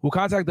LMPD, who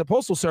contacted the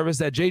Postal Service,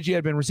 that JG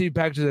had been receiving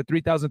packages at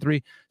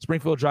 3003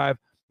 Springfield Drive,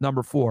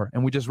 number 4.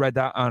 And we just read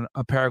that on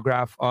a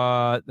paragraph.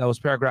 That was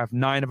paragraph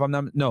 9, if I'm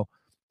not, no,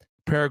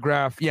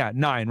 paragraph,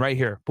 9 right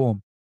here.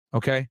 Boom.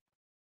 Okay.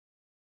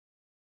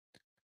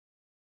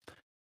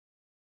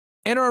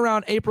 In or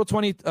around April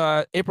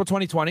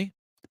 2020,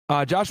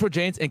 Joshua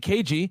James and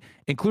KG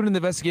included in the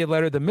investigative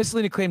letter the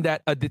misleading claim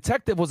that a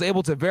detective was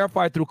able to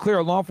verify through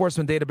clear law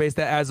enforcement database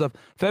that as of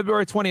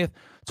February 20th,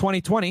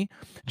 2020,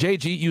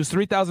 JG used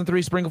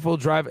 3003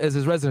 Springfield Drive as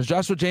his residence.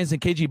 Joshua James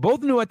and KG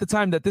both knew at the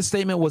time that this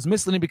statement was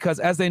misleading because,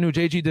 as they knew,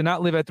 JG did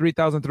not live at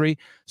 3003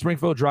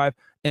 Springfield Drive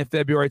in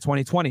February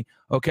 2020.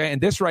 Okay, and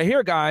this right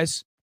here,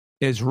 guys,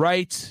 is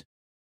right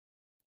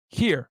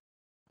here.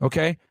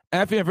 Okay,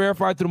 after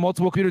verified through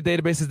multiple computer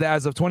databases that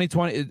as of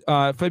 2020,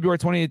 February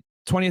 20th,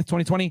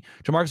 2020,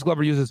 Jamarcus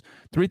Glover uses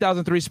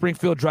 3003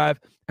 Springfield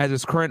Drive as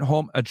his current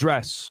home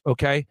address.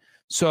 Okay,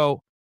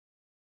 so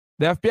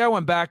the FBI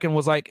went back and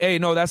was like, "Hey,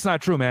 no, that's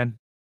not true, man.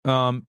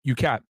 You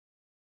cap."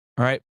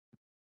 All right.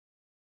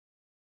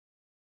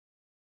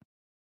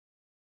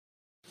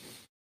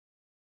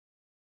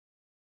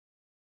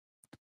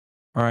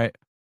 All right.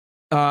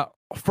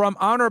 From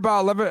on or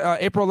about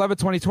April 11,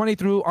 2020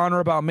 through on or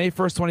about May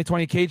 1st,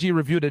 2020, KG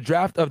reviewed a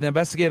draft of the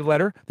investigative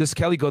letter, this is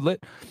Kelly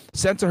Goodlett,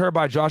 sent to her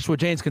by Joshua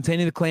James,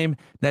 containing the claim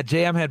that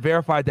JM had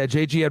verified that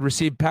JG had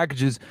received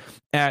packages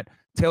at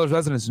Taylor's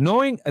residence.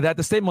 Knowing that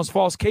the statement was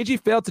false, KG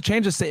failed to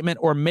change the statement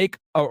or make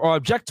or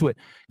object to it.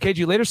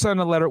 KG later sent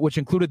a letter which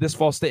included this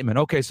false statement.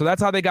 Okay, so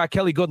that's how they got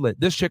Kelly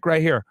Goodlett, this chick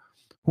right here,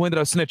 who ended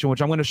up snitching,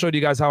 which I'm going to show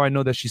you guys how I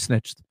know that she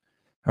snitched.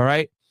 All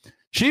right?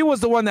 She was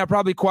the one that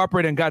probably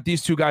cooperated and got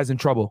these two guys in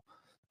trouble.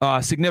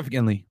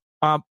 Significantly.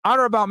 On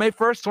or about May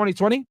 1st,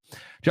 2020,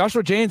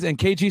 Joshua James and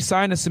KG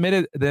signed and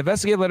submitted the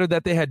investigative letter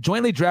that they had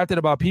jointly drafted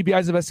about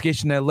PBI's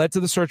investigation that led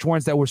to the search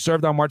warrants that were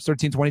served on March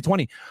 13,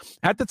 2020.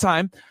 At the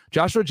time,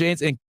 Joshua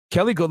James and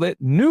Kelly Goodlett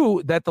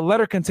knew that the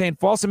letter contained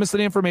false and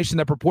misleading information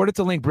that purported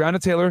to link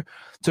Breonna Taylor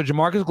to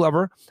Jamarcus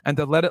Glover, and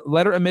the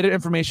letter omitted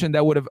information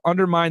that would have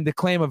undermined the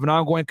claim of an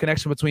ongoing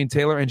connection between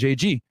Taylor and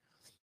JG.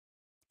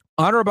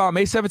 On or about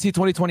May 17,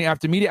 2020,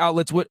 after media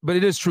outlets, but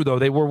it is true, though,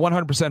 they were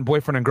 100%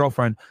 boyfriend and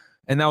girlfriend,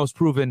 and that was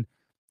proven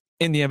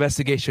in the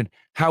investigation.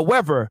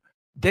 However,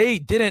 they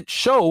didn't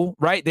show,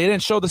 right? They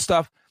didn't show the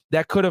stuff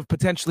that could have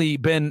potentially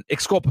been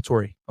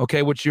exculpatory,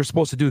 okay, which you're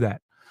supposed to do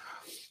that.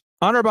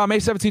 On or about May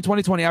 17,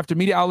 2020, after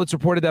media outlets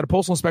reported that a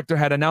postal inspector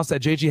had announced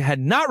that JG had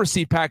not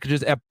received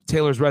packages at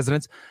Taylor's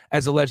residence,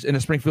 as alleged in a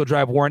Springfield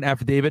Drive warrant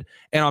affidavit,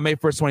 and on May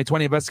 1st,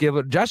 2020,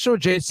 investigator Joshua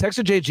James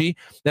texted JG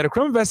that a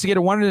criminal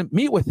investigator wanted to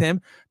meet with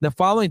him the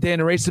following day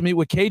and arranged to meet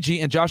with KG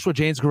in Joshua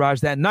James' garage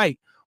that night.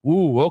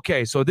 Ooh,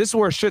 okay, so this is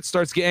where shit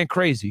starts getting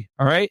crazy,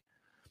 all right?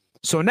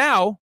 So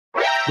now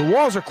the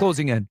walls are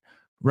closing in,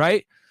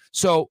 right?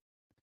 So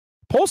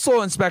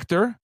postal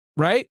inspector,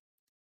 right?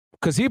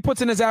 Because he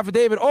puts in his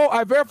affidavit, oh,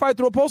 I verified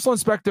through a postal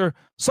inspector,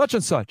 such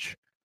and such,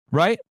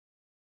 right?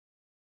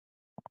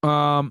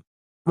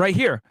 Right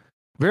here.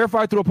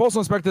 Verified through a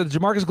postal inspector that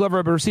Jamarcus Glover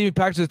had been receiving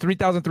packages at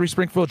 3003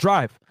 Springfield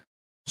Drive.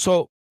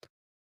 So,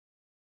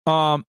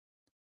 on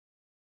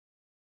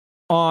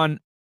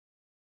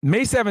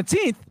May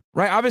 17th,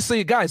 right?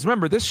 Obviously, guys,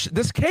 remember, this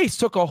case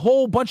took a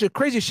whole bunch of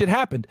crazy shit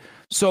happened.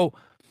 So,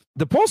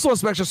 the Postal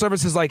Inspection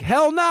Service is like,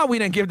 hell no, we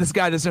didn't give this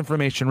guy this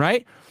information,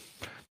 right?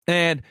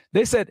 And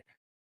they said,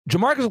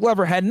 Jamarcus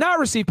Glover had not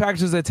received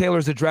packages at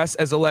Taylor's address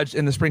as alleged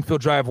in the Springfield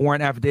Drive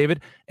warrant affidavit.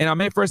 And on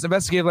May 1st,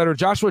 investigative letter,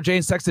 Joshua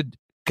James texted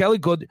Kelly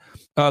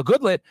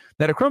Goodlett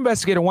that a criminal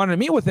investigator wanted to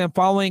meet with him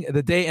following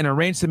the day and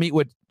arranged to meet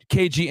with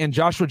KG in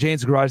Joshua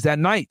James' garage that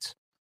night.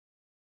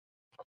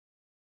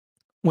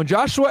 When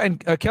Joshua and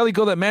Kelly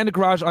Goodlett manned the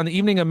garage on the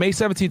evening of May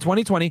 17,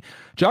 2020,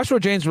 Joshua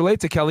James relayed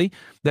to Kelly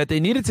that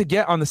they needed to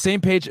get on the same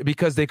page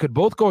because they could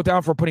both go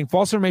down for putting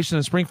false information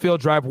in the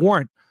Springfield Drive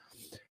warrant.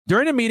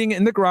 During a meeting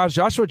in the garage,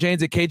 Joshua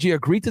James and KG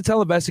agreed to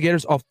tell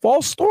investigators a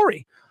false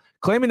story,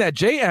 claiming that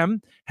JM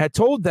had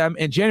told them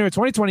in January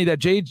 2020 that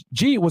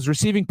JG was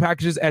receiving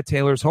packages at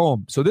Taylor's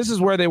home. So this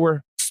is where they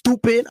were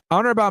stupid.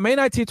 On or about May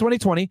 19,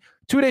 2020,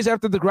 2 days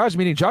after the garage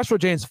meeting, Joshua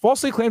James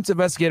falsely claimed to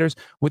investigators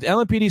with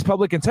LMPD's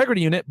Public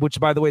Integrity Unit,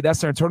 which, by the way,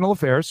 that's their internal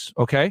affairs,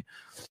 okay?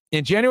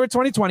 In January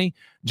 2020,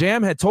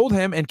 JM had told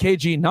him and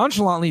KG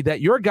nonchalantly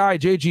that your guy,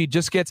 JG,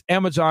 just gets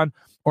Amazon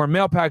or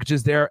mail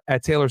packages there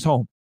at Taylor's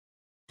home.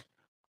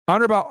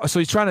 So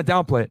he's trying to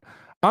downplay it.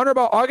 On or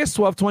about August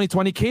 12,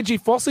 2020,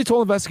 KG falsely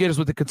told investigators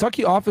with the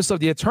Kentucky Office of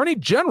the Attorney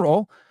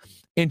General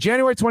in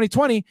January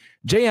 2020,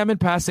 JM in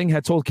passing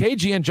had told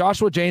KG and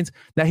Joshua James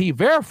that he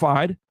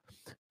verified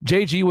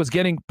JG was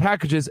getting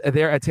packages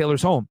there at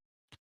Taylor's home.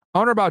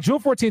 On or about June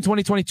 14,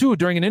 2022,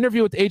 during an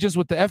interview with agents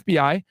with the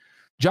FBI,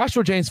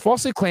 Joshua James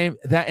falsely claimed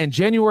that in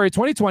January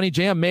 2020,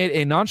 JM made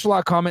a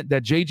nonchalant comment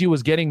that JG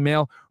was getting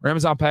mail or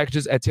Amazon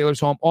packages at Taylor's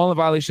home, all in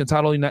violation of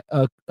Title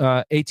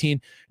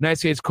 18, United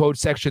States Code,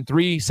 Section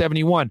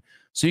 371.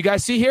 So you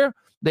guys see here,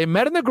 They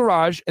met in the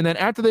garage, and then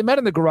after they met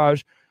in the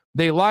garage,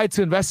 they lied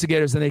to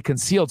investigators and they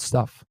concealed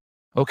stuff,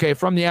 okay,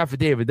 from the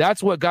affidavit.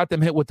 That's what got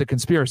them hit with the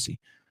conspiracy,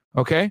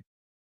 okay?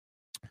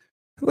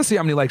 Let's see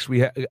how many likes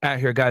we at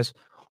here, guys.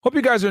 Hope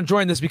you guys are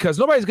enjoying this because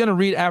nobody's going to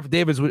read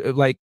affidavits,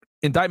 like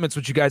indictments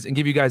with you guys and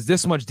give you guys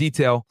this much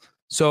detail.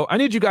 So I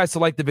need you guys to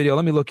like the video.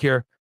 Let me look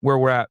here where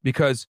we're at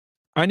because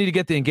I need to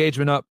get the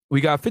engagement up.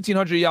 We got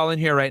 1,500 y'all in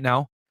here right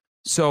now.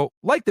 So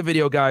like the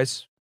video,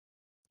 guys,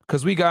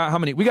 because we got how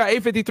many? We got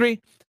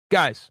 853.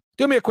 Guys,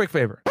 do me a quick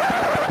favor.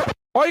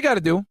 All you got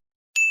to do,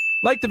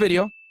 like the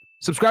video,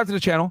 subscribe to the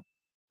channel.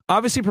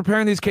 Obviously,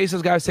 preparing these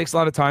cases, guys, takes a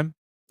lot of time.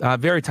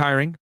 Very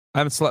tiring. I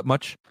haven't slept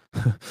much.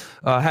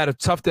 Had a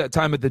tough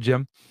time at the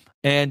gym.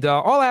 And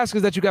all I ask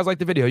is that you guys like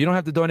the video. You don't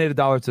have to donate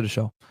 $1 to the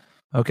show.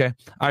 Okay?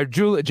 I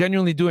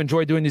genuinely do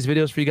enjoy doing these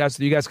videos for you guys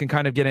so you guys can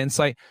kind of get an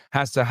insight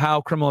as to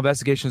how criminal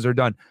investigations are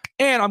done.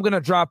 And I'm going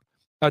to drop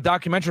a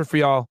documentary for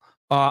y'all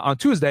on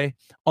Tuesday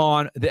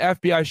on the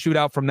FBI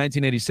shootout from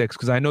 1986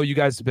 because I know you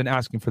guys have been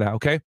asking for that,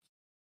 okay?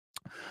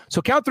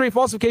 So count 3,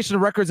 falsification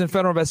of records in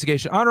federal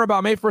investigation. On or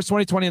about May 1st,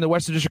 2020 in the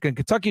Western District in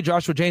Kentucky,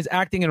 Joshua James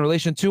acting in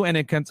relation to and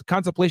in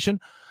contemplation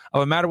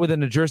of a matter within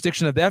the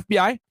jurisdiction of the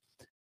FBI.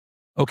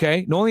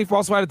 Okay, knowingly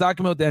falsified a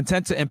document with the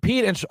intent to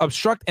impede and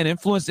obstruct and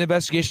influence the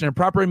investigation and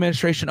proper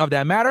administration of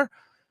that matter.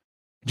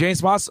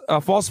 James Moss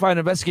falsified an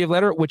investigative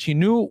letter which he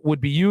knew would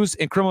be used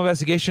in criminal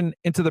investigation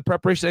into the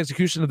preparation and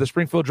execution of the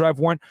Springfield Drive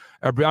warrant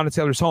at Breonna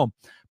Taylor's home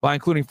by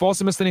including false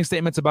and misleading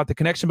statements about the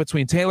connection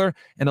between Taylor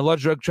and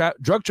alleged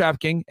drug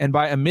trafficking and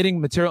by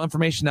omitting material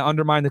information that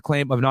undermined the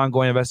claim of an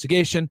ongoing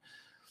investigation.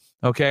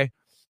 Okay.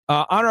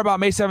 On or about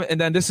May 7th,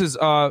 and then this is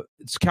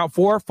it's count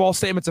 4, false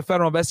statements of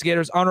federal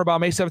investigators. On or about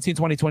May 17,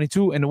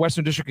 2022 in the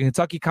Western District of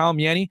Kentucky, Kyle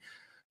Miani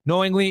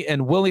knowingly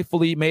and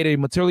willfully made a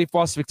materially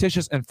false,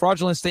 fictitious, and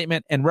fraudulent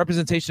statement and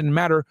representation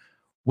matter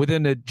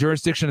within the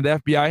jurisdiction of the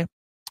FBI.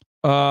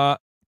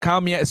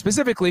 Kyle Miani,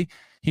 specifically,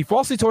 he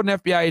falsely told an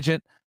FBI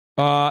agent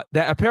that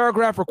a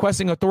paragraph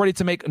requesting authority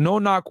to make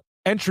no-knock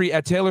entry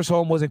at Taylor's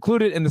home was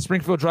included in the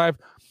Springfield Drive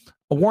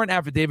warrant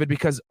affidavit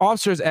because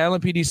officers at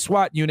LMPD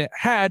SWAT unit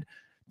had,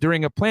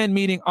 during a planned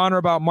meeting on or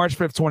about March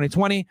 5th,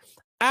 2020,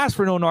 asked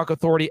for no-knock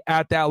authority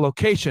at that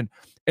location.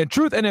 In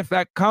truth and in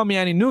fact, Kyle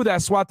Miani knew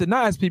that SWAT did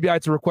not ask PBI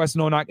to request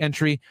no-knock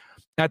entry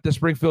at the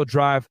Springfield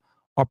Drive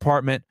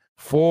apartment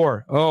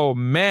 4. Oh,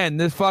 man,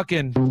 this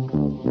fucking... These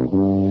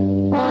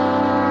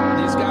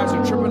guys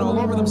are tripping all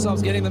over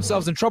themselves, getting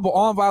themselves in trouble,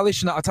 all in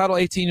violation of Title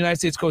 18 United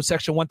States Code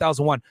Section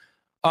 1001.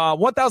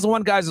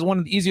 1001, guys, is one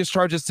of the easiest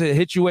charges to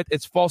hit you with.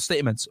 It's false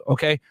statements,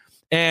 okay?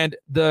 And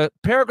the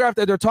paragraph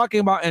that they're talking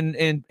about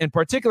in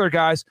particular,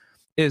 guys,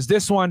 is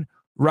this one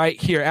right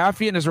here.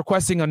 Affiant is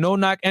requesting a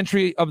no-knock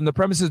entry of the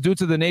premises due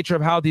to the nature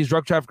of how these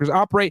drug traffickers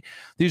operate.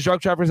 These drug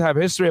traffickers have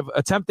a history of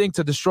attempting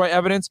to destroy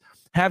evidence,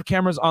 have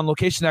cameras on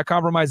location that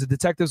compromise the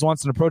detectives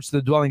once an approach to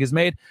the dwelling is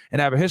made, and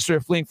have a history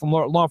of fleeing from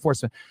law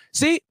enforcement.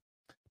 See,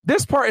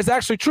 this part is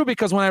actually true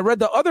because when I read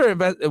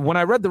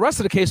the rest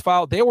of the case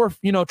file, they were,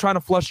 trying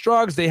to flush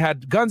drugs. They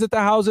had guns at the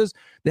houses.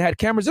 They had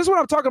cameras. This is what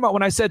I'm talking about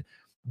when I said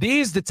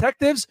these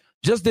detectives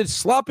just did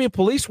sloppy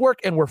police work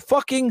and were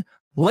fucking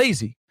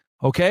lazy,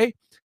 okay?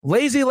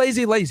 Lazy.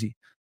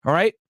 All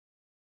right.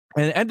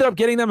 And it ended up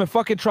getting them in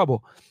fucking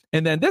trouble.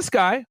 And then this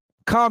guy,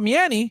 Kyle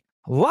Miani,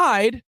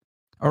 lied,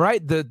 all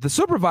right, the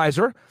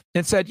supervisor,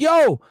 and said,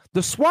 yo,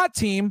 the SWAT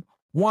team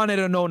wanted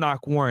a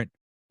no-knock warrant.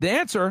 The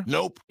answer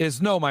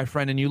is no, my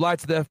friend. And you lied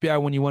to the FBI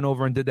when you went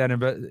over and did that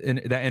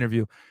that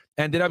interview.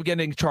 Ended up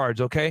getting charged,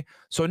 okay?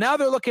 So now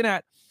they're looking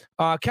at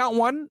count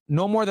 1,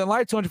 no more than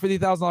life,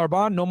 $250,000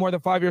 bond, no more than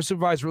 5-year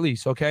supervised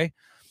release, okay?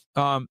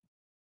 And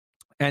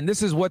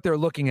this is what they're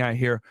looking at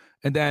here.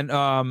 And then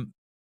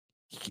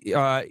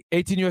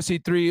 18 U.S.C.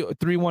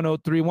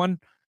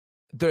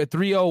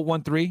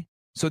 3013.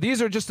 So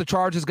these are just the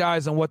charges,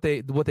 guys, and what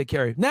they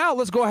carry. Now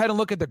let's go ahead and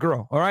look at the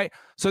girl, all right?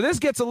 So this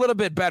gets a little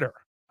bit better,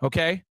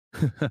 okay?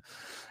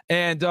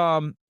 And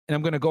I'm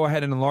going to go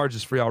ahead and enlarge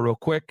this for y'all real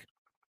quick.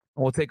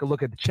 We'll take a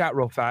look at the chat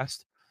real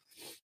fast.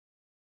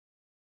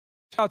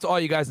 Shout out to all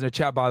you guys in the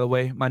chat, by the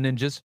way, my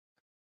ninjas.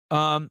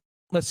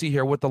 Let's see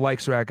here what the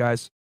likes are at,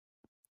 guys.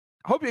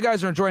 Hope you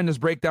guys are enjoying this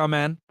breakdown,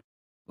 man.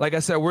 Like I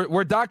said,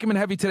 we're document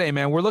heavy today,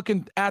 man. We're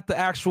looking at the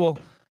actual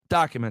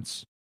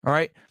documents, all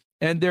right?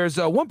 And there's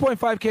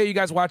 1.5K you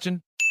guys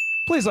watching.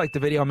 Please like the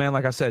video, man.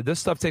 Like I said, this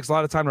stuff takes a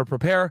lot of time to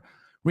prepare.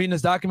 Reading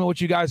this document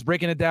with you guys,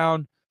 breaking it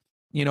down,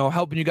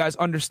 helping you guys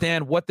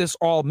understand what this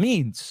all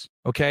means,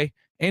 okay?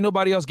 Ain't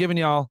nobody else giving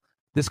y'all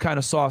this kind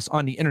of sauce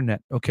on the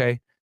internet, okay?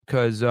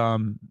 Because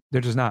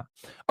they're just not.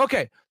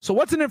 Okay, so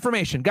what's an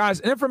information? Guys,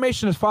 an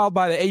information is filed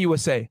by the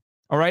AUSA,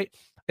 all right?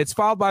 It's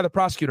filed by the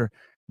prosecutor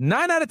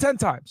 9 out of 10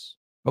 times,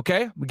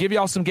 okay? We'll give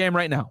y'all some game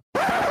right now.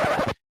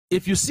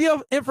 If you see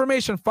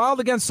information filed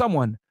against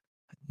someone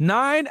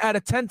 9 out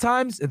of 10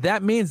 times,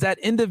 that means that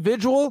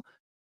individual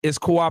is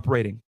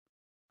cooperating,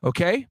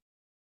 okay?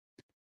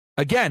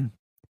 Again,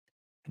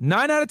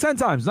 9 out of 10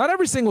 times, not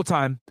every single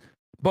time,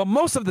 but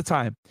most of the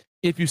time.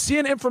 If you see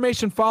an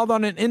information filed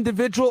on an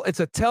individual, it's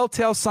a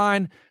telltale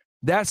sign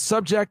that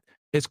subject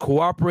is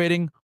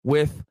cooperating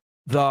with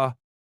the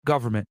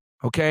government.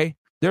 Okay?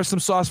 There's some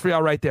sauce for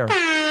y'all right there.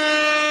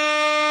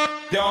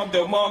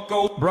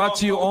 Brought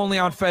to you only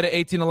on Fed at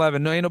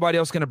 1811. No, ain't nobody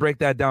else going to break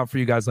that down for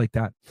you guys like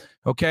that.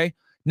 Okay?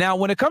 Now,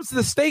 when it comes to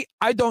the state,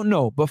 I don't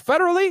know. But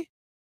federally,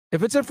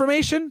 if it's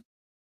information,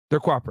 they're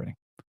cooperating.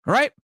 All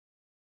right?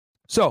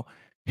 So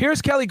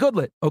here's Kelly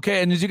Goodlett.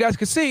 Okay? And as you guys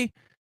can see,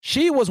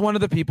 she was one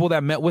of the people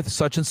that met with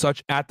such and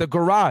such at the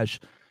garage.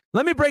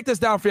 Let me break this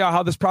down for y'all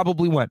how this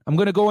probably went. I'm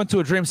going to go into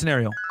a dream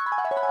scenario.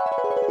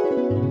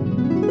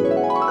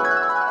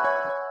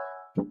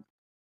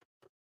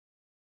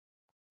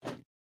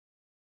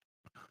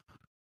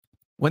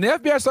 When the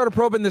FBI started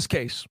probing this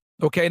case,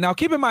 okay, now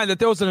keep in mind that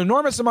there was an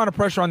enormous amount of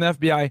pressure on the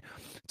FBI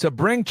to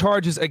bring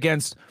charges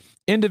against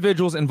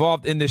individuals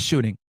involved in this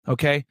shooting,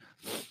 okay?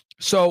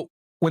 So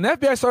when the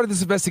FBI started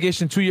this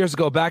investigation 2 years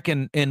ago, back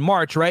in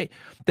March, right,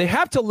 they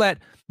have to let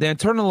the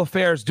internal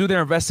affairs do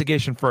their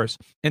investigation first.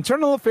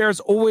 Internal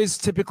affairs always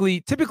typically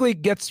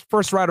gets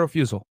first right of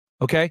refusal,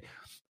 okay?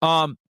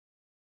 And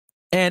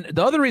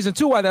the other reason,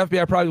 too, why the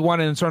FBI probably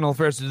wanted internal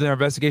affairs to do their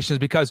investigation is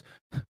because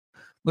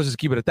let's just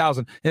keep it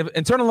 1,000.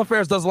 Internal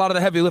affairs does a lot of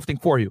the heavy lifting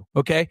for you,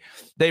 okay?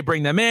 They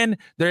bring them in.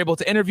 They're able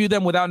to interview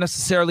them without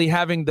necessarily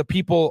having the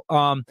people.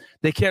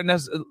 They can't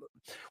necessarily.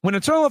 When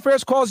internal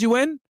affairs calls you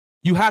in,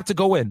 you have to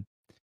go in.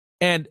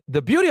 And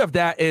the beauty of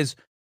that is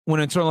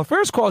when internal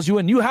affairs calls you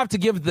in, you have to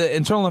give the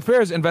internal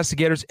affairs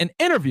investigators an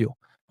interview,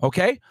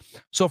 okay?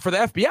 So for the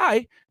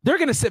FBI, they're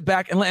going to sit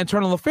back and let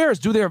internal affairs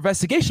do their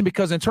investigation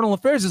because internal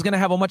affairs is going to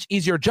have a much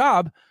easier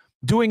job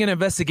doing an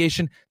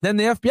investigation than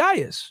the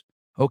FBI is,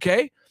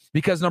 okay?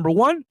 Because number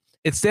one,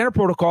 it's standard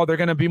protocol. They're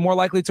going to be more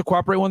likely to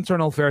cooperate with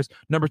internal affairs.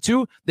 Number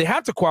two, they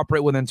have to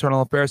cooperate with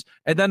internal affairs.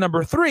 And then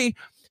number three,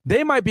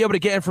 they might be able to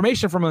get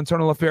information from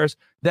internal affairs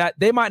that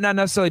they might not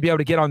necessarily be able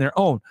to get on their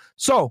own.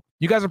 So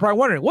you guys are probably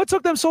wondering, what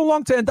took them so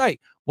long to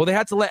indict? Well, they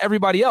had to let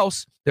everybody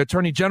else, the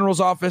attorney general's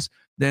office,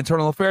 the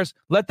internal affairs,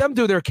 let them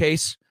do their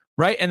case,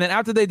 right? And then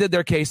after they did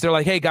their case, they're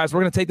like, hey, guys,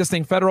 we're going to take this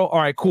thing federal. All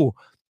right, cool.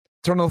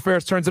 Internal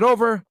affairs turns it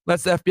over.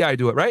 Lets the FBI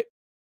do it, right?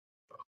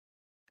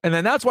 And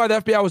then that's why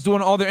the FBI was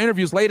doing all their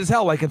interviews late as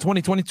hell, like in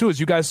 2022, as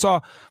you guys saw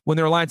when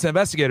they were lying to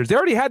investigators. They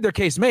already had their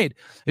case made.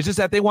 It's just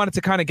that they wanted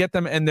to kind of get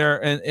them in their,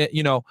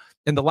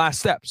 in the last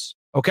steps.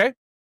 Okay.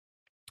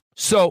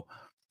 So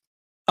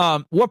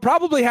what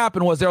probably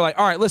happened was they're like,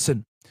 all right,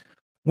 listen,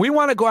 we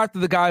want to go after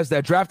the guys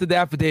that drafted the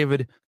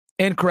affidavit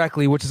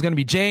incorrectly, which is going to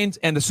be James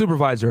and the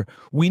supervisor.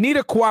 We need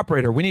a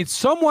cooperator. We need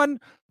someone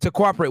to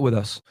cooperate with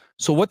us.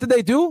 So what did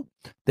they do?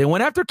 They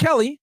went after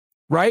Kelly.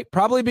 Right?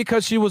 Probably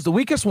because she was the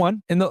weakest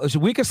one, in the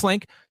weakest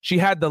link. She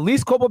had the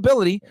least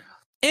culpability,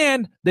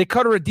 and they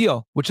cut her a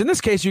deal, which in this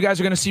case, you guys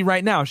are going to see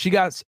right now.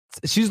 She's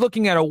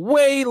looking at a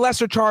way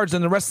lesser charge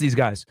than the rest of these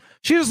guys.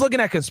 She's just looking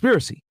at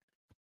conspiracy.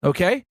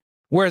 Okay?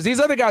 Whereas these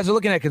other guys are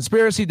looking at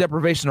conspiracy,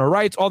 deprivation of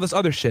rights, all this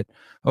other shit.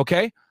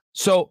 Okay?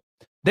 So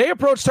they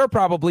approached her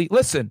probably,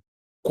 listen,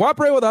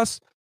 cooperate with us,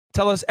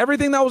 tell us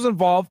everything that was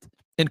involved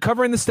in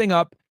covering this thing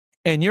up,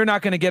 and you're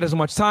not going to get as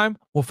much time.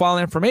 We'll file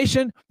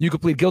information. You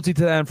could plead guilty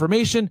to that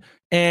information,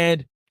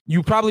 and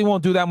you probably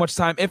won't do that much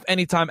time, if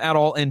any time at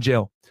all, in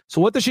jail. So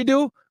what does she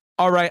do?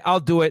 All right, I'll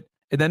do it.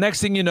 And the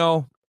next thing you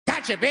know,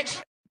 gotcha,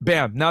 bitch.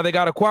 Bam. Now they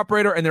got a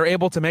cooperator, and they're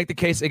able to make the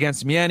case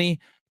against Miani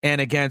and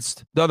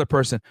against the other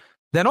person.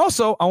 Then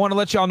also, I want to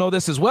let y'all know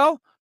this as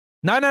well.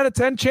 9 out of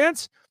 10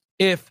 chance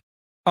if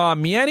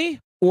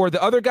Miani or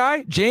the other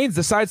guy, James,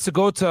 decides to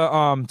go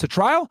to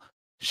trial,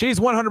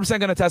 she's 100%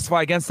 going to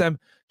testify against them.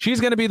 She's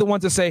going to be the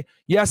one to say,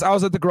 yes, I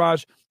was at the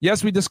garage.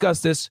 Yes, we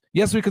discussed this.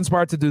 Yes, we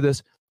conspired to do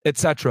this,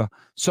 etc.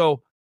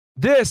 So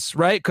this,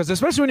 right, because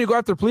especially when you go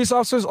after police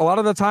officers, a lot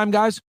of the time,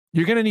 guys,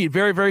 you're going to need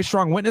very, very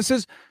strong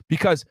witnesses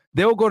because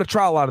they will go to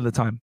trial a lot of the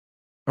time.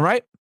 All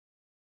right?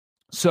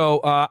 So,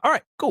 all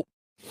right, cool.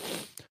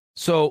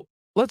 So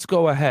let's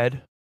go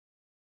ahead.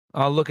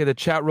 I'll look at the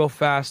chat real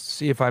fast,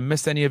 see if I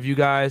missed any of you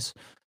guys.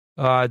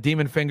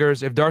 Demon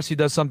Fingers, if Darcy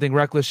does something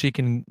reckless, she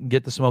can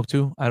get the smoke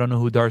too. I don't know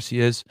who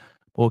Darcy is.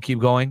 We'll keep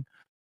going.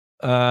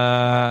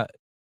 I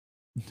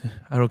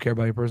don't care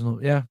about your personal.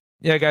 Yeah,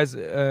 guys.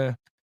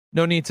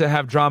 No need to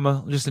have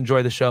drama. Just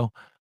enjoy the show.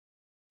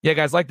 Yeah,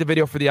 guys, like the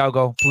video for the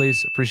algo,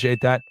 please.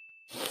 Appreciate that.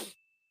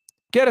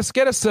 Get us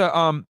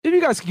to if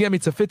you guys can get me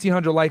to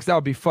 1,500 likes, that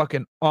would be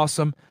fucking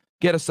awesome.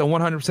 Get us to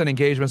 100%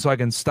 engagement so I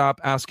can stop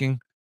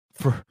asking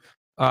for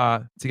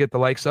to get the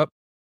likes up.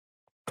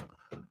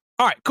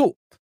 All right, cool.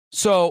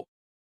 So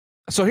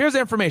here's the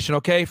information,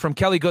 okay, from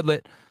Kelly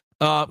Goodlett.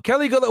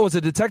 Kelly Goodlett was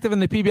a detective in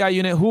the PBI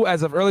unit who,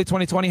 as of early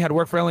 2020, had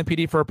worked for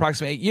LMPD for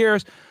approximately 8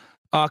 years.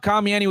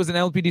 Kyle Miani was an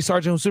LMPD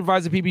sergeant who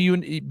supervised the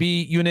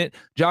PBI unit.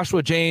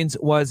 Joshua James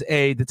was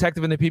a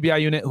detective in the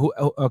PBI unit who,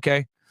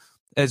 okay,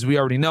 as we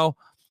already know.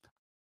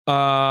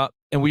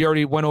 And we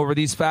already went over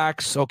these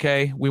facts.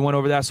 Okay, we went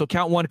over that. So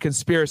count one,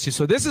 conspiracy.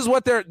 So this is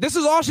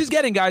all she's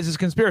getting, guys, is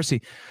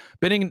conspiracy.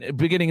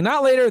 Beginning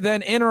not later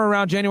than in or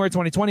around January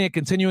 2020 and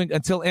continuing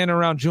until in or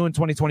around June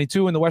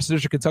 2022 in the Western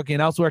District of Kentucky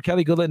and elsewhere,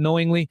 Kelly Goodlett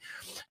knowingly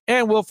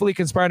and willfully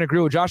conspired and agree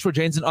with Joshua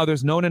James and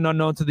others known and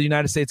unknown to the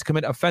United States to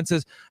commit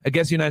offenses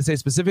against the United States,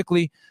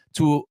 specifically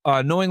to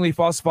knowingly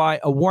falsify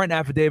a warrant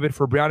affidavit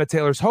for Breonna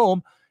Taylor's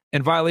home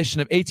in violation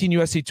of 18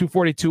 U.S.C.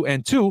 242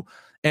 and 2,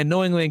 and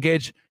knowingly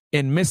engage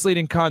in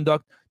misleading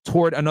conduct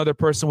toward another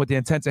person with the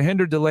intent to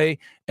hinder, delay,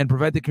 and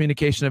prevent the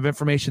communication of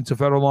information to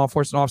federal law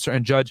enforcement officer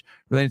and judge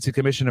relating to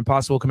commission and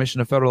possible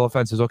commission of federal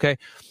offenses. Okay.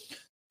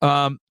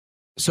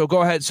 So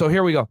go ahead. So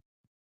here we go.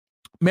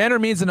 Manner,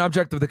 means, and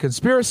object of the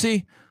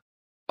conspiracy.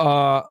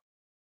 I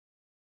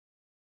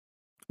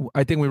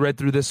think we read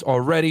through this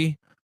already,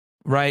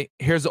 right?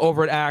 Here's the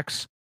overt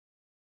acts.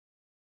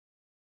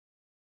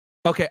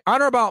 Okay,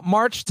 on or about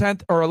March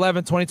 10th or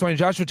 11th, 2020,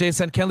 Joshua James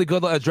sent Kelly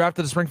Goodlett a draft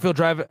of the Springfield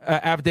Drive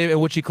affidavit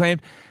in which he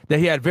claimed that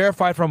he had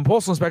verified from a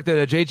postal inspector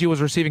that JG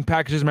was receiving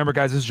packages. Remember,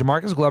 guys, this is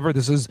Jamarcus Glover.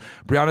 This is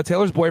Breonna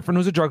Taylor's boyfriend,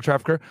 who's a drug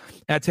trafficker,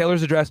 at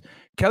Taylor's address.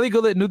 Kelly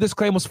Goodlett knew this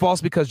claim was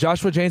false because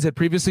Joshua James had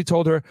previously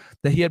told her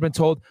that he had been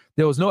told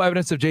there was no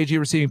evidence of JG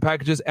receiving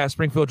packages at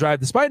Springfield Drive.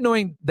 Despite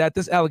knowing that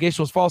this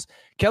allegation was false,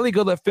 Kelly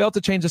Goodlett failed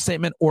to change the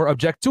statement or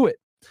object to it.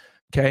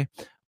 Okay.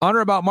 On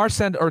or about March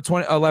 10th or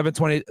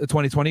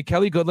 2020,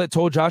 Kelly Goodlett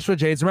told Joshua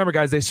James, remember,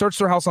 guys, they searched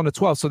her house on the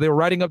 12th, so they were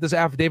writing up this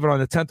affidavit on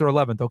the 10th or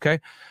 11th, okay,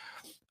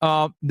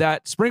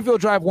 that Springfield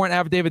Drive warrant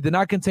affidavit did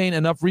not contain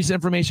enough recent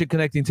information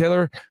connecting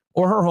Taylor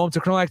or her home to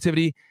criminal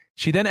activity.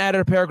 She then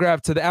added a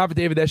paragraph to the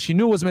affidavit that she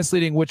knew was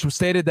misleading, which was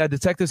stated that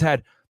detectives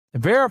had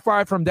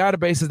verified from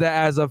databases that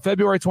as of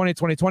February 20,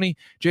 2020,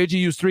 JG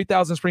used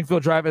 3000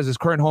 Springfield Drive as his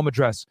current home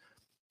address.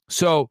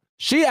 So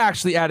she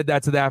actually added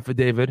that to the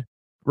affidavit,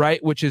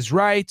 right, which is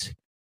right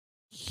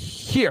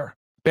here.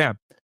 Bam.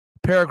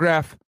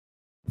 Paragraph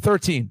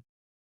 13.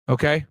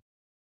 Okay.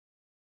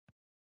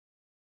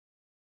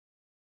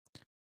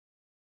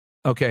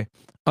 Okay.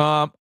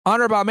 On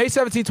or about May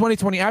 17,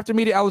 2020, after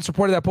media outlets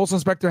reported that postal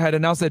inspector had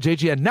announced that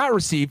JG had not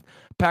received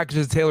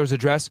packages at Taylor's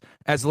address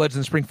as alleged in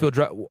the Springfield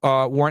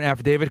warrant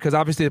affidavit, because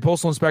obviously the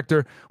postal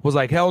inspector was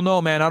like, hell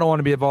no, man, I don't want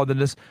to be involved in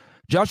this.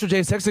 Joshua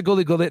James texted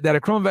Goodlett that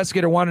a criminal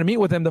investigator wanted to meet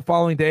with him the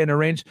following day and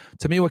arranged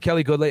to meet with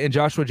Kelly Goodlett in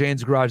Joshua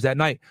James' garage that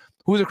night.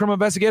 Who's a criminal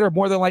investigator?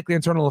 More than likely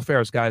internal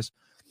affairs, guys.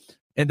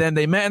 And then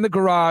they met in the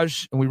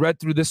garage, and we read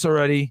through this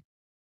already.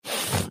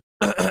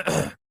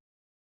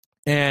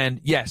 And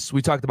yes,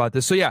 we talked about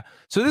this. So yeah,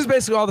 so this is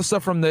basically all the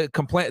stuff from the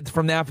complaint,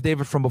 from the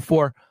affidavit from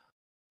before.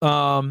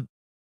 So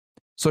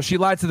she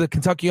lied to the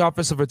Kentucky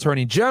Office of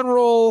Attorney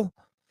General.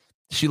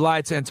 She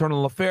lied to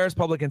Internal Affairs,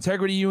 Public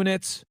Integrity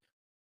Units.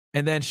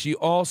 And then she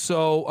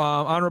also,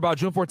 on or about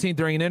June 14th,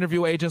 during an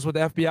interview with agents with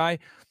the FBI,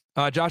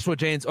 Joshua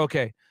James,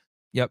 okay,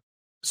 yep.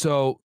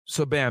 So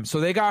bam. So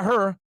they got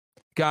her,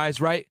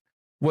 guys, right,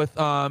 with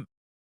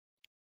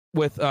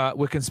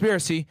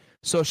conspiracy.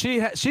 So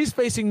she's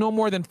facing no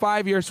more than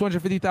 5 years,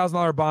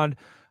 $250,000 bond,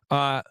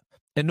 and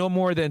no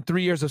more than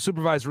 3 years of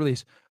supervised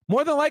release.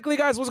 More than likely,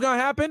 guys, what's going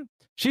to happen?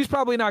 She's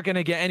probably not going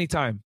to get any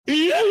time.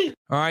 All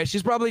right.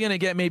 She's probably going to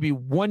get maybe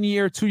 1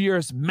 year, 2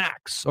 years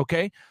max.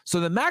 Okay.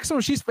 So the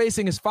maximum she's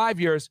facing is 5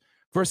 years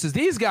versus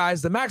these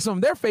guys. The maximum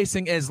they're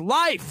facing is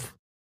life.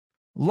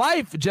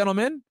 Life,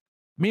 gentlemen.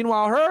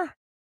 Meanwhile, her,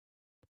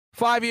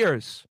 5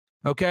 years.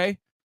 Okay.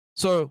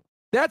 So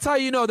that's how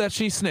you know that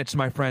she snitched,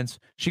 my friends.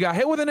 She got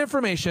hit with an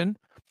information.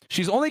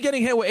 She's only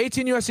getting hit with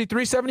 18 U.S.C.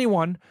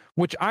 371,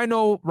 which I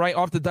know right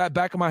off the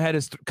back of my head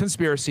is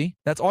conspiracy.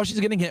 That's all she's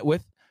getting hit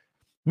with.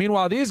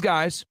 Meanwhile, these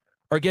guys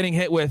are getting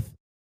hit with,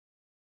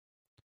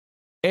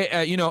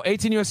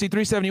 18 U.S.C.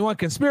 371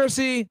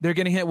 conspiracy. They're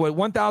getting hit with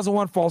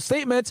 1001 false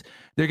statements.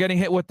 They're getting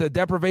hit with the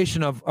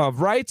deprivation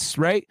of rights,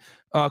 right?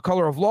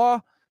 Color of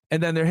law.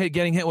 And then they're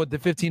getting hit with the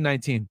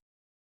 1519.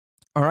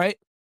 All right.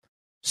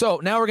 So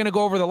now we're going to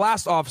go over the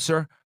last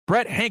officer,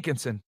 Brett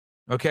Hankinson.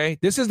 Okay.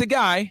 This is the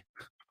guy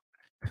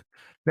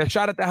that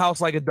shot at the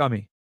house like a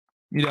dummy.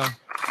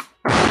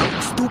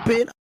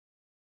 Stupid.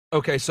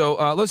 Okay, so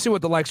let's see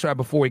what the likes are at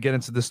before we get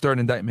into this third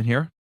indictment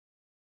here.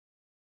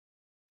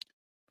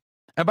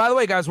 And by the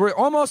way, guys, we're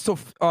almost to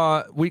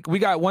we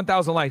got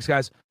 1,000 likes,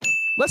 guys.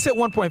 Let's hit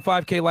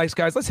 1.5K likes,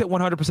 guys. Let's hit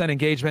 100%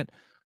 engagement.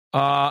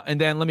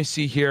 And then let me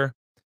see here.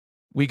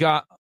 We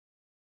got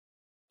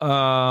we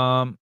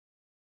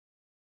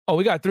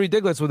got 3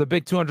 Diglets with a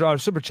big $200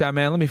 super chat,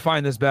 man. Let me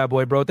find this bad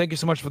boy, bro. Thank you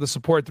so much for the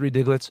support, 3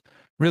 Diglets.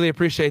 Really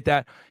appreciate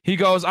that. He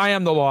goes, I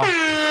am the law.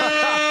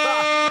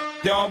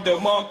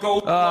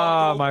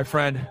 My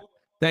friend.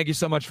 Thank you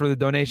so much for the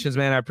donations,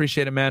 man. I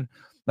appreciate it, man.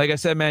 Like I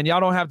said, man, y'all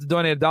don't have to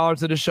donate $1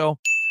 to the show.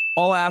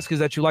 All I ask is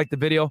that you like the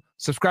video,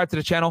 subscribe to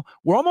the channel.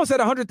 We're almost at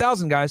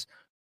 100,000, guys.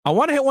 I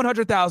want to hit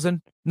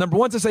 100,000. Number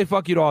 1, to say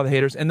fuck you to all the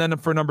haters. And then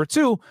for number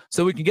 2,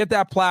 so we can get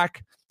that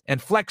plaque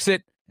and flex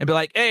it and be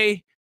like,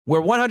 hey,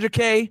 we're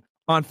 100K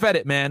on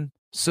Fed man.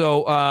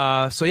 So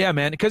yeah,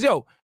 man. Because,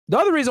 the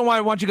other reason why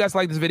I want you guys to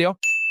like this video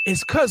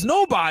is because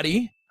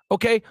nobody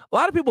Okay, a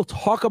lot of people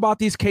talk about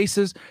these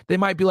cases. They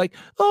might be like,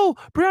 "Oh,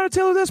 Breonna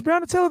Taylor this,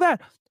 Breonna Taylor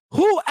that."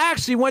 Who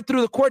actually went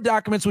through the court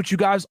documents with you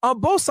guys on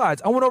both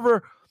sides? I went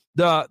over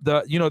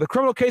the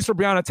criminal case for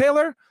Breonna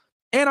Taylor,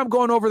 and I'm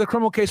going over the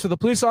criminal case for the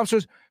police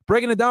officers,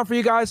 breaking it down for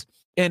you guys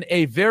in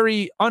a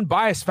very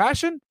unbiased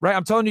fashion, right?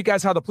 I'm telling you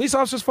guys how the police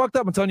officers fucked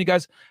up. I'm telling you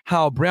guys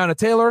how Breonna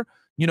Taylor,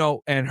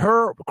 and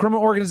her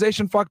criminal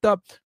organization fucked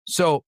up.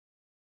 So,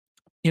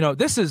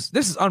 this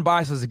is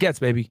unbiased as it gets,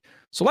 baby.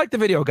 So like the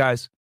video,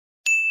 guys,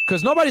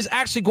 because nobody's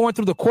actually going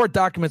through the court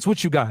documents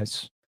with you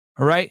guys.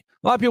 All right.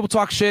 A lot of people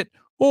talk shit.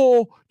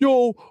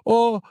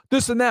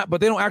 This and that,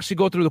 but they don't actually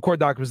go through the court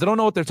documents. They don't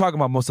know what they're talking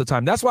about most of the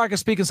time. That's why I can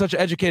speak in such an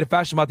educated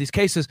fashion about these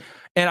cases.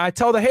 And I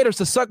tell the haters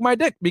to suck my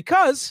dick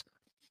because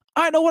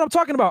I know what I'm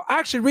talking about. I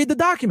actually read the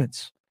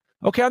documents.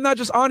 Okay. I'm not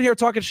just on here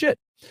talking shit.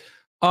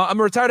 I'm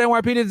a retired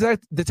NYPD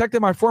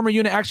detective. My former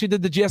unit actually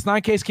did the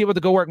GS9 case. Keep it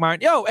the go work, mine.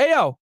 Yo,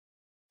 Ayo.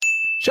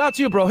 Shout out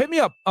to you, bro. Hit me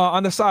up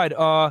on the side.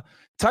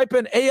 Type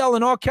in AL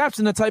in all caps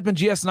and then type in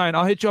GS9.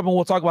 I'll hit you up and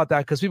we'll talk about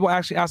that because people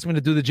actually asked me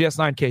to do the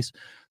GS9 case.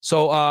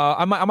 So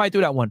I might do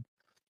that one.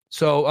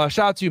 So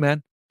shout out to you,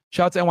 man.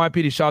 Shout out to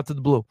NYPD. Shout out to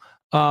the Blue.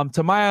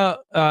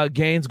 Tamaya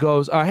Gaines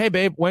goes, hey,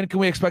 babe, when can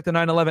we expect a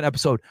 9/11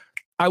 episode?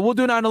 I will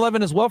do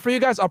 9/11 as well for you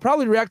guys. I'll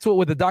probably react to it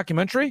with a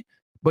documentary.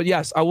 But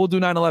yes, I will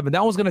do 9/11.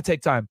 That one's going to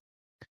take time.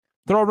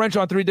 Throw a wrench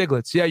on 3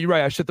 Diglets. Yeah, you're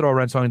right. I should throw a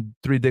wrench on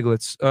 3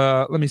 Diglets.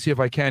 Let me see if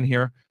I can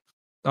here.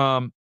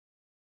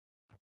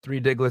 3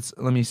 Diglets.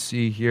 Let me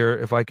see here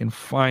if I can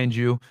find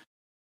you.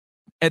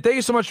 And thank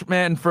you so much,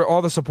 man, for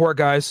all the support,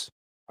 guys.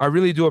 I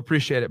really do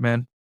appreciate it,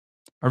 man.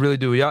 I really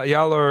do.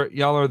 Y'all are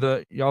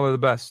the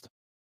best.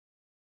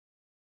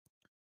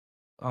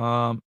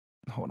 Hold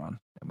on.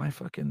 Am I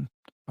fucking?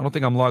 I don't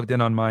think I'm logged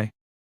in on my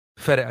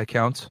FedEx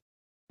account.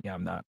 Yeah,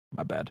 I'm not.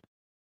 My bad.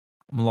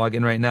 I'm gonna log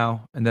in right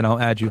now, and then I'll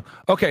add you.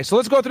 Okay, so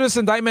let's go through this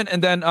indictment,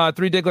 and then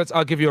 3 Diglets.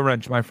 I'll give you a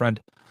wrench, my friend.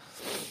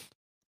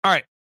 All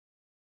right.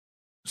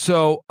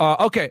 So,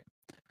 okay.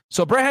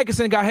 So Brett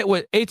Hankinson got hit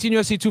with 18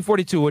 U.S.C.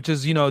 242, which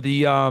is,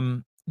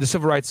 the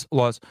civil rights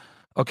laws.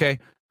 Okay.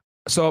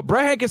 So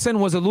Brett Hankinson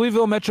was a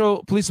Louisville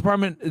Metro Police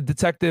Department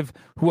detective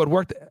who had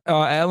worked at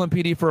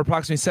LMPD for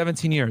approximately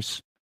 17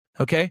 years.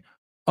 Okay.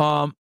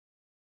 So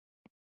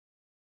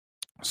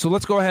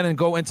let's go ahead and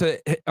go into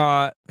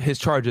his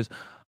charges.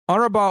 On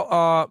or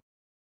about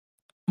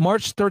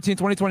March 13,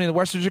 2020, in the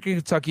Western District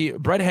of Kentucky,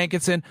 Brett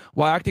Hankinson,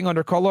 while acting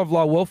under color of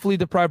law, willfully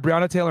deprived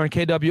Breonna Taylor and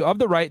KW of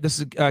the right, this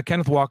is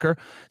Kenneth Walker,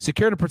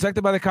 secured and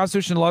protected by the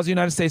Constitution and laws of the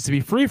United States to be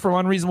free from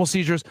unreasonable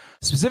seizures,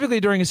 specifically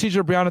during a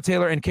seizure of Breonna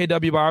Taylor and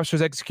KW by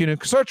officers executing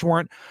a search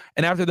warrant,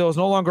 and after there was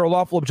no longer a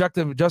lawful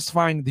objective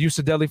justifying the use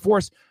of deadly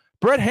force.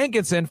 Brett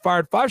Hankinson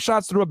fired 5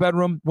 shots through a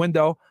bedroom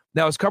window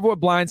that was covered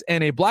with blinds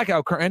and a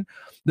blackout curtain.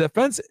 The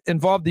offense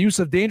involved the use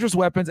of dangerous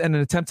weapons and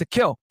an attempt to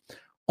kill,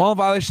 all in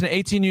violation of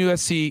 18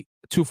 U.S.C.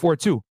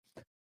 242.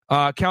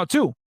 Count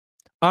 2.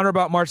 On or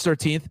about March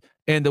 13th,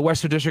 in the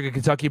Western District of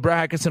Kentucky, Brett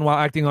Hankinson, while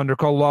acting under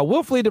color law,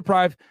 willfully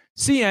deprived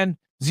CN,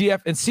 ZF,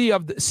 and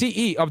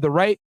CE of the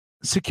right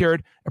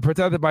secured and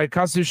protected by the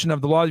Constitution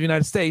of the law of the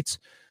United States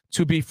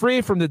to be free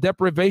from the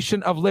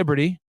deprivation of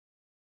liberty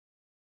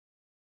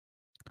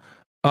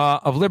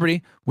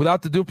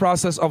without the due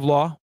process of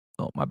law.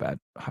 Oh, my bad.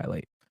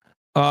 Highlight.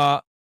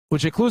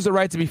 Which includes the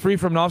right to be free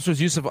from an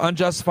officer's use of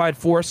unjustified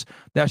force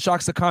that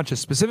shocks the conscience.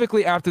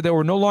 Specifically, after there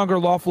were no longer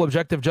lawful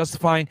objective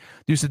justifying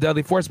the use of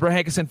deadly force, Brett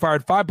Hankinson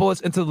fired 5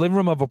 bullets into the living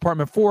room of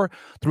apartment 4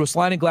 through a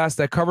sliding glass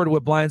that covered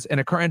with blinds and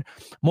a curtain.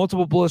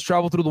 Multiple bullets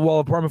traveled through the wall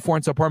of apartment 4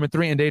 into apartment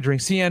 3, endangering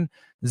CN,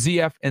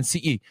 ZF, and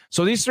CE.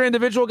 So these 3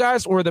 individual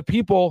guys were the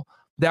people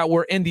that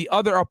were in the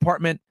other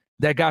apartment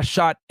that got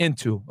shot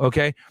into,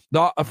 okay?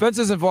 The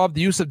offenses involved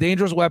the use of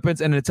dangerous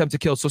weapons and an attempt to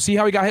kill. So see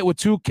how he got hit with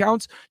 2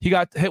 counts? He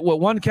got hit with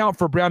 1 count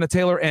for Breonna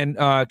Taylor and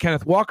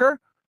Kenneth Walker,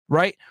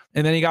 right?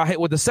 And then he got hit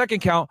with the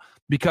 2nd count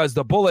because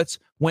the bullets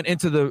went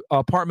into the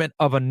apartment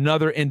of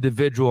another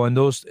individual and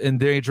those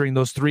endangering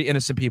those 3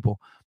 innocent people,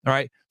 all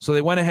right? So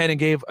they went ahead and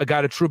gave a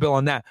guy a true bill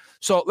on that.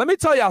 So let me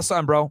tell y'all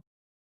something, bro.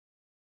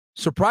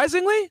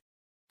 Surprisingly,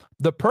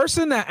 the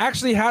person that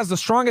actually has the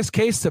strongest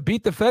case to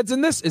beat the feds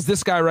in this is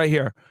this guy right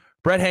here,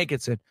 Brett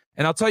Hankinson.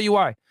 And I'll tell you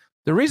why.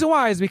 The reason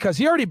why is because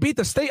he already beat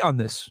the state on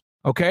this,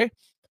 okay?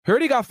 He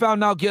already got found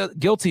now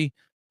guilty.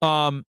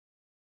 For,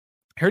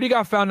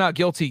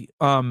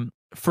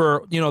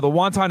 the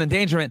wanton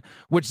endangerment,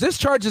 which this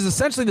charge is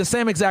essentially the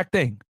same exact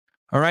thing,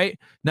 all right?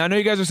 Now, I know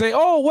you guys are saying,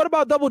 oh, what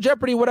about double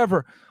jeopardy,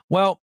 whatever?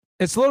 Well,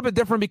 it's a little bit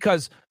different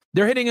because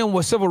they're hitting him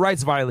with civil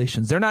rights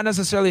violations. They're not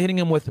necessarily hitting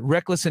him with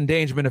reckless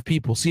endangerment of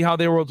people. See how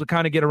they were able to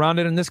kind of get around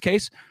it in this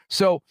case?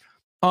 So,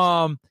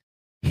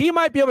 he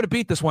might be able to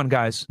beat this one,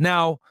 guys.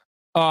 Now,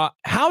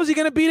 how is he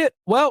going to beat it?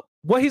 Well,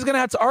 what he's going to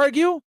have to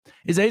argue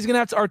is that he's going to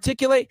have to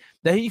articulate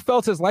that he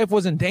felt his life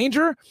was in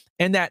danger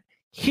and that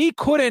he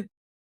couldn't,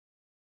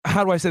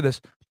 how do I say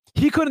this?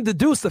 He couldn't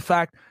deduce the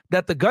fact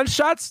that the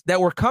gunshots that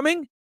were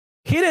coming,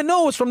 he didn't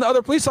know it was from the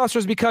other police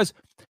officers because,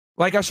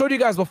 like I showed you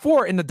guys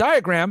before in the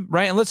diagram,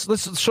 right? And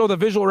let's show the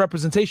visual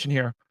representation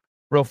here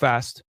real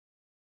fast.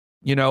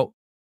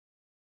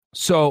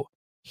 So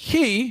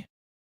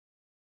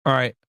all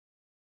right,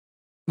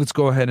 let's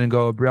go ahead and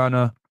go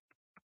Breonna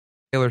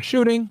Taylor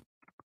shooting.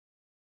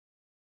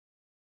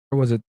 Or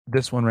was it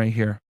this one right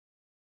here?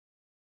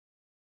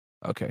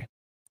 Okay.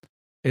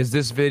 Is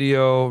this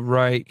video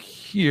right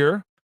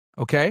here?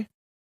 Okay.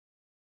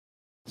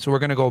 So we're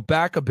going to go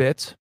back a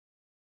bit.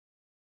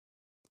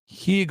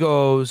 He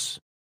goes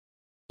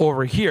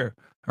over here.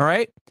 All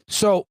right.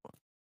 So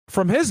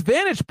from his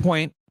vantage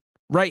point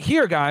right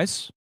here,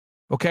 guys,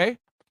 okay,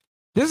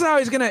 this is how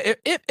he's going to,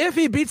 if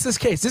he beats this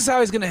case, this is how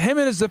he's going to, him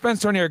and his defense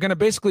attorney are going to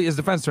basically, his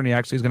defense attorney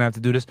actually is going to have to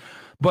do this,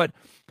 but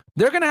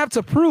they're going to have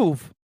to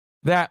prove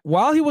that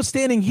while he was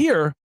standing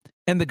here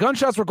and the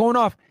gunshots were going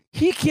off,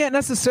 he can't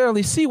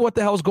necessarily see what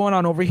the hell's going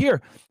on over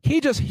here. He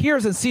just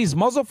hears and sees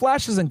muzzle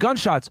flashes and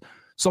gunshots.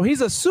 So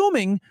he's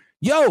assuming,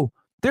 yo,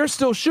 they're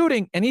still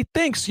shooting. And he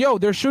thinks, yo,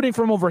 they're shooting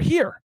from over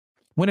here.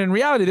 When in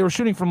reality, they were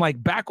shooting from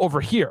like back over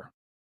here.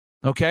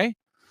 Okay.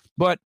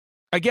 But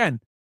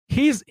again,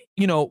 he's,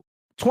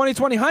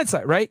 20/20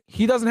 hindsight, right?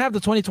 He doesn't have the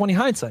 20/20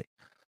 hindsight.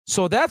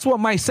 So that's what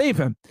might save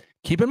him.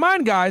 Keep in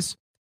mind, guys,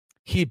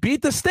 he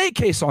beat the state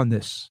case on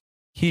this.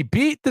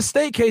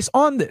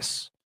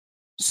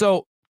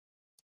 So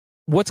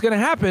what's going to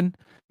happen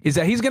is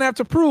that he's going to have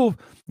to prove,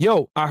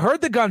 yo, I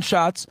heard the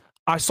gunshots.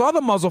 I saw the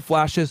muzzle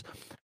flashes.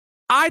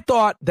 I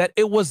thought that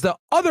it was the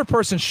other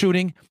person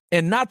shooting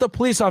and not the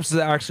police officers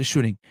that are actually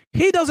shooting.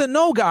 He doesn't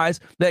know, guys,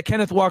 that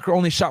Kenneth Walker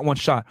only shot one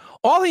shot.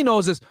 All he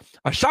knows is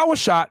a shot was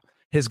shot.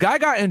 His guy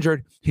got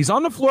injured. He's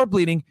on the floor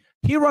bleeding.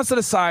 He runs to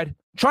the side,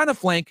 trying to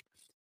flank,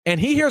 and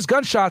he hears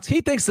gunshots.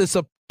 He thinks it's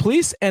a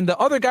police and the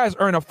other guys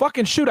are in a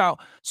fucking shootout,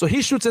 so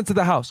he shoots into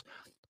the house.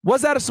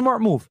 Was that a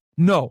smart move?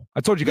 No.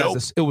 I told you guys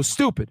this. It was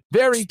stupid.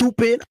 Very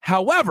stupid.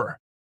 However,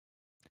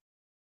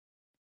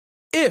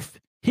 if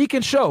he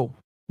can show,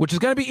 which is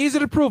going to be easy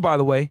to prove, by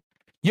the way,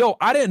 yo,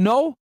 I didn't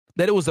know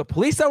that it was the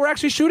police that were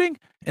actually shooting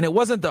and it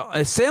wasn't the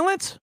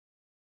assailant,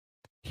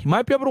 he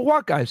might be able to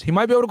walk, guys. He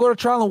might be able to go to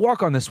trial and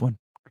walk on this one.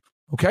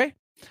 Okay?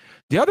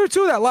 The other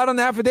two that lied on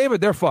the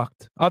affidavit, they're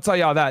fucked. I'll tell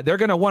y'all that. They're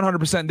going to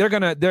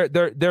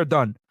 100%, they're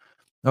done.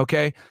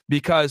 Okay?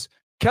 Because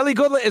Kelly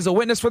Goodlett is a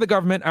witness for the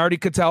government. I already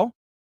could tell.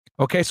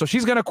 Okay? So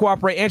she's going to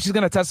cooperate and she's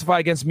going to testify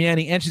against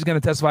Miani and she's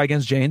going to testify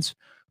against Janes.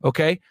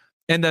 Okay?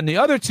 And then the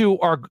other two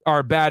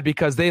are bad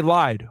because they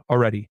lied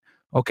already.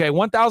 Okay?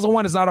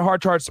 1001 is not a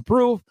hard charge to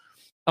prove.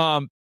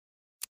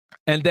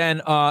 And then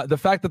the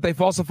fact that they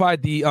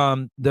falsified the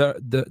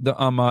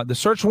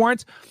search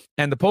warrant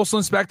and the postal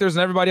inspectors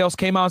and everybody else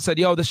came out and said,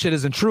 yo, this shit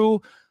isn't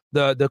true.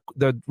 The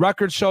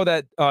records show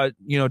that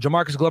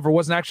Jamarcus Glover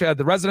wasn't actually at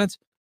the residence.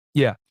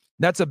 Yeah,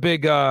 that's a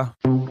big that's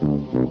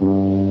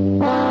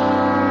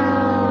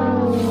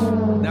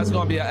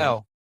gonna be an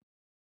L.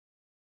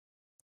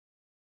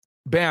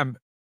 Bam.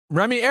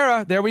 Remy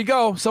Era, there we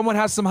go. Someone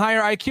has some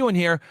higher IQ in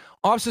here.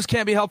 Officers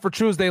can't be held for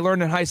truths they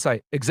learned in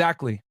hindsight.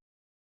 Exactly.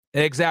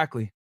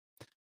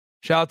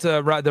 Shout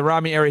out to the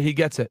Rami area. He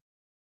gets it.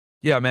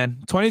 Yeah,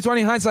 man.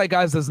 20/20 hindsight,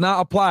 guys, does not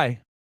apply.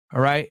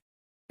 All right?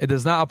 It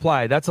does not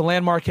apply. That's a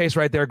landmark case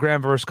right there,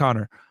 Graham versus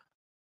Connor.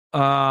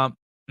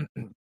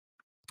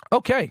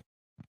 Okay.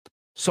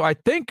 So I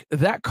think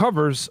that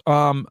covers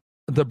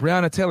the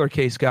Breonna Taylor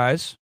case,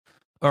 guys.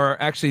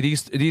 Or actually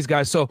these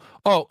guys. So,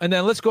 and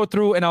then let's go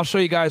through and I'll show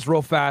you guys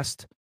real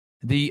fast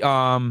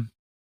I'm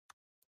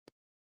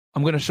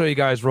going to show you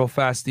guys real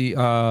fast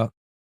the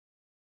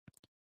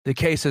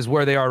cases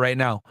where they are right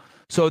now.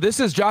 So this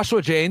is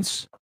Joshua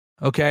Janes,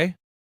 okay?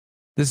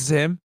 This is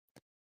him.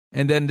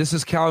 And then this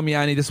is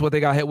Calamiani. This is what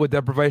they got hit with: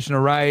 deprivation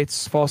of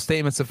rights, false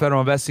statements of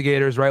federal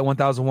investigators, right?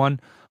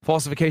 1001,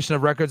 falsification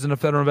of records in a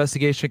federal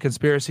investigation,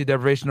 conspiracy,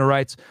 deprivation of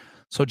rights.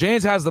 So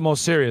Janes has the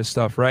most serious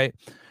stuff, right?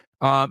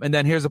 And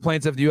then here's the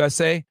plaintiff, the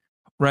USA,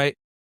 right?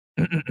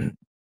 And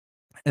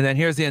then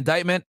here's the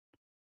indictment,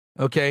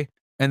 okay?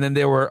 And then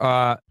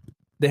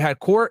they had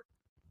court,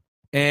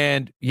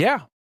 and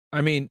yeah,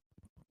 I mean,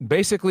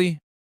 basically,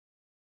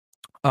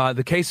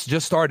 the case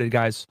just started,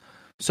 guys.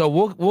 So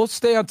we'll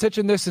stay on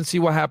touching this and see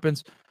what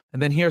happens.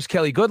 And then here's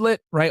Kelly Goodlett,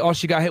 right? All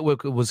she got hit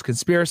with was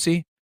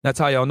conspiracy. That's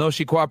how y'all know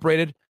she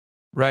cooperated,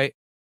 right?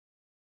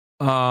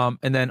 And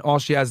then all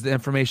she has the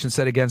information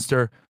set against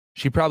her.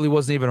 She probably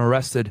wasn't even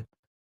arrested.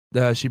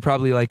 She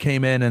probably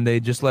came in and they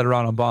just let her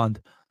out on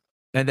bond.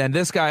 And then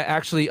this guy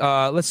actually,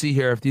 let's see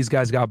here if these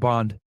guys got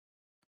bond.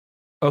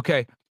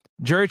 Okay,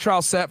 jury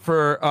trial set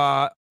for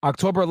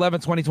October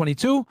 11,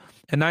 2022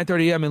 at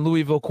 9:30 a.m. in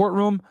Louisville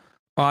courtroom.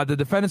 The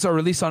defendants are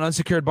released on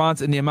unsecured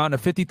bonds in the amount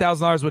of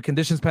 $50,000 with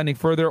conditions pending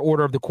further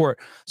order of the court.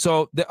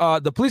 So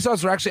the police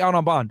officers are actually out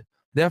on bond.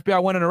 The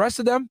FBI went and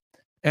arrested them,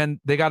 and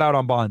they got out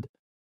on bond.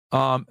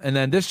 And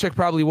then this chick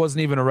probably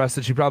wasn't even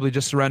arrested. She probably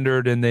just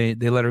surrendered, and they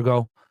let her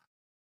go.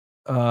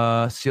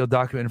 Sealed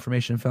document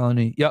information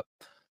felony. Yep.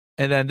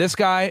 And then this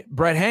guy,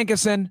 Brett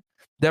Hankerson,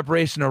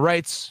 deprivation of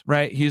rights,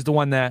 right? He's the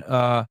one that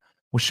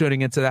was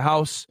shooting into the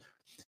house.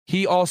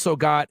 He also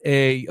got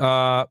a...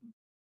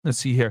 let's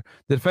see here.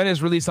 The defendant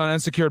is released on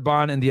unsecured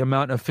bond in the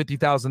amount of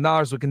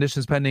 $50,000 with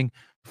conditions pending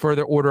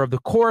further order of the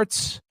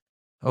courts.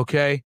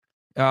 Okay.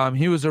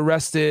 He was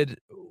arrested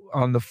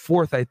on the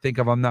 4th, I think,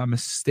 if I'm not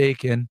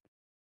mistaken.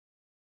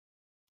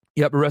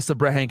 Yep, arrested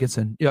Brett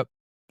Hankinson. Yep.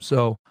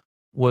 So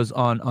was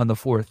on the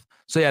 4th.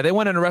 So yeah, they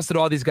went and arrested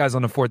all these guys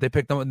on the 4th. They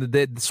picked them.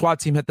 The SWAT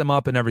team hit them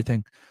up and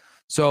everything.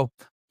 So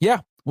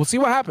yeah, we'll see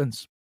what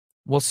happens.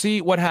 We'll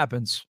see what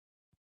happens.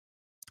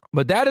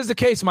 But that is the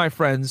case, my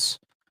friends,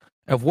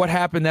 of what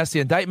happened. That's the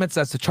indictments.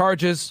 That's the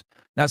charges.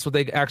 That's what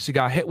they actually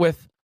got hit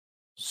with.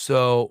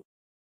 So,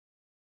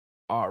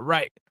 all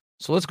right.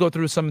 So let's go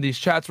through some of these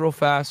chats real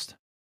fast.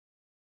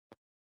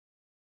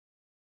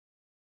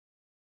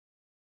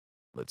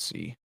 Let's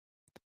see.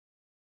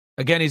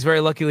 Again, he's very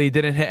lucky he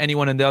didn't hit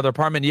anyone in the other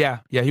apartment. Yeah,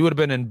 he would have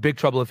been in big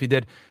trouble if he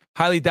did.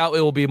 Highly doubt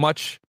it will be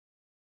much.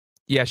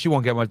 Yeah, she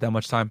won't get that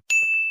much time.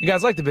 You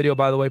guys like the video,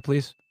 by the way,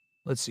 please?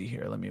 Let's see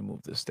here. Let me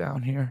move this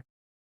down here.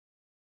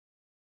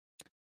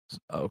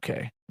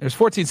 Okay. There's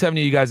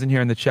 1470 of you guys in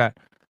here in the chat.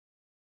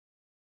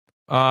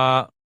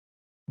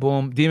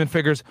 Boom. Demon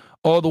figures.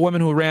 Oh, the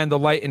woman who ran the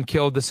light and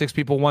killed the 6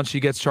 people once she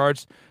gets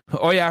charged.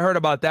 Oh, yeah, I heard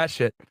about that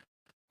shit.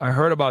 I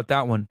heard about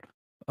that one.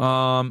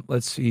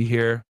 Let's see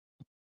here.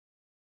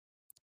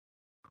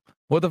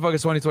 What the fuck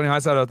is 2020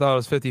 hindsight? I thought it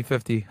was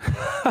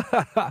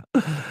 50-50.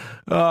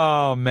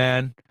 Oh,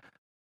 man.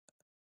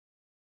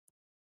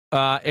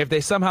 If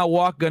they somehow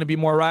walk, going to be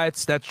more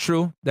riots. That's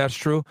true. That's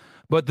true.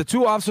 But the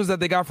 2 officers that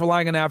they got for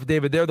lying on the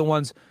affidavit, they're the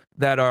ones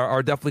that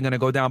are definitely going to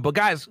go down. But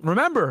guys,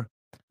 remember,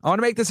 I want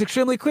to make this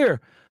extremely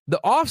clear. The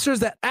officers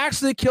that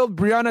actually killed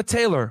Breonna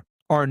Taylor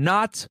are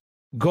not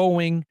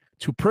going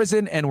to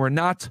prison and were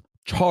not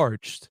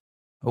charged.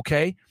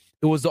 Okay?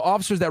 It was the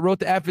officers that wrote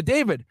the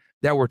affidavit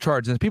that were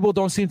charged. And people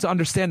don't seem to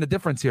understand the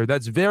difference here.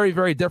 That's very,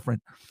 very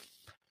different.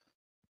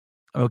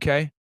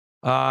 Okay?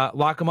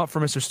 Lock them up for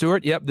Mr.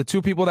 Stewart. Yep, the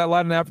 2 people that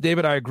lied on the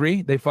affidavit, I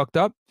agree. They fucked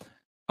up.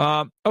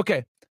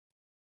 Okay.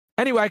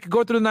 Anyway, I could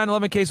go through the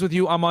 9/11 case with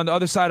you. I'm on the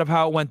other side of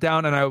how it went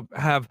down, and I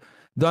have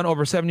done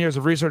over 7 years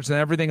of research and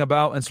everything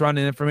about and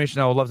surrounding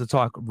information. I would love to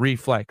talk.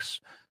 Reflex.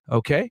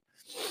 Okay?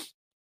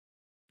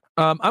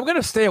 I'm going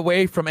to stay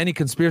away from any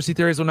conspiracy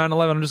theories on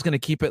 9/11. I'm just going to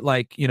keep it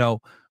like,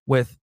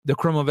 with the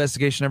criminal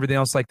investigation, everything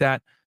else like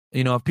that.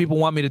 If people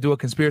want me to do a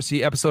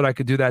conspiracy episode, I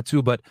could do that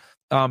too. But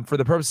for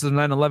the purposes of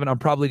 9/11, I'm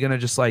probably going to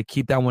just like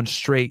keep that one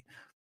straight,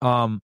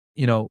 criminal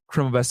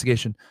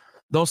investigation.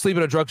 Don't sleep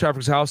at a drug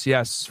trafficker's house.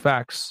 Yes,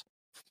 facts.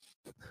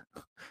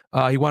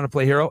 He wanted to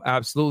play hero.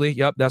 Absolutely.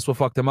 Yep, that's what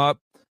fucked him up.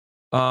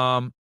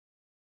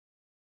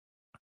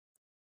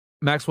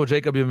 Maxwell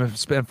Jacob, you've been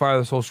spitting fire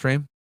this whole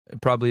stream.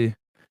 Probably.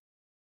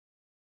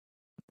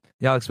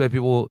 Y'all expect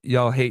people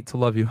y'all hate to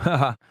love you.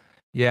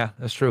 Yeah,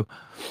 that's true.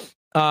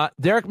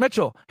 Derek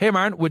Mitchell. Hey,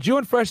 Myron, would you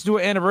and Fresh do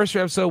an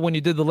anniversary episode when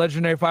you did the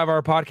legendary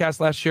 5-hour podcast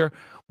last year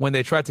when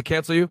they tried to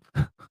cancel you?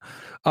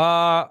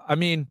 I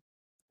mean,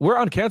 we're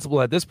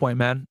uncancelable at this point,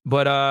 man.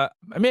 But I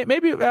mean,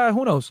 maybe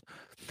who knows?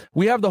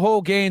 We have the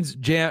whole Gaines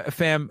jam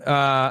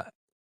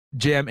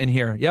in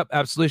here. Yep,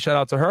 absolutely. Shout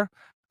out to her.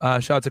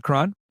 Shout out to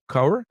Karan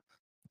Kaur.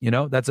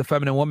 That's a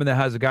feminine woman that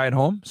has a guy at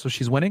home, so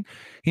she's winning.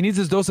 He needs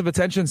his dose of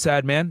attention,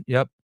 sad man.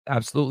 Yep,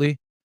 absolutely.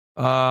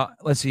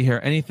 Let's see here.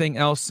 Anything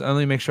else? Let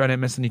me make sure I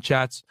didn't miss any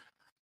chats.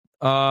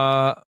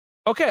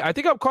 Okay, I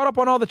think I'm caught up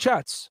on all the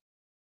chats.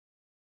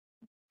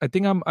 I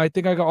think I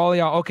got all of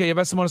y'all. Okay,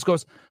 Yvette Simonis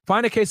goes,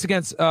 find a case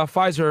against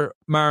Pfizer,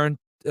 Myron,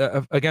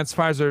 against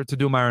Pfizer to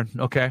do Myron.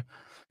 Okay,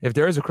 if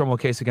there is a criminal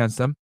case against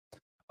them.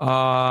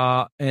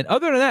 And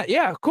other than that,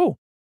 yeah, cool.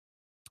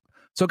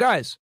 So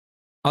guys,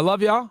 I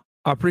love y'all.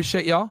 I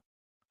appreciate y'all.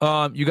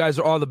 You guys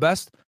are all the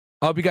best.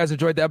 I hope you guys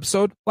enjoyed the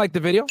episode. Like the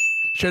video.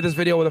 Share this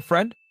video with a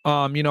friend.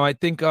 I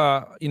think,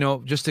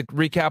 just to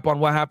recap on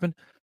what happened,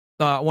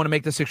 I want to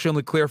make this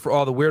extremely clear for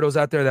all the weirdos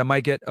out there that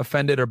might get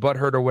offended or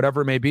butthurt or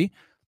whatever it may be.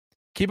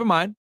 Keep in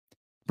mind,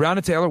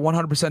 Breonna Taylor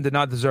 100% did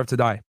not deserve to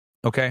die.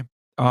 Okay?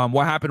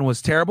 What happened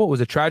was terrible. It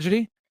was a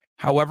tragedy.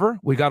 However,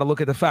 we got to look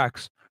at the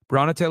facts.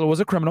 Breonna Taylor was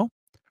a criminal.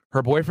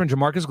 Her boyfriend,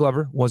 Jamarcus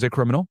Glover, was a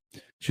criminal.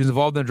 She was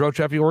involved in a drug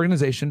trafficking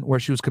organization where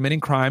she was committing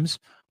crimes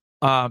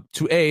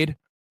to aid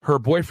her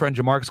boyfriend,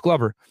 Jamarcus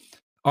Glover.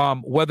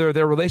 Whether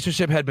their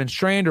relationship had been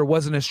strained or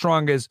wasn't as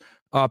strong as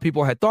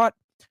people had thought,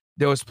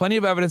 there was plenty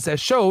of evidence that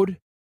showed,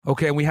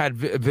 okay, and we had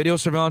video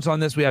surveillance on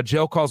this, we had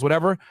jail calls,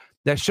 whatever,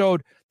 that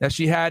showed that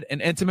she had an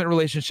intimate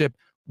relationship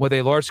with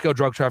a large-scale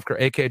drug trafficker,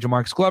 a.k.a.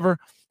 Jamarcus Glover,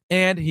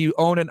 and he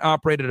owned and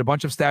operated a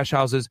bunch of stash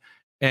houses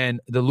in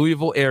the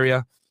Louisville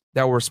area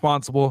that were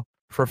responsible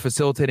for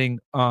facilitating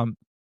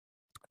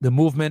the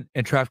movement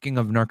and trafficking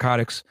of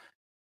narcotics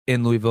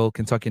in Louisville,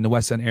 Kentucky, in the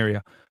West End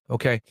area,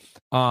 okay?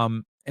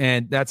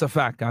 And that's a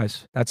fact,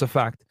 guys. That's a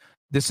fact.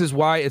 This is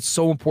why it's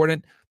so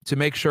important to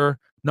make sure,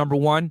 number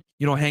one,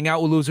 you don't hang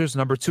out with losers.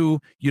 Number two,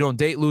 you don't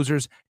date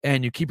losers,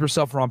 and you keep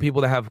yourself around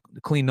people that have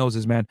clean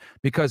noses, man.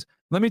 Because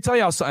let me tell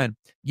y'all something.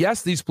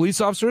 Yes, these police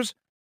officers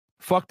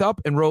fucked up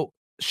and wrote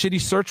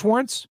shitty search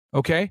warrants,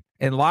 okay,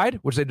 and lied,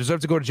 which they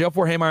deserve to go to jail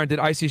for. Hey, Myron, did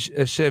I see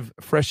Shiv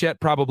fresh yet?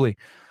 Probably.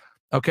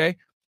 Okay.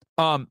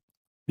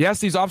 Yes,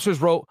 these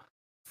officers wrote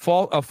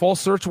a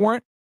false search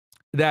warrant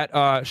that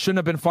shouldn't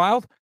have been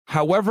filed.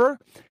 However,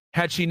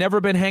 had she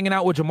never been hanging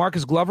out with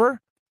Jamarcus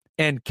Glover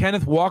and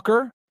Kenneth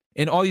Walker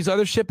and all these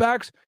other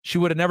shitbags, she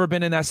would have never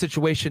been in that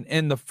situation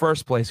in the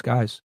first place,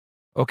 guys.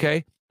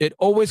 Okay? It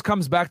always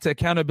comes back to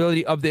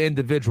accountability of the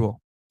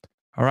individual.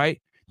 All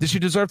right? Did she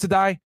deserve to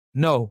die?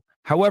 No.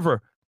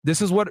 However,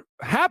 this is what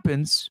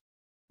happens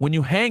when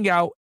you hang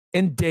out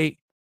and date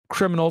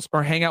criminals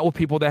or hang out with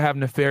people that have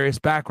nefarious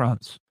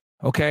backgrounds.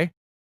 Okay?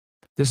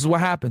 This is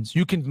what happens.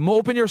 You can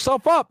open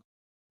yourself up,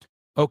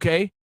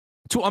 okay,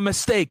 to a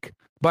mistake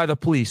by the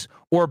police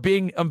or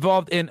being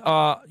involved in,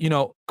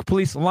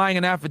 police lying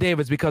in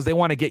affidavits because they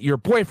want to get your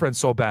boyfriend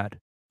so bad.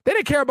 They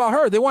didn't care about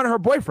her. They wanted her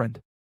boyfriend.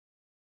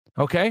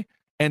 Okay?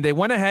 And they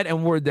went ahead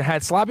and they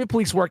had sloppy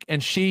police work,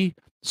 and she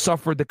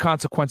suffered the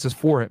consequences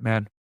for it,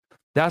 man.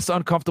 That's the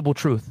uncomfortable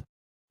truth.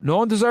 No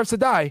one deserves to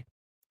die,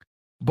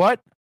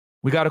 but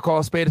we got to call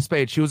a spade a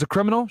spade. She was a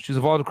criminal. She was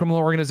involved in a criminal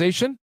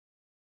organization,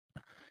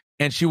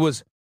 and she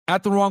was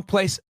at the wrong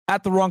place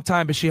at the wrong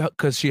time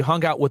because she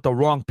hung out with the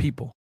wrong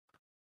people.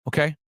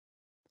 Okay?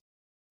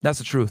 That's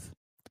the truth.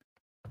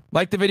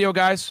 Like the video,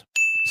 guys.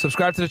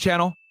 Subscribe to the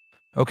channel.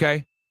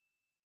 Okay?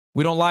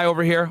 We don't lie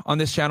over here on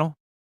this channel.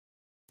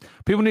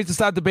 People need to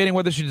stop debating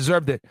whether she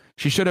deserved it.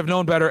 She should have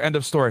known better. End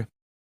of story.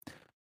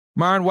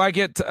 Myron, why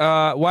get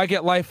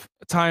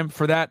lifetime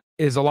for that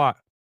is a lot.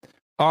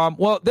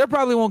 Well, they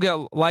probably won't get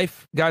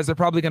life, guys. They're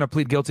probably going to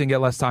plead guilty and get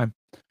less time.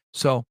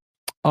 So,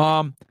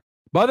 but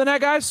other than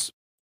that, guys,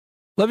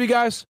 love you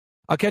guys.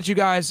 I'll catch you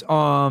guys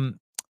on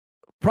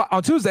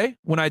Tuesday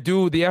when I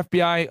do the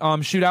FBI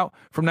shootout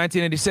from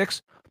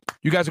 1986.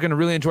 You guys are going to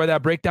really enjoy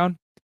that breakdown.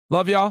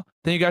 Love y'all.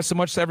 Thank you guys so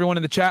much to everyone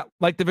in the chat.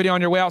 Like the video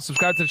on your way out.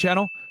 Subscribe to the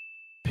channel.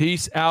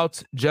 Peace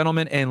out,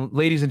 gentlemen and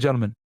ladies and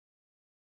gentlemen.